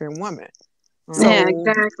African woman. So, yeah,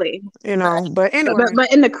 exactly. But anyway,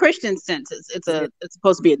 but in the Christian sense, it's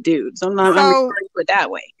supposed to be a dude. So I'm referring to it that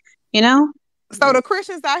way. So the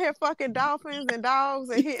Christians out here fucking dolphins and dogs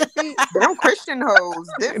and hitting feet. Them Christian hoes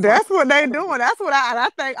different. That's what they doing. That's what I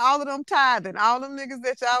think all of them tithing. All them niggas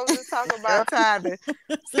that y'all was just talking about tithing.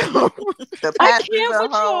 So, the I pastors can't are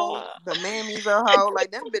with hoes, y'all. the mammies are hoes.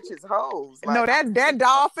 Like them bitches hoes. Like no, that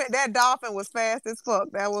dolphin was fast as fuck.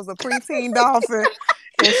 That was a preteen dolphin,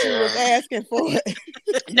 and she was asking for it.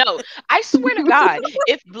 No, I swear to God,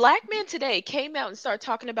 if black men today came out and started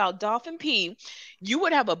talking about dolphin pee, you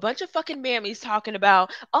would have a bunch of fucking mammies talking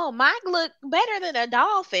about, oh, mine look better than a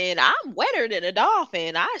dolphin. I'm wetter than a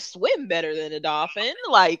dolphin. I swim better than a dolphin.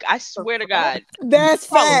 Like, I swear to God. That's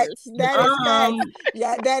Followers. facts. That is facts.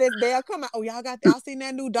 Yeah, that is. They'll come out. Oh, y'all seen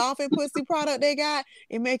that new dolphin pussy product they got?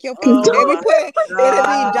 It make your pussy. They be putting. It'll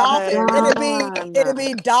be dolphin. It'll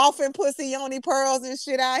be dolphin pussy yoni pearls and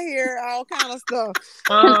shit out here. All kind of stuff.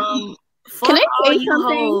 Fuck Can I all say you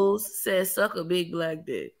something? hoes said suck a big black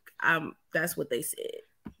dick. That's what they said.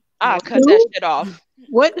 I cut that shit off.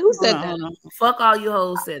 What? Who said that? Fuck all you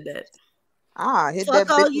hoes said that. Hit Fuck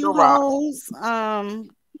that all bitch with a you rock. hoes. I'm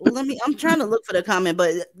trying to look for the comment,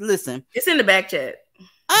 but listen. It's in the back chat.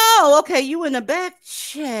 Oh, okay. You in the back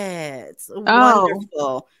chat.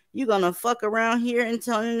 Wonderful. You're gonna fuck around here and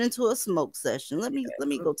turn it into a smoke session. Let me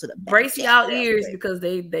go to the back Brace chat y'all real ears quick. because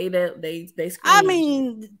they scream. I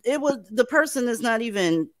mean, it was the person is not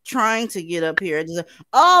even trying to get up here.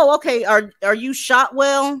 Oh, okay. Are you shot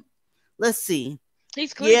well? Let's see.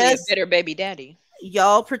 He's clearly Yes. a better baby daddy.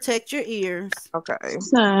 Y'all protect your ears. Okay.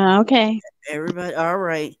 Okay. Everybody, all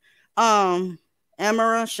right. Amara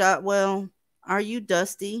Shotwell, are you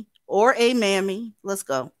Dusty or a mammy? Let's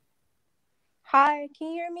go. Hi, can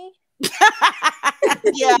you hear me?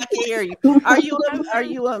 Yeah, I can hear you. Are you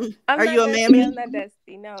a mammy? I'm not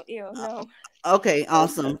Dusty. No, ew, no. Okay,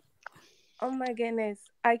 awesome. Oh my goodness,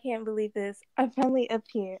 I can't believe this. I finally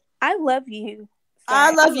appeared. I love you.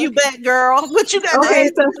 I love you back, girl. What you got to Okay, say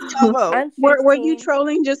to this combo? I'm were you 15.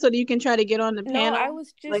 trolling just so that you can try to get on the No, panel? I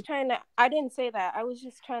was just Like- trying to. I didn't say that. I was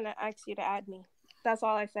just trying to ask you to add me. That's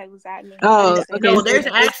all I said was add me. Oh, I didn't say No, that. there's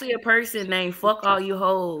actually a person named Fuck All You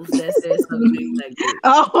Hoes that says suck a big black dick.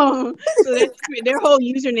 Oh, so their whole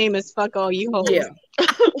username is fuck all you hoes. Yeah.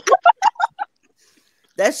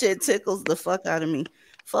 That shit tickles the fuck out of me.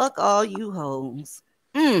 Fuck all you hoes.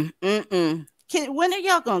 When are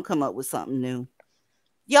y'all gonna come up with something new?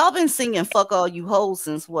 Y'all been singing "Fuck All You Hoes"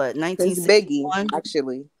 since what? Since 1961. Biggie,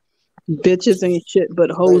 actually. Bitches ain't shit but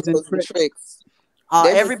hoes and tricks.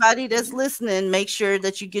 Everybody that's listening, make sure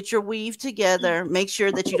that you get your weave together. Make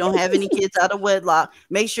sure that you don't have any kids out of wedlock.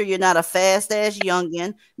 Make sure you're not a fast ass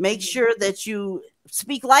youngin. Make sure that you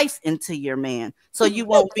speak life into your man, so you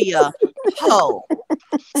won't be a hoe.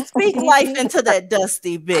 Speak life into that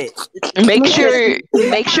dusty bitch. Make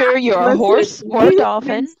sure you're a horse or a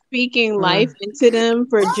dolphin. Speaking life into them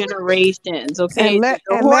for generations. Okay, And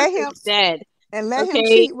let him is dead. And let him Okay.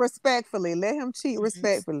 cheat respectfully. Let him cheat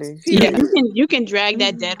respectfully. Yeah, you can drag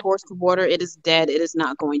that dead horse to water. It is dead. It is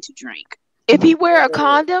not going to drink. If he wear a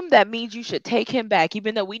condom, that means you should take him back,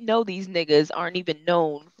 even though we know these niggas aren't even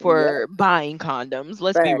known for buying condoms.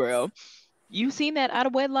 Let's be real. You seen that out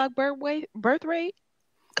of wedlock birth rate?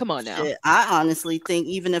 Come on now. Shit, I honestly think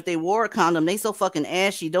even if they wore a condom, they so fucking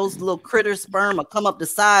ashy. Those little critter sperm will come up the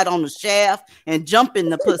side on the shaft and jump in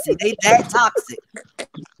the pussy. They that toxic.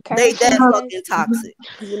 They that fucking toxic.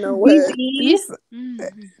 You know what?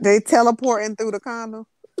 They teleporting through the condom.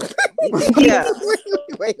 Yeah.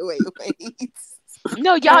 wait.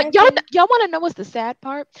 No, y'all want to know what's the sad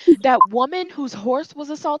part? That woman whose horse was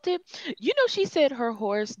assaulted, you know, she said her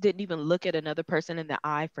horse didn't even look at another person in the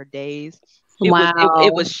eye for days.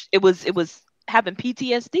 It was having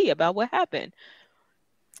PTSD about what happened.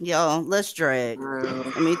 Y'all, let's drag.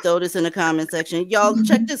 Let me throw this in the comment section. Y'all,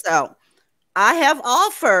 check this out. I have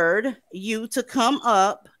offered you to come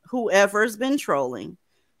up, whoever's been trolling,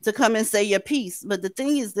 to come and say your piece. But the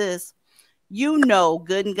thing is this. You know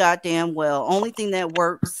good and goddamn well, only thing that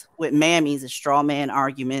works with mammies is straw man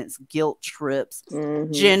arguments, guilt trips,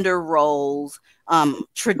 gender roles,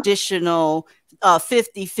 traditional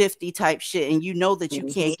 50-50 type shit. And you know that you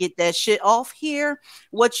can't get that shit off here.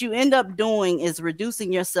 What you end up doing is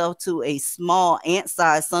reducing yourself to a small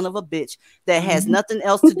ant-sized son of a bitch that has nothing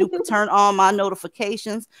else to do but turn on my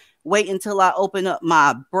notifications, wait until I open up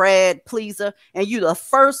my Brad pleaser, and you the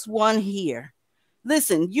first one here.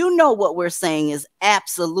 Listen, you know what we're saying is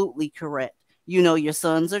absolutely correct. You know your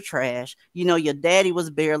sons are trash. You know your daddy was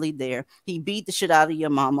barely there. He beat the shit out of your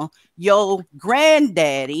mama. Your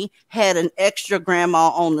granddaddy had an extra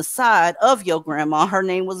grandma on the side of your grandma. Her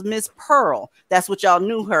name was Miss Pearl. That's what y'all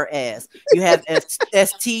knew her as. You have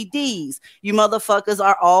STDs. You motherfuckers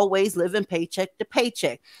are always living paycheck to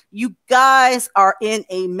paycheck. You guys are in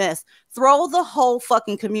a mess. Throw the whole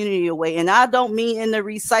fucking community away. And I don't mean in the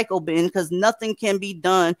recycle bin, because nothing can be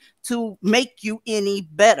done to make you any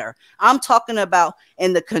better. I'm talking about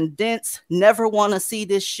in the condensed, never want to see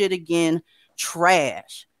this shit again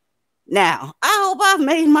trash. Now, I hope I've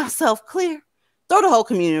made myself clear. Throw the whole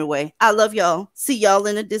community away. I love y'all. See y'all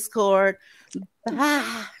in the Discord.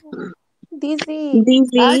 Bye. DZ.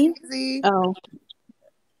 DZ. Oh.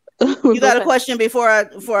 You got a question before I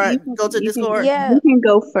go to Discord? Yeah. You can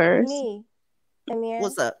go first. Me. Amir.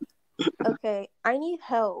 What's up? Okay, I need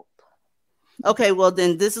help. Okay, well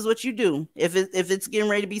then this is what you do. If it's getting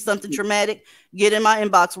ready to be something traumatic, get in my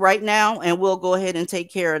inbox right now and we'll go ahead and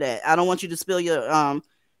take care of that. I don't want you to spill your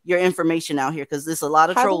information out here because there's a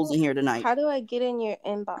lot of trolls in here tonight. How do I get in your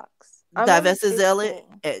inbox? Divestedzealot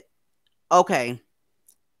okay.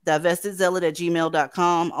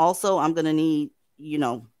 Divestedzealot@gmail.com. Also, I'm gonna need,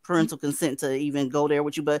 parental consent to even go there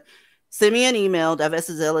with you, but send me an email,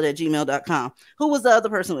 divestedzealot@gmail.com. Who was the other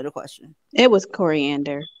person with a question? It was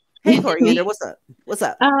Coriander. Hey, Coriander, what's up? What's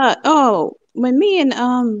up? When me and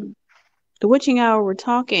the witching hour were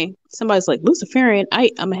talking, somebody's like, Luciferian, I'm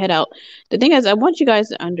gonna head out. The thing is, I want you guys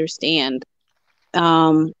to understand.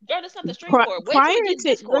 Girl, that's not the stream court.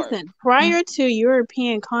 Prior to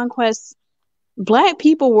European conquest, Black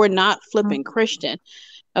people were not flipping Christian.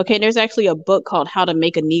 Okay, there's actually a book called How to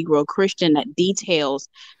Make a Negro Christian that details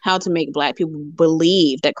how to make Black people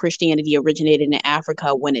believe that Christianity originated in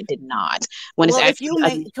Africa when it did not. If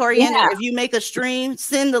you make a stream,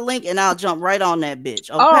 send the link and I'll jump right on that bitch.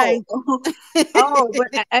 Okay.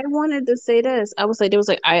 But I wanted to say this. They was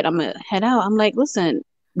like, all right, I'm gonna head out. I'm like, listen,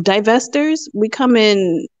 divestors, we come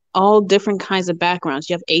in all different kinds of backgrounds.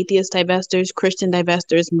 You have atheist divestors, Christian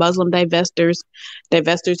divestors, Muslim divestors,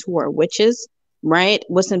 divestors who are witches. Right?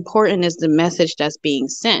 What's important is the message that's being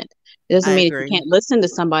sent. It doesn't mean you can't listen to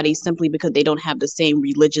somebody simply because they don't have the same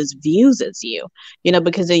religious views as you,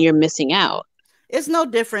 because then you're missing out. It's no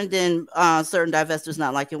different than certain divestors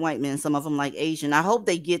not liking white men. Some of them like Asian. I hope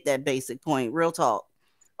they get that basic point. Real talk.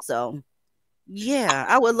 So, yeah,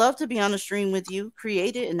 I would love to be on the stream with you.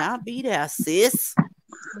 Create it and I'll be there, sis.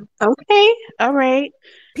 Okay. All right.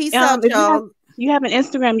 Peace out, y'all. You have an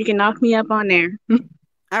Instagram. You can knock me up on there.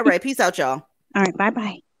 All right. Peace out, y'all. All right,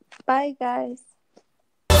 bye-bye. Bye, guys.